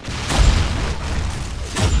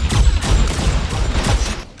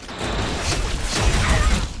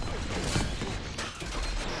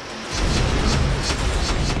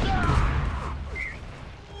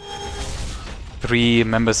 Three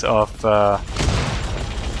members of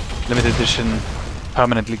limited edition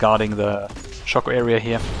permanently guarding the shock area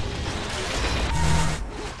here.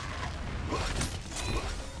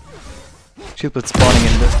 Shield belt spawning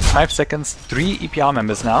in 5 seconds. 3 E.P.R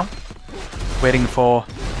members now, waiting for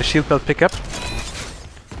the shield belt pickup.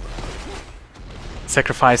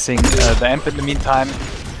 Sacrificing the amp in the meantime,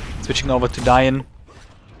 switching over to Dian,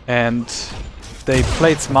 and if they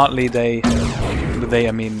play it smartly,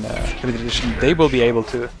 I mean limited edition, they will be able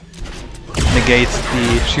to negate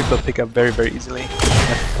the shield belt pickup very, very easily.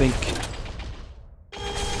 I think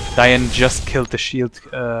Dian just killed the shield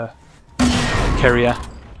carrier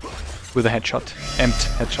with a headshot, amped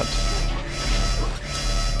headshot.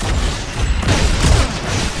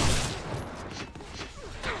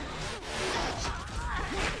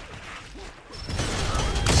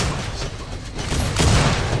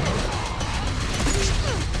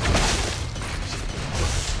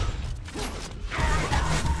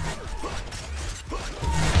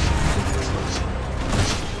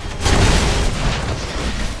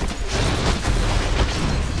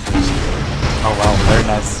 Oh wow, very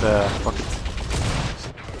nice rocket.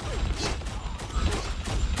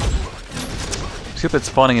 Cupid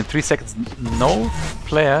spawning in 3 seconds. No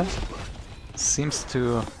player seems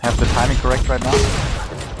to have the timing correct right now.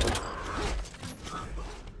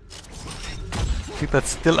 Cupid's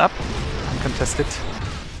still up, uncontested.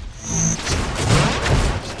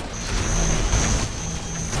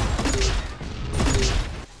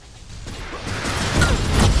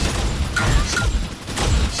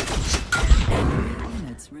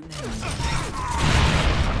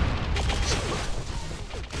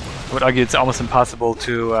 I would argue it's almost impossible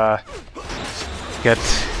to get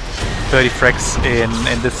 30 frags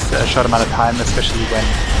in this short amount of time, especially when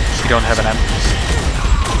you don't have an amp.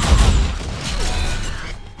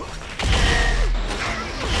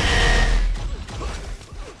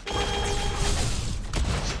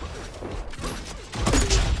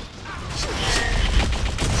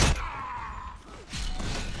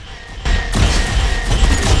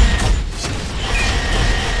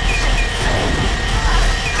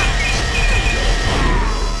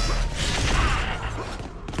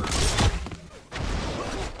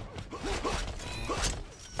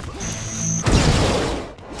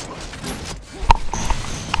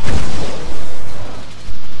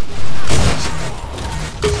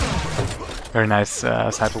 Very nice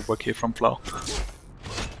cyber work here from Flow.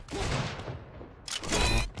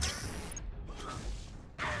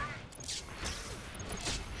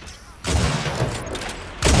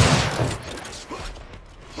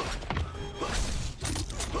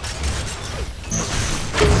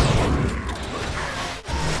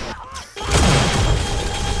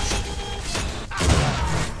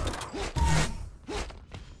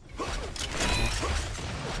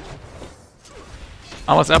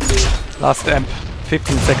 Almost up. Last amp,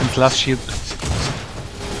 15 seconds, last shield.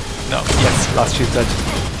 No, yes, last shield belt.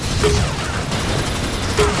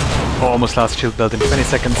 Or almost last shield belt in 20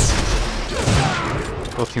 seconds.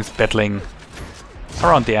 Both teams battling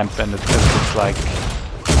around the amp, and it looks like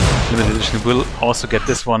limited edition will also get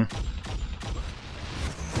this one.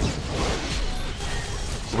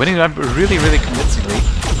 Winning the map really, really convincingly.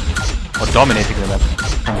 Or dominating the map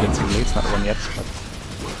convincingly, it's not one yet. But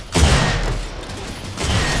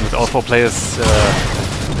with all 4 players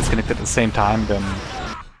disconnected at the same time, then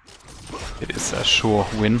it is a sure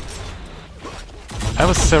win. I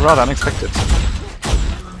was rather unexpected.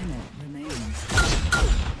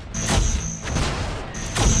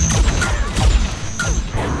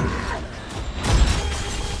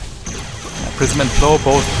 Prism and Flow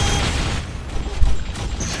both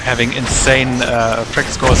having insane frag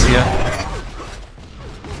scores here.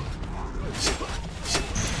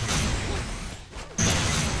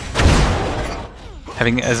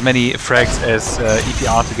 Having as many frags as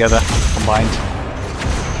E.P.R together combined.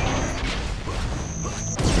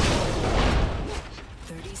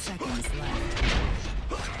 30 seconds left.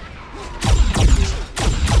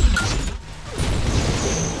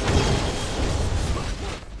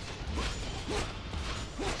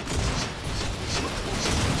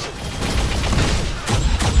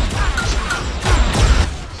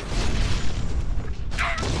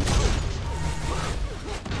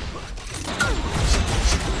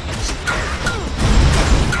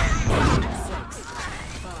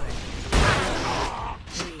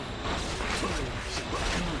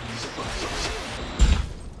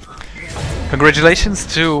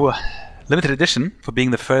 Congratulations to Limited Edition for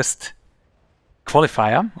being the first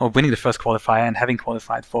qualifier, or winning the first qualifier and having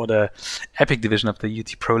qualified for the Epic division of the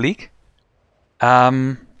UTProLeague.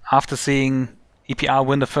 After seeing E.P.R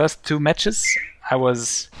win the first 2 matches, I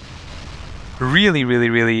was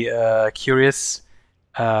really curious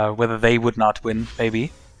whether they would not win,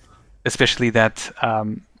 maybe. Especially that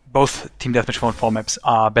both Team Deathmatch 4 and 4 maps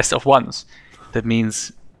are best of ones. That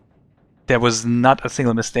means there was not a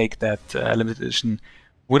single mistake that Limited Edition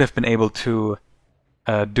would have been able to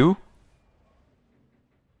do.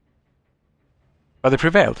 But they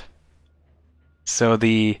prevailed. So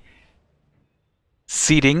the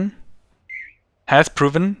seeding has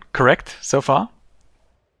proven correct so far.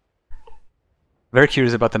 Very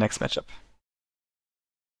curious about the next matchup.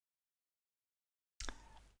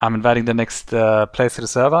 I'm inviting the next players to the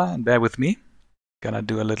server, and bear with me. Gonna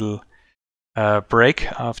do a little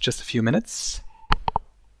break of just a few minutes.